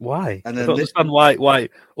 Why? And I then don't understand why.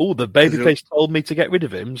 Oh, the babyface told me to get rid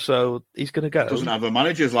of him, so he's going to go. Doesn't have a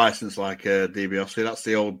manager's license like DiBiase. That's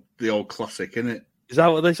the old classic, isn't it? Is that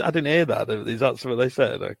what they said? I didn't hear that. Is that what they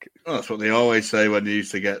said? Like, that's what they always say when they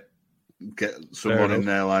used to get someone in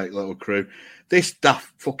there like little crew. This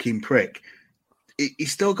daft fucking prick.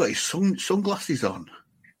 He's still got his sunglasses on.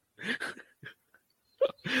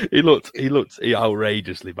 He looked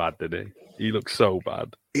outrageously bad, didn't he? He looked so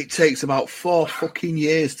bad. It takes about 4 fucking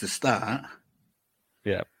years to start.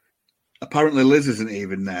 Yeah. Apparently Liz isn't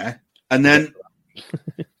even there. And then,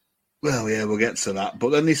 well, yeah, we'll get to that. But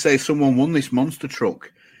then they say someone won this monster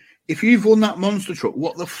truck. If you've won that monster truck,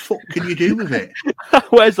 what the fuck can you do with it?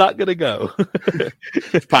 Where's that going to go?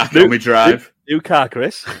 It's parked on my drive. New car,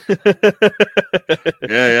 Chris.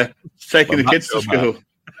 Yeah. It's taking the kids to school.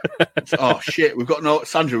 Oh shit! We've got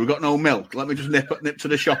no milk. Let me just nip to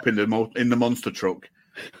the shop in the monster truck.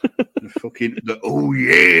 Oh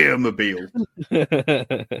yeah, mobile.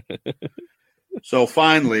 So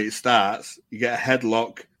finally it starts. You get a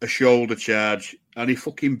headlock, a shoulder charge, and he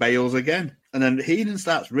fucking bails again. And then Heenan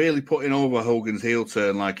starts really putting over Hogan's heel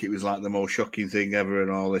turn like it was like the most shocking thing ever and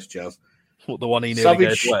all this jazz. What, the one he nearly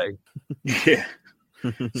gave away? Yeah.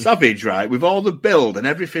 Savage, right, with all the build and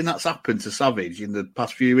everything that's happened to Savage in the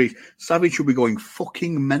past few weeks, Savage should be going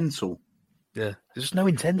fucking mental. Yeah, there's no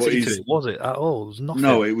intensity to it, was it, at all? There was nothing.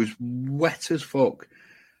 No, it was wet as fuck.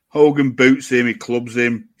 Hogan boots him, he clubs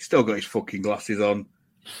him, he's still got his fucking glasses on.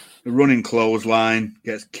 The running clothesline,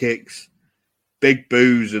 gets kicks, big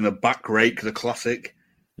boos and a back rake, the classic.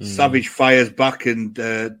 Savage fires back and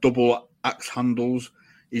double axe handles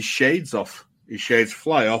his shades off. His shades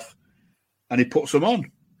fly off. And he puts them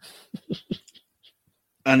on,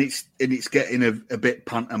 and it's getting a bit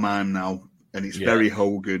pantomime now, and it's very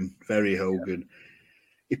Hogan.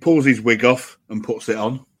 He pulls his wig off and puts it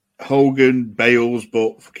on. Hogan bails,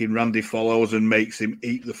 but fucking Randy follows and makes him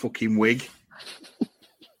eat the fucking wig.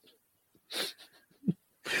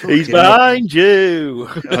 He's behind you.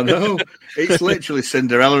 I know. It's literally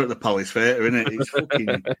Cinderella at the Palace Theatre, isn't it? It's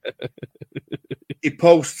fucking. He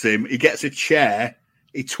posts him. He gets a chair.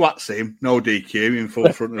 He twats him, no DQ, in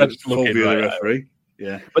full front of full view of the referee.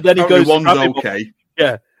 Yeah, but then he goes. One's okay.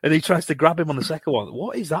 Yeah, and he tries to grab him on the second one.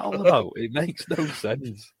 What is that all about? It makes no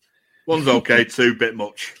sense. One's okay, 2 bit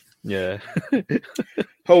much. Yeah.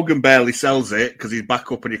 Hogan barely sells it because he's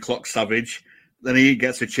back up and he clocks Savage. Then he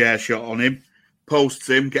gets a chair shot on him, posts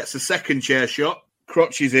him, gets a second chair shot,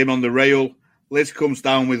 crotches him on the rail. Liz comes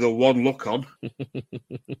down with a one look on,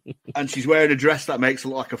 and she's wearing a dress that makes her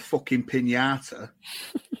look like a fucking piñata.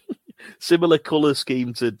 Similar colour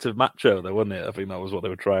scheme to Macho, though, wasn't it? I think that was what they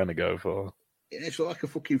were trying to go for. Yeah, it's like a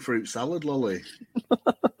fucking fruit salad lolly.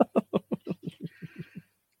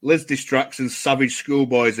 Liz distracts and Savage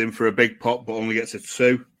schoolboys him for a big pop, but only gets a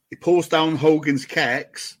 2. He pulls down Hogan's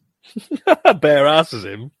kecks. Bare asses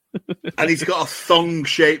him. And he's got a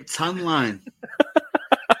thong-shaped tan line.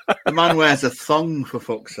 The man wears a thong, for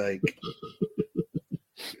fuck's sake.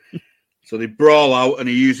 So they brawl out and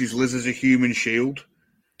he uses Liz as a human shield.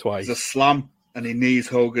 Twice. There's a slam and he knees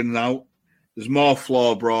Hogan out. There's more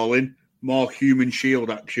floor brawling, more human shield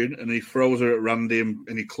action, and he throws her at Randy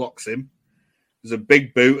and he clocks him. There's a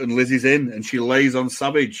big boot and Liz is in and she lays on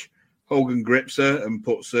Savage. Hogan grips her and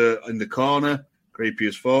puts her in the corner. Creepy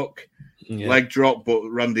as fuck. Yeah. Leg drop, but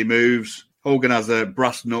Randy moves. Hogan has a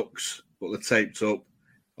brass knucks, but they're taped up.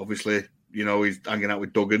 Obviously, you know, he's hanging out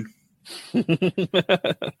with Duggan.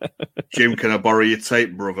 Jim, can I borrow your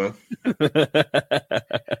tape, brother?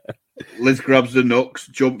 Liz grabs the knucks,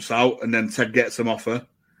 jumps out, and then Ted gets him off her.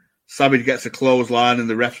 Savage gets a clothesline and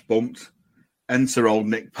the ref's bumped. Enter old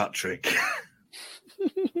Nick Patrick.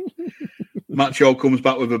 Macho comes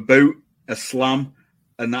back with a boot, a slam,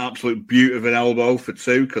 an absolute beaut of an elbow for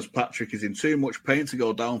 2 because Patrick is in too much pain to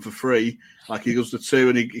go down for 3. Like he does the 2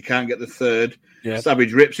 and he can't get the 3rd. Yeah.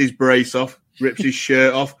 Savage rips his brace off, rips his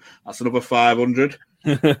shirt off. That's another 500.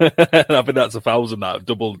 I think that's 1,000. That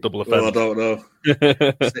double offense. Well, I don't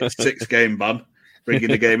know. Six game ban, bringing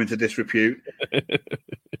the game into disrepute.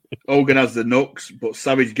 Hogan has the knucks, but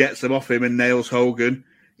Savage gets them off him and nails Hogan.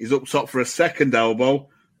 He's up top for a second elbow,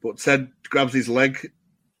 but Ted grabs his leg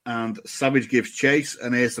and Savage gives chase.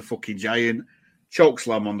 And here's the fucking Giant. Choke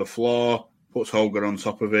slam on the floor, puts Hogan on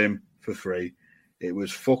top of him for 3. It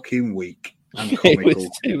was fucking weak. And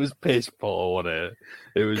comical. It was piss poor, wasn't it?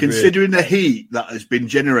 It was considering the heat that has been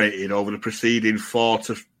generated over the preceding 4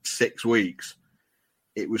 to 6 weeks.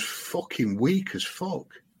 It was fucking weak as fuck.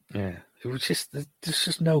 Yeah, it was just there's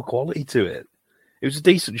just no quality to it. It was a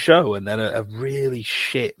decent show, and then a really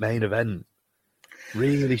shit main event.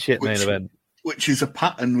 Really shit main event. Which is a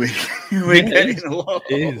pattern we're getting a lot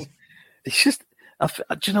of. It's just, do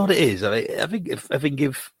you know what it is? I think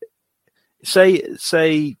if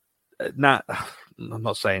say Nat, I'm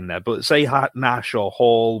not saying that, but say Nash or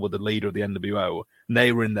Hall were the leader of the NWO, and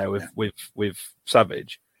they were in there with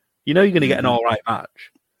Savage, you know you're going to get an all right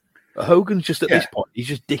match. But Hogan's just at this point, he's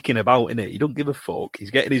just dicking about in it. He don't give a fuck.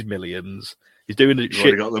 He's getting his millions. He's doing a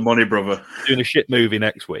shit. Got the money, brother. Doing a shit movie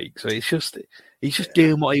next week, so he's just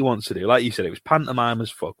doing what he wants to do. Like you said, it was pantomime as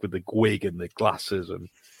fuck with the wig and the glasses, and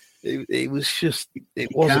it was just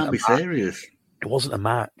it wasn't. Can't be serious. It wasn't a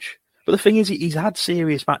match. But the thing is, he's had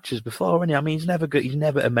serious matches before, hasn't he? I mean, he's never good. He's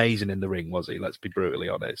never amazing in the ring, was he? Let's be brutally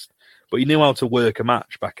honest. But he knew how to work a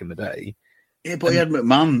match back in the day. Yeah, but he had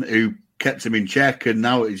McMahon who kept him in check, and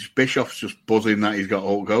now it's Bischoff's just buzzing that he's got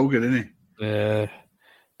Hulk Hogan, isn't he? Yeah.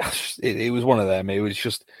 It was one of them. It was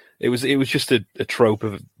just a trope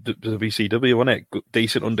of the WCW, wasn't it?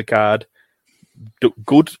 Decent undercard,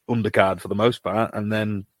 good undercard for the most part, and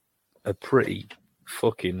then a pretty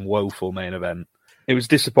fucking woeful main event. It was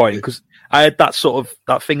disappointing because I had that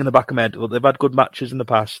thing in the back of my head. Well, they've had good matches in the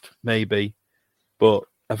past, maybe, but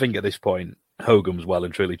I think at this point Hogan was well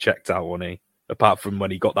and truly checked out, wasn't he? Apart from when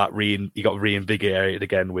he got reinvigorated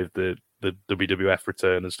again with the WWF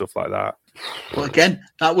return and stuff like that. Well, again,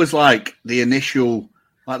 that was like the initial,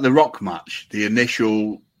 like the Rock match. The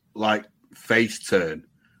initial like face turn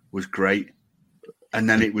was great, and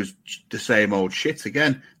then it was the same old shit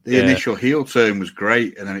again. The initial heel turn was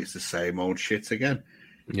great, and then it's the same old shit again.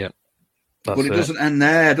 Yeah, but it doesn't end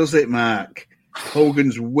there, does it, Mark?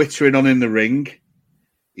 Hogan's whittering on in the ring.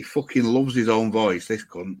 He fucking loves his own voice. This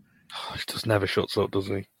cunt. He just never shuts up, does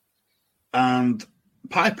he? And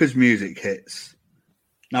Piper's music hits.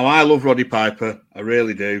 Now, I love Roddy Piper. I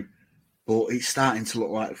really do. But it's starting to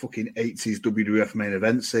look like fucking 80s WWF main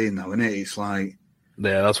event scene now, isn't it? It's like...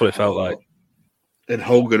 Yeah, that's what it felt like. And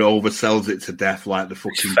Hogan oversells it to death like the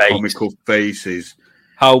fucking comical faces.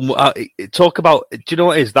 Talk about... Do you know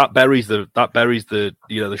what it is? That buries the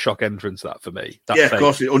the shock entrance, that for me. That of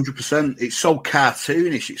course, 100%. It's so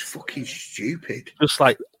cartoonish. It's fucking stupid. Just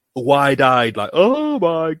like... wide-eyed, like, oh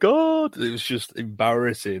my god, it was just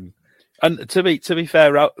embarrassing. And to be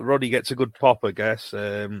fair, Roddy gets a good pop, I guess.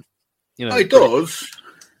 He does.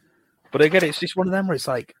 But again, it's just one of them where it's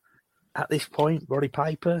like, at this point, Roddy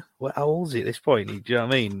Piper, how old is he at this point? Do you know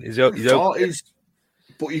what I mean? He's 40s.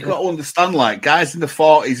 But you've got to understand, like, guys in the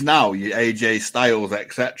 40s now, your AJ Styles,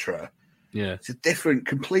 etc. Yeah, it's a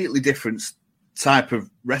completely different type of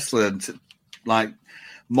wrestler. Like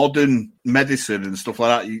modern medicine and stuff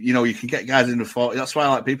like that. You can get guys in the 40s. That's why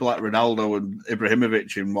like people like Ronaldo and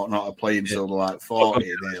Ibrahimovic and whatnot are playing till they're like 40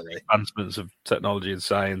 nearly. Advancements of technology and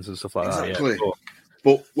science and stuff like exactly. that. Yeah.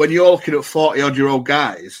 But when you're looking at 40-odd-year-old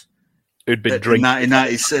guys who'd been drinking in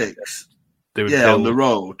 1996, on the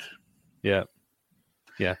road. Yeah.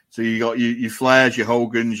 Yeah. So you got your Flairs, your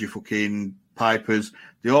Hogans, your fucking Pipers.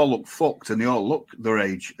 They all look fucked and they all look their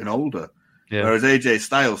age and older. Yeah. Whereas AJ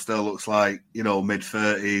Styles still looks like,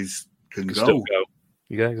 mid-30s, can still go.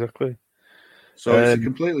 Yeah, exactly. So it's a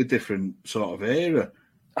completely different sort of era.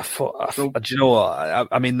 Do you know what?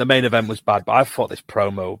 I mean, the main event was bad, but I thought this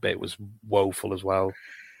promo bit was woeful as well.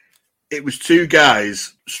 It was two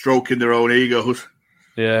guys stroking their own egos.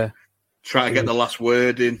 Yeah. Trying to get the last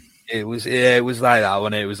word in. It was like that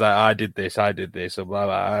when it was like, I did this. I'm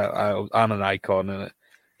an icon, and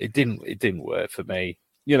it didn't work for me.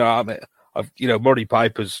 Roddy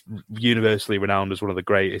Piper's universally renowned as one of the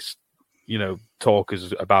greatest,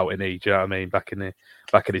 talkers about in age. You know what I mean? Back in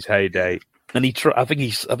his heyday, and I think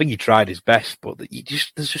he tried his best, but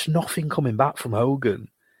there's just nothing coming back from Hogan.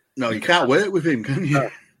 No, you can't work with him, can you?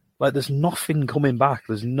 Like, there's nothing coming back.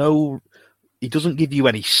 He doesn't give you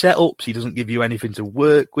any setups. He doesn't give you anything to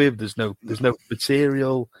work with. There's no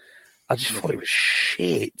material. I just thought it was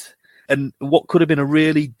shit. And what could have been a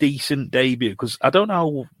really decent debut, because I don't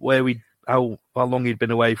know how long he'd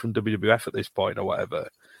been away from WWF at this point or whatever.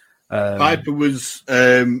 Piper was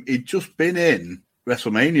he'd just been in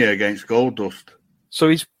WrestleMania against Goldust, so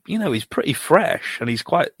he's pretty fresh, and he's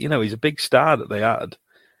quite he's a big star that they had.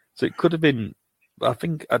 So it could have been. Am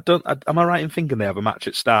I right in thinking they have a match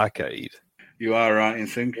at Starrcade? You are right in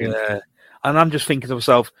thinking. Yeah, and I'm just thinking to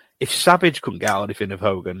myself, if Savage couldn't get out anything of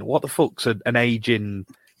Hogan, what the fuck's an aging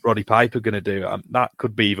Roddy Piper going to do? That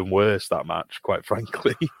could be even worse, that match, quite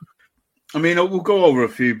frankly. I mean, we'll go over a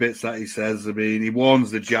few bits that he says. I mean, he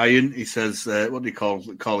warns the Giant. He says, what do you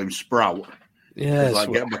call him? Sprout. Yeah.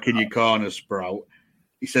 Like, get back in your corner, Sprout.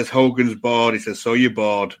 he says Hogan's bored. He says, "So you're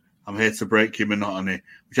bored? I'm here to break your monotony,"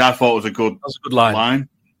 which I thought was a good line.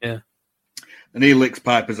 Yeah. And he licks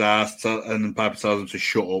Piper's ass, and Piper tells him to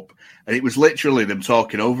shut up. And it was literally them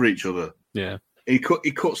talking over each other. Yeah. He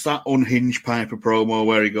cuts that unhinged Piper promo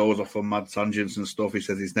where he goes off on mad tangents and stuff. He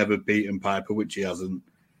says he's never beaten Piper, which he hasn't.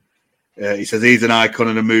 He says he's an icon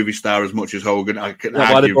and a movie star as much as Hogan. I can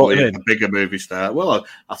arguably a bigger movie star. Well,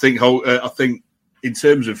 I think in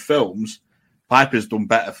terms of films, Piper's done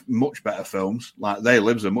much better films. Like They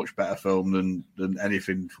Live's a much better film than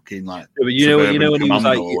anything fucking like. Yeah, but you know when he was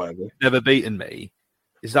like, "Never beaten me."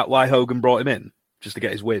 Is that why Hogan brought him in just to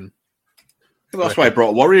get his win? Well, that's why he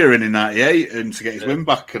brought Warrior in '98 and to get his win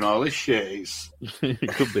back and all this shit.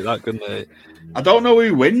 It could be that, couldn't it? I don't know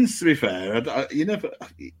who wins. To be fair,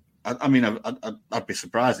 I'd be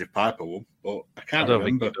surprised if Piper won, but I can't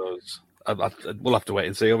remember. Think he does. We'll have to wait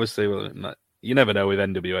and see. Obviously, you never know with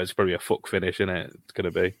NWA. It's probably a fuck finish, isn't it? It's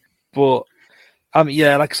going to be. But,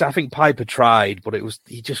 yeah, like I said, I think Piper tried, but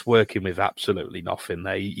he's just working with absolutely nothing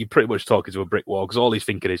there. You're pretty much talking to a brick wall because all he's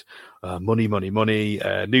thinking is money, money, money,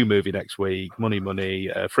 new movie next week, money,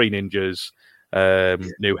 money, free ninjas,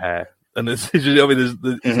 new hair. And he's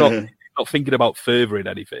not thinking about furthering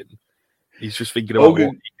anything. He's just thinking about what he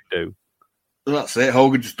can do. That's it.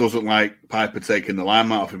 Hogan just doesn't like Piper taking the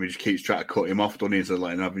limelight off him. He just keeps trying to cut him off, doesn't he? So,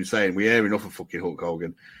 like I've been saying, we hear enough of fucking Hulk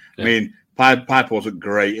Hogan. Yeah. I mean, Piper wasn't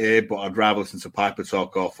great here, but I'd rather listen to Piper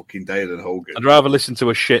talk all fucking day than Hogan. I'd rather listen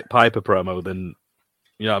to a shit Piper promo than,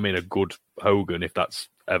 a good Hogan, if that's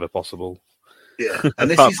ever possible. Yeah,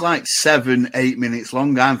 and this is like 7-8 minutes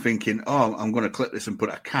long. I'm thinking, I'm going to clip this and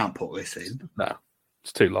I can't put this in. No,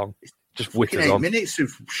 it's too long. Just witters 8 on. Minutes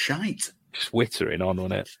of shite. Just wittering on,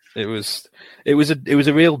 wasn't it? It was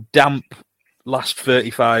a real damp last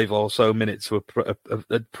 35 or so minutes to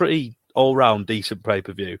a pretty all round decent pay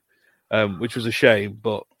per view, which was a shame.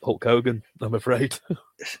 But Hulk Hogan, I'm afraid.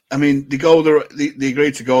 I mean, they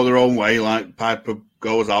agreed to go their own way. Like Piper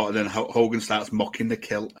goes out, and then Hogan starts mocking the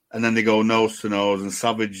kilt, and then they go nose to nose, and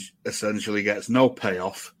Savage essentially gets no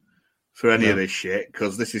payoff for any of this shit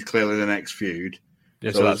because this is clearly the next feud.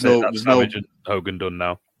 Yeah, so that's Savage and Hogan done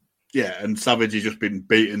now. Yeah, and Savage has just been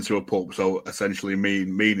beaten to a pulp, so essentially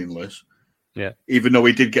meaningless. Yeah. Even though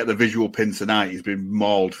he did get the visual pin tonight, he's been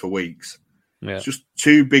mauled for weeks. Yeah. It's just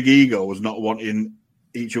two big egos not wanting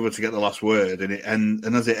each other to get the last word,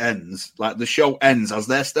 and as it ends, like the show ends as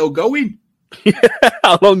they're still going.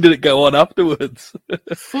 How long did it go on afterwards?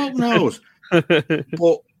 Fuck knows.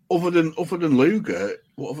 But other than Luger,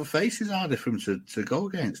 what other faces are there for him to go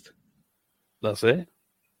against? That's it.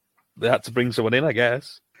 They had to bring someone in, I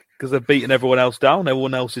guess. Because they've beaten everyone else down.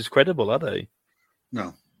 Everyone else is credible, are they?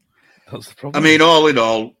 No. That's the problem. I mean, all in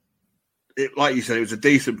all, like you said, it was a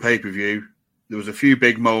decent pay-per-view. There was a few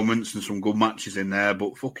big moments and some good matches in there,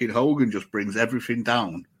 but fucking Hogan just brings everything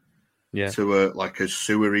down to a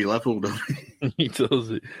sewery level, doesn't he? He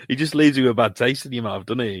does. He just leaves you with a bad taste in your mouth,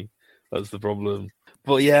 doesn't he? That's the problem.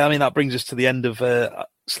 But yeah, I mean, that brings us to the end of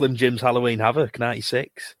Slim Jim's Halloween Havoc,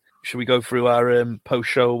 96. Should we go through our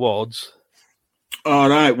post-show awards? All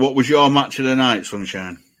right. What was your match of the night,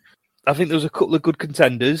 Sunshine? I think there was a couple of good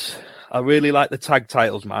contenders. I really like the tag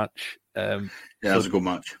titles match. That was a good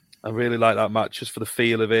match. I really like that match just for the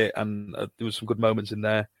feel of it, and there was some good moments in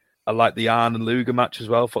there. I like the Arn and Luger match as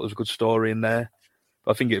well. I thought there was a good story in there.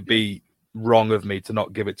 But I think it'd be wrong of me to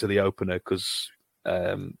not give it to the opener because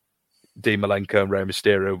Dean Malenko and Rey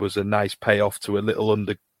Mysterio was a nice payoff to a little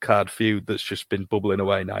undercard feud that's just been bubbling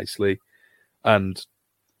away nicely. And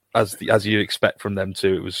as you expect from them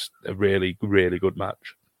too, it was a really, really good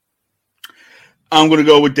match. I'm going to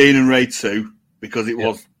go with Dean and Ray too because it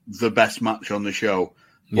was the best match on the show.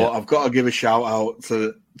 But I've got to give a shout out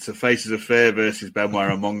to Faces of Fear versus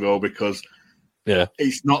Benoit and Mongo because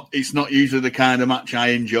it's not usually the kind of match I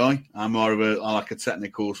enjoy. I'm more of a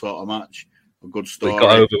technical sort of match, a good story. It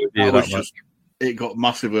got over with you, it got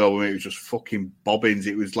massively over me. It was just fucking bobbins.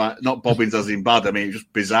 It was like not bobbins as in bad. I mean, it was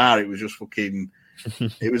just bizarre. It was just fucking.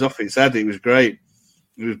 It was off its head. It was great.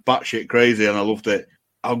 It was batshit crazy, and I loved it.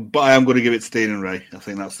 But I am going to give it to Dean and Ray. I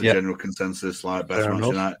think that's the general consensus. Like best match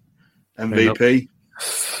tonight. MVP.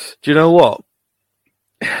 Do you know what?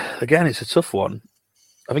 Again, it's a tough one.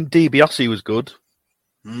 I think DiBiase was good.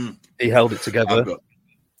 He held it together. I've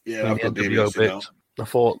got DiBiase. I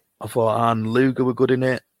thought Arn and Luger were good in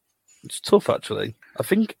it. It's tough, actually. I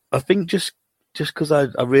think just because I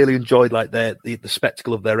really enjoyed like the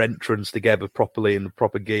spectacle of their entrance together properly in the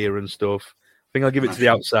proper gear and stuff. I think I'll give it to the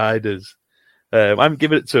Outsiders. I'm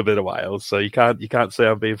giving it to a bit of while, so you can't say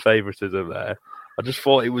I'm being favoritism there. I just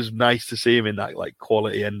thought it was nice to see him in that like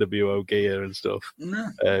quality NWO gear and stuff. No,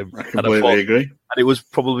 I completely agree. And it was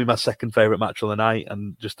probably my second favourite match of the night,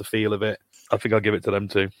 and just the feel of it. I think I'll give it to them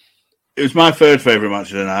too. It was my third favourite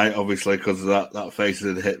match of the night, obviously, because of that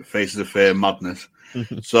Faces of Fear madness.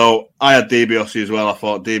 So I had DiBiase as well. I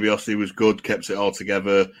thought DiBiase was good, kept it all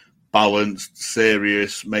together, balanced,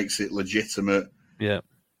 serious, makes it legitimate. Yeah.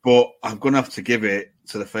 But I'm going to have to give it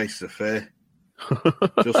to the Faces of Fear.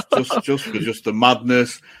 just for the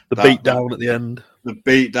madness. The beatdown at the end. The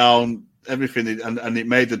beatdown, everything. And it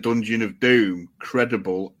made the Dungeon of Doom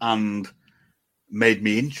credible and made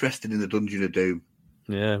me interested in the Dungeon of Doom.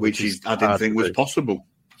 Yeah, which I didn't think was possible.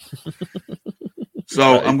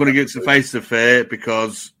 So I'm going to give it to Faces of Fear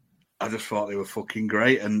because I just thought they were fucking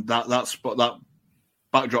great, and that spot, that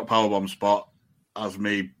backdrop powerbomb spot, has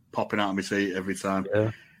me popping out of my seat every time.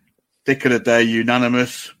 Yeah. Dick of the day,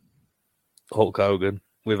 unanimous. Hulk Hogan,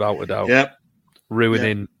 without a doubt. Yep.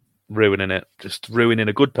 Ruining it, just ruining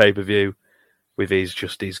a good pay per view with his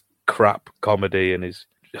crap comedy and his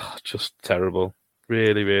just terrible,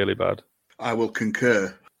 really, really bad. I will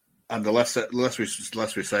concur, and the less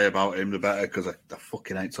we say about him, the better. Because I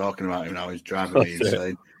fucking hate talking about him now. He's driving me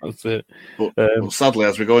insane. That's it. But well, sadly,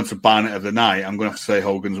 as we go into Barnet of the night, I'm going to have to say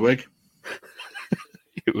Hogan's wig.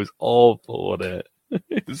 It was awful, wasn't it?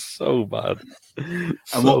 It was so bad.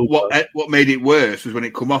 And what made it worse was when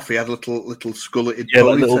it come off, he had a little skulleted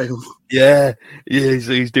ponytail.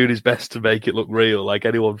 He's doing his best to make it look real, like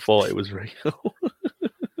anyone thought it was real.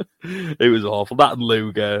 It was awful. That and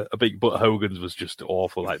Luger, but Hogan's was just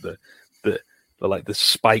awful. Like the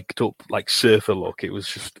spiked up like surfer look. It was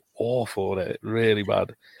just awful, wasn't it? Really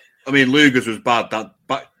bad. I mean, Luger's was bad.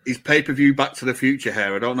 His pay-per-view Back to the Future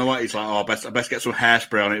hair. I don't know what he's like. I best get some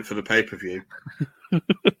hairspray on it for the pay-per-view.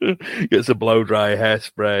 Gets a blow dry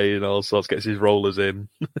hairspray and all sorts. Gets his rollers in.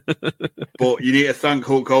 But you need to thank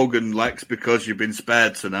Hulk Hogan, Lex, because you've been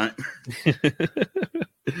spared tonight.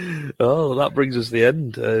 Oh, that brings us to the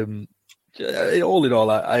end. All in all,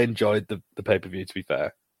 I enjoyed the pay-per-view, to be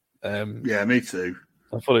fair. Yeah, me too.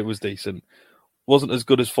 I thought it was decent. Wasn't as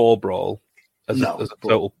good as 4 Brawl as a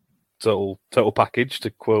total package, to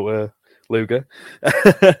quote Luger.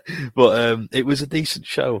 But it was a decent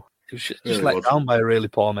show. It was just let down by a really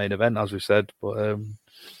poor main event, as we said. But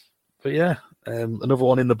yeah, another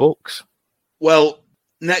one in the books. Well,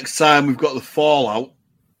 next time we've got the Fallout,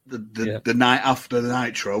 the night after the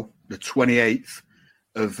Nitro, the 28th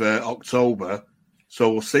of October.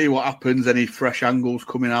 So we'll see what happens. Any fresh angles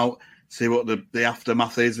coming out. See what the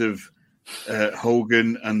aftermath is of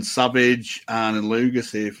Hogan and Savage, Arn and Luger.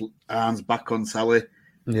 See if Arn's back on telly.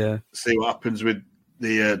 Yeah. See what happens with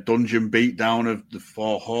the dungeon beatdown of the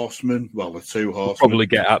 4 horsemen. Well, the 2 horsemen. Probably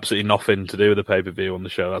get absolutely nothing to do with the pay-per-view on the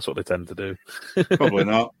show. That's what they tend to do. Probably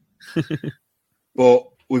not. But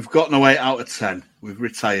we've got no 8 out of 10. We've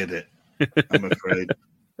retired it, I'm afraid.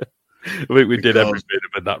 I think we did every bit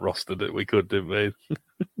of that roster that we could, didn't we?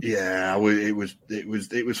 Yeah, it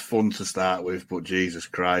was fun to start with, but Jesus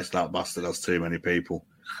Christ, that bastard has too many people.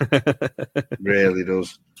 Really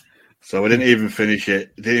does. So we didn't even finish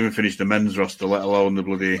it. Didn't even finish the men's roster, let alone the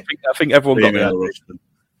bloody. I think everyone got the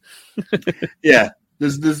roster. Yeah,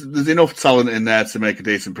 there's enough talent in there to make a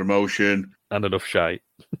decent promotion, and enough shite,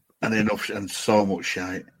 and so much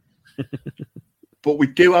shite. But we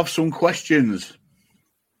do have some questions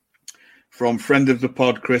from friend of the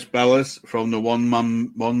pod, Chris Bellis, from the One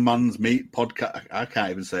Man's Meat podcast. I can't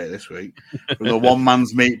even say it this week. From the One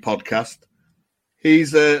Man's Meat podcast. He's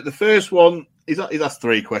the first one. He's asked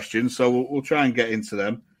 3 questions, so we'll try and get into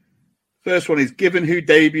them. First one is, given who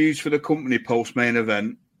debuts for the company post-main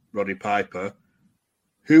event, Roddy Piper,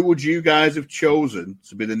 who would you guys have chosen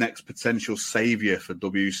to be the next potential saviour for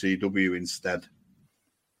WCW instead?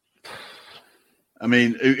 I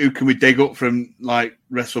mean, who can we dig up from, like,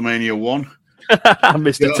 WrestleMania 1?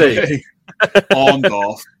 Mr. T.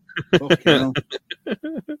 Orndorff.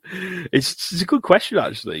 It's a good question,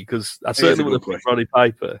 actually, because I certainly would have picked Roddy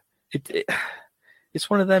Piper. It's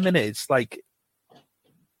one of them, innit? It's like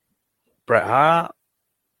Bret Hart,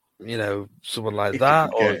 someone like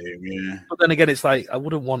that. But then again, it's like I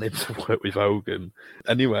wouldn't want him to work with Hogan.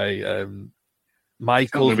 Anyway,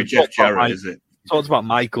 Michaels. Jeff Jarrett, is it? Talked about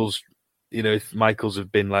Michaels. If Michaels have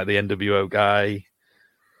been like the NWO guy,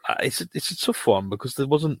 it's a tough one because there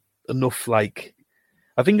wasn't enough. Like,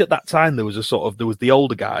 I think at that time there was the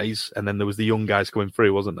older guys and then there was the young guys coming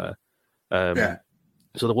through, wasn't there? Yeah.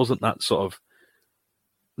 So there wasn't that sort of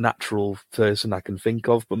natural person I can think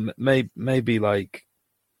of, but maybe like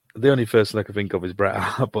the only person I can think of is Bret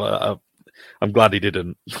Hart, but I'm glad he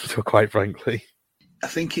didn't, quite frankly. I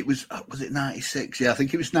think it was it 96? Yeah, I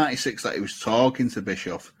think it was 96 that he was talking to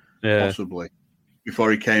Bischoff, possibly,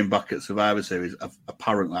 before he came back at Survivor Series.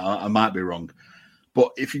 Apparently, I might be wrong.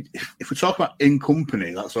 But if we talk about in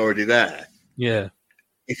company, that's already there. Yeah.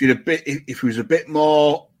 If he was a bit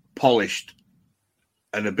more polished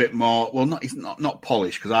and a bit more, well, he's not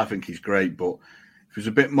polished because I think he's great, but if he was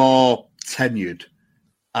a bit more tenured,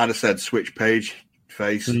 I'd have said switch page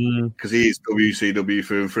face because he is WCW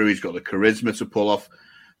through and through. He's got the charisma to pull off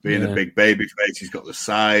being a big baby face. He's got the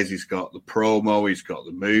size. He's got the promo. He's got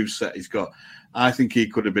the moveset. I think he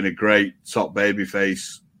could have been a great top baby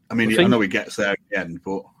face. I mean, I know he gets there at the end,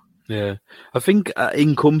 but yeah, I think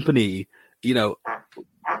in company,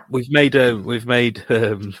 we've made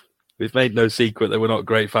no secret that we're not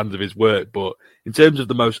great fans of his work, but in terms of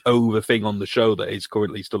the most over thing on the show that is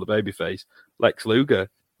currently still a babyface, Lex Luger.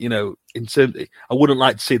 In terms, I wouldn't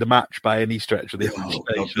like to see the match by any stretch of the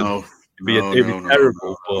imagination. No, it'd be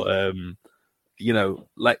terrible. But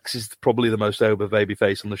Lex is probably the most over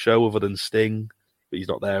babyface on the show, other than Sting. But he's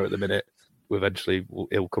not there at the minute. Eventually,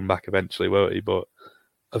 he'll come back eventually, won't he? But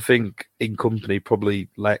I think in company, probably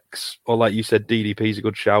Lex, or like you said, DDP's a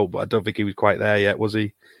good shout, but I don't think he was quite there yet, was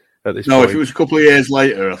he? At this point? If it was a couple of years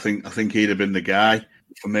later, I think he'd have been the guy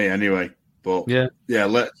for me anyway. But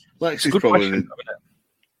Lex is probably.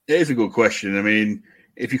 It is a good question. I mean,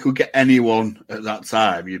 if you could get anyone at that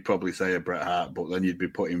time, you'd probably say a Bret Hart, but then you'd be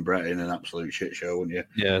putting Bret in an absolute shit show, wouldn't you?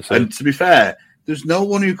 Yeah. And to be fair, there's no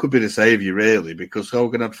one who could be the saviour, really, because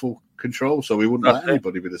Hogan had full control, so he wouldn't let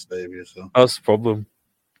anybody be the saviour. So that's the problem.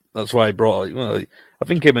 That's why he brought it. Well, I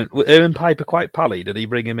think him and Piper quite pally. Did he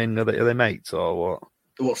bring him in? Are they mates or what?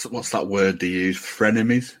 What's that word they use?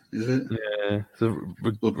 Frenemies, is it? Yeah.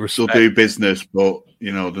 They'll do business, but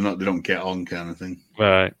they don't get on, kind of thing.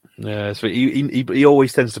 Right. Yeah. So he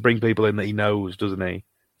always tends to bring people in that he knows, doesn't he,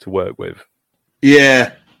 to work with?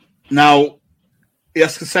 Yeah. Now he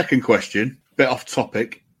asks the second question, bit off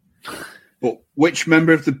topic, but which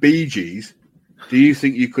member of the Bee Gees do you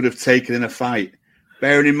think you could have taken in a fight?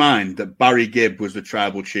 Bearing in mind that Barry Gibb was the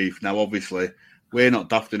tribal chief. Now, obviously, we're not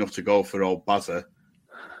daft enough to go for old Bazza,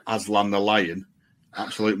 Aslan the Lion.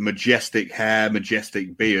 Absolute majestic hair,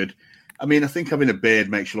 majestic beard. I mean, I think having a beard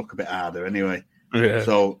makes you look a bit harder anyway. Yeah.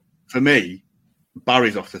 So, for me,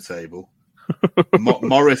 Barry's off the table.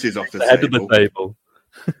 Morris is off the head of the table.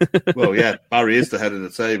 Well, yeah, Barry is the head of the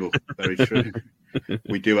table. Very true.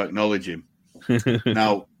 We do acknowledge him.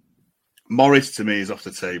 Now, Morris, to me, is off the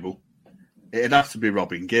table. It'd have to be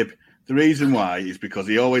Robin Gibb. The reason why is because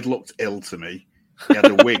he always looked ill to me. He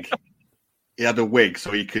had a wig.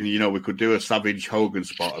 So he can, we could do a Savage Hogan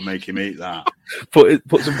spot and make him eat that. Put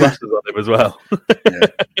some glasses on him as well. Yeah.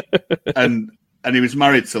 And he was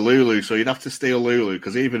married to Lulu, so you'd have to steal Lulu,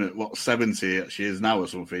 because even at 70 she is now or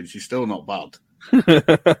something, she's still not bad.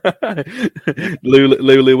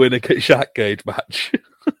 Lulu in a shark cage match.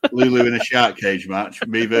 Lulu in a shark cage match.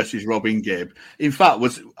 Me versus Robin Gibb. In fact,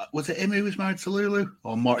 was it him who was married to Lulu?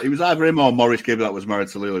 It was either him or Morris Gibb that was married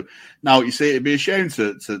to Lulu. Now, you see, it'd be a shame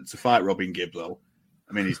to fight Robin Gibb, though.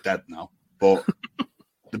 I mean, he's dead now. But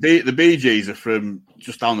the Bee Gees are from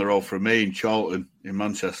just down the road from me in Charlton, in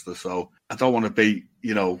Manchester. So I don't want to beat,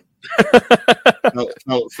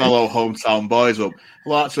 fellow hometown boys up.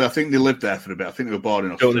 Well, actually, I think they lived there for a bit. I think they were born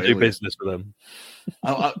in Australia. Don't want to do business with them.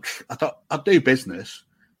 I'd do business,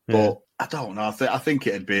 but I don't know. I think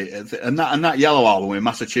it'd be and that yellow album in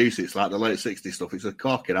Massachusetts, like the late '60s stuff. It's a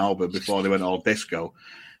corking album before they went all disco.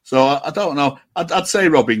 So I don't know. I'd say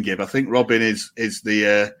Robin Gibb. I think Robin is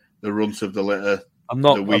the runt of the litter. I'm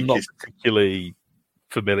not particularly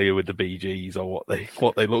familiar with the Bee Gees or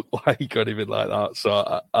what they look like or anything like that.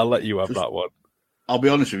 So I'll let you have that one. I'll be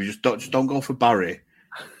honest with you. Just don't go for Barry,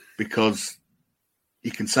 because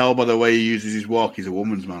you can tell by the way he uses his walk, he's a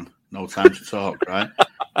woman's man. No time to talk, right?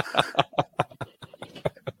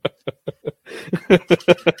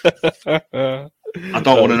 I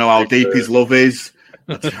don't want to know how deep his love is.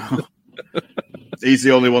 He's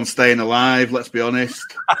the only one staying alive, let's be honest.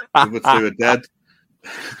 The other two are dead.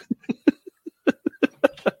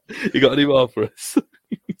 You got any more for us?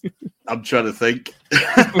 I'm trying to think.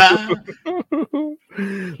 I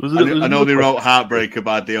know they wrote Heartbreaker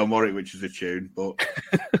by Dio Warwick, which is a tune, but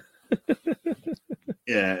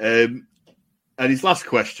yeah. And his last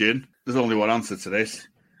question, there's only one answer to this.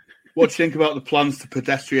 What do you think about the plans to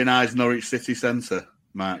pedestrianise Norwich City Centre,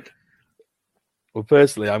 Mark? Well,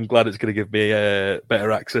 personally, I'm glad it's going to give me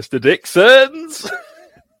better access to Dixon's.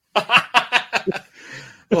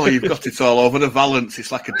 Oh, you've got it all over the Valence.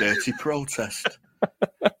 It's like a dirty protest.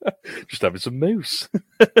 Just having some moose.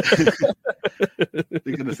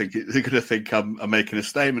 They're going to think I'm making a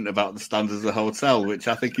statement about the standards of the hotel, which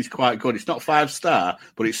I think is quite good. It's not 5-star,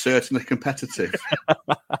 but it's certainly competitive.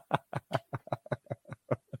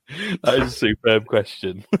 That is a superb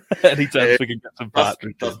question. Anytime we can get some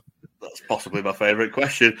partridge. That's possibly my favourite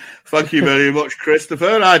question. Thank you very much,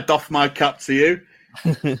 Christopher. I doff my cap to you.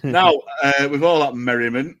 Now, with all that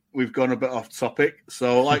merriment, we've gone a bit off topic.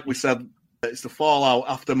 So, like we said, it's the fallout,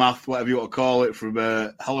 aftermath, whatever you want to call it, from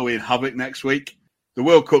Halloween Havoc next week. The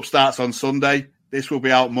World Cup starts on Sunday. This will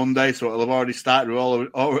be out Monday, so it'll have already started. We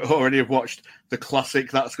already have watched the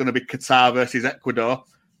classic. That's going to be Qatar versus Ecuador.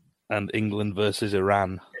 And England versus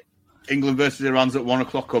Iran. England versus Iran's at 1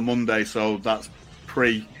 o'clock on Monday, so that's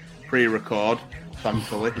pre-record,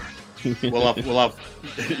 thankfully. We'll have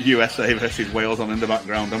USA versus Wales on in the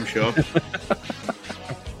background, I'm sure.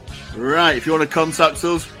 Right, if you want to contact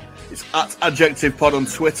us, it's at Adjective Pod on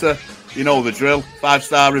Twitter. You know the drill.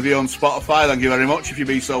 5-star review on Spotify. Thank you very much if you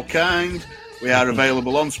be so kind. We are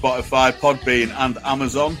available on Spotify, Podbean, and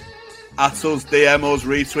Amazon. At us, DM us,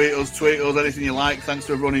 retweet us, tweet us, anything you like. Thanks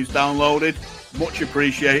to everyone who's downloaded. Much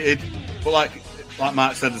appreciated. But like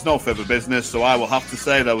Mark said, there's no further business, so I will have to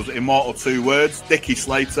say those immortal 2 words. Dickie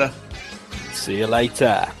Slater. See you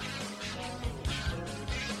later.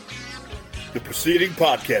 The preceding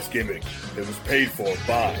podcast gimmick that was paid for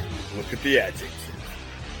by Look at the Adjective.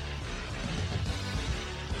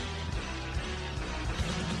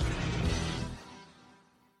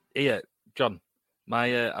 Here, John.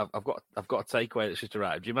 I've got a takeaway that's just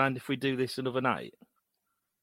arrived. Do you mind if we do this another night?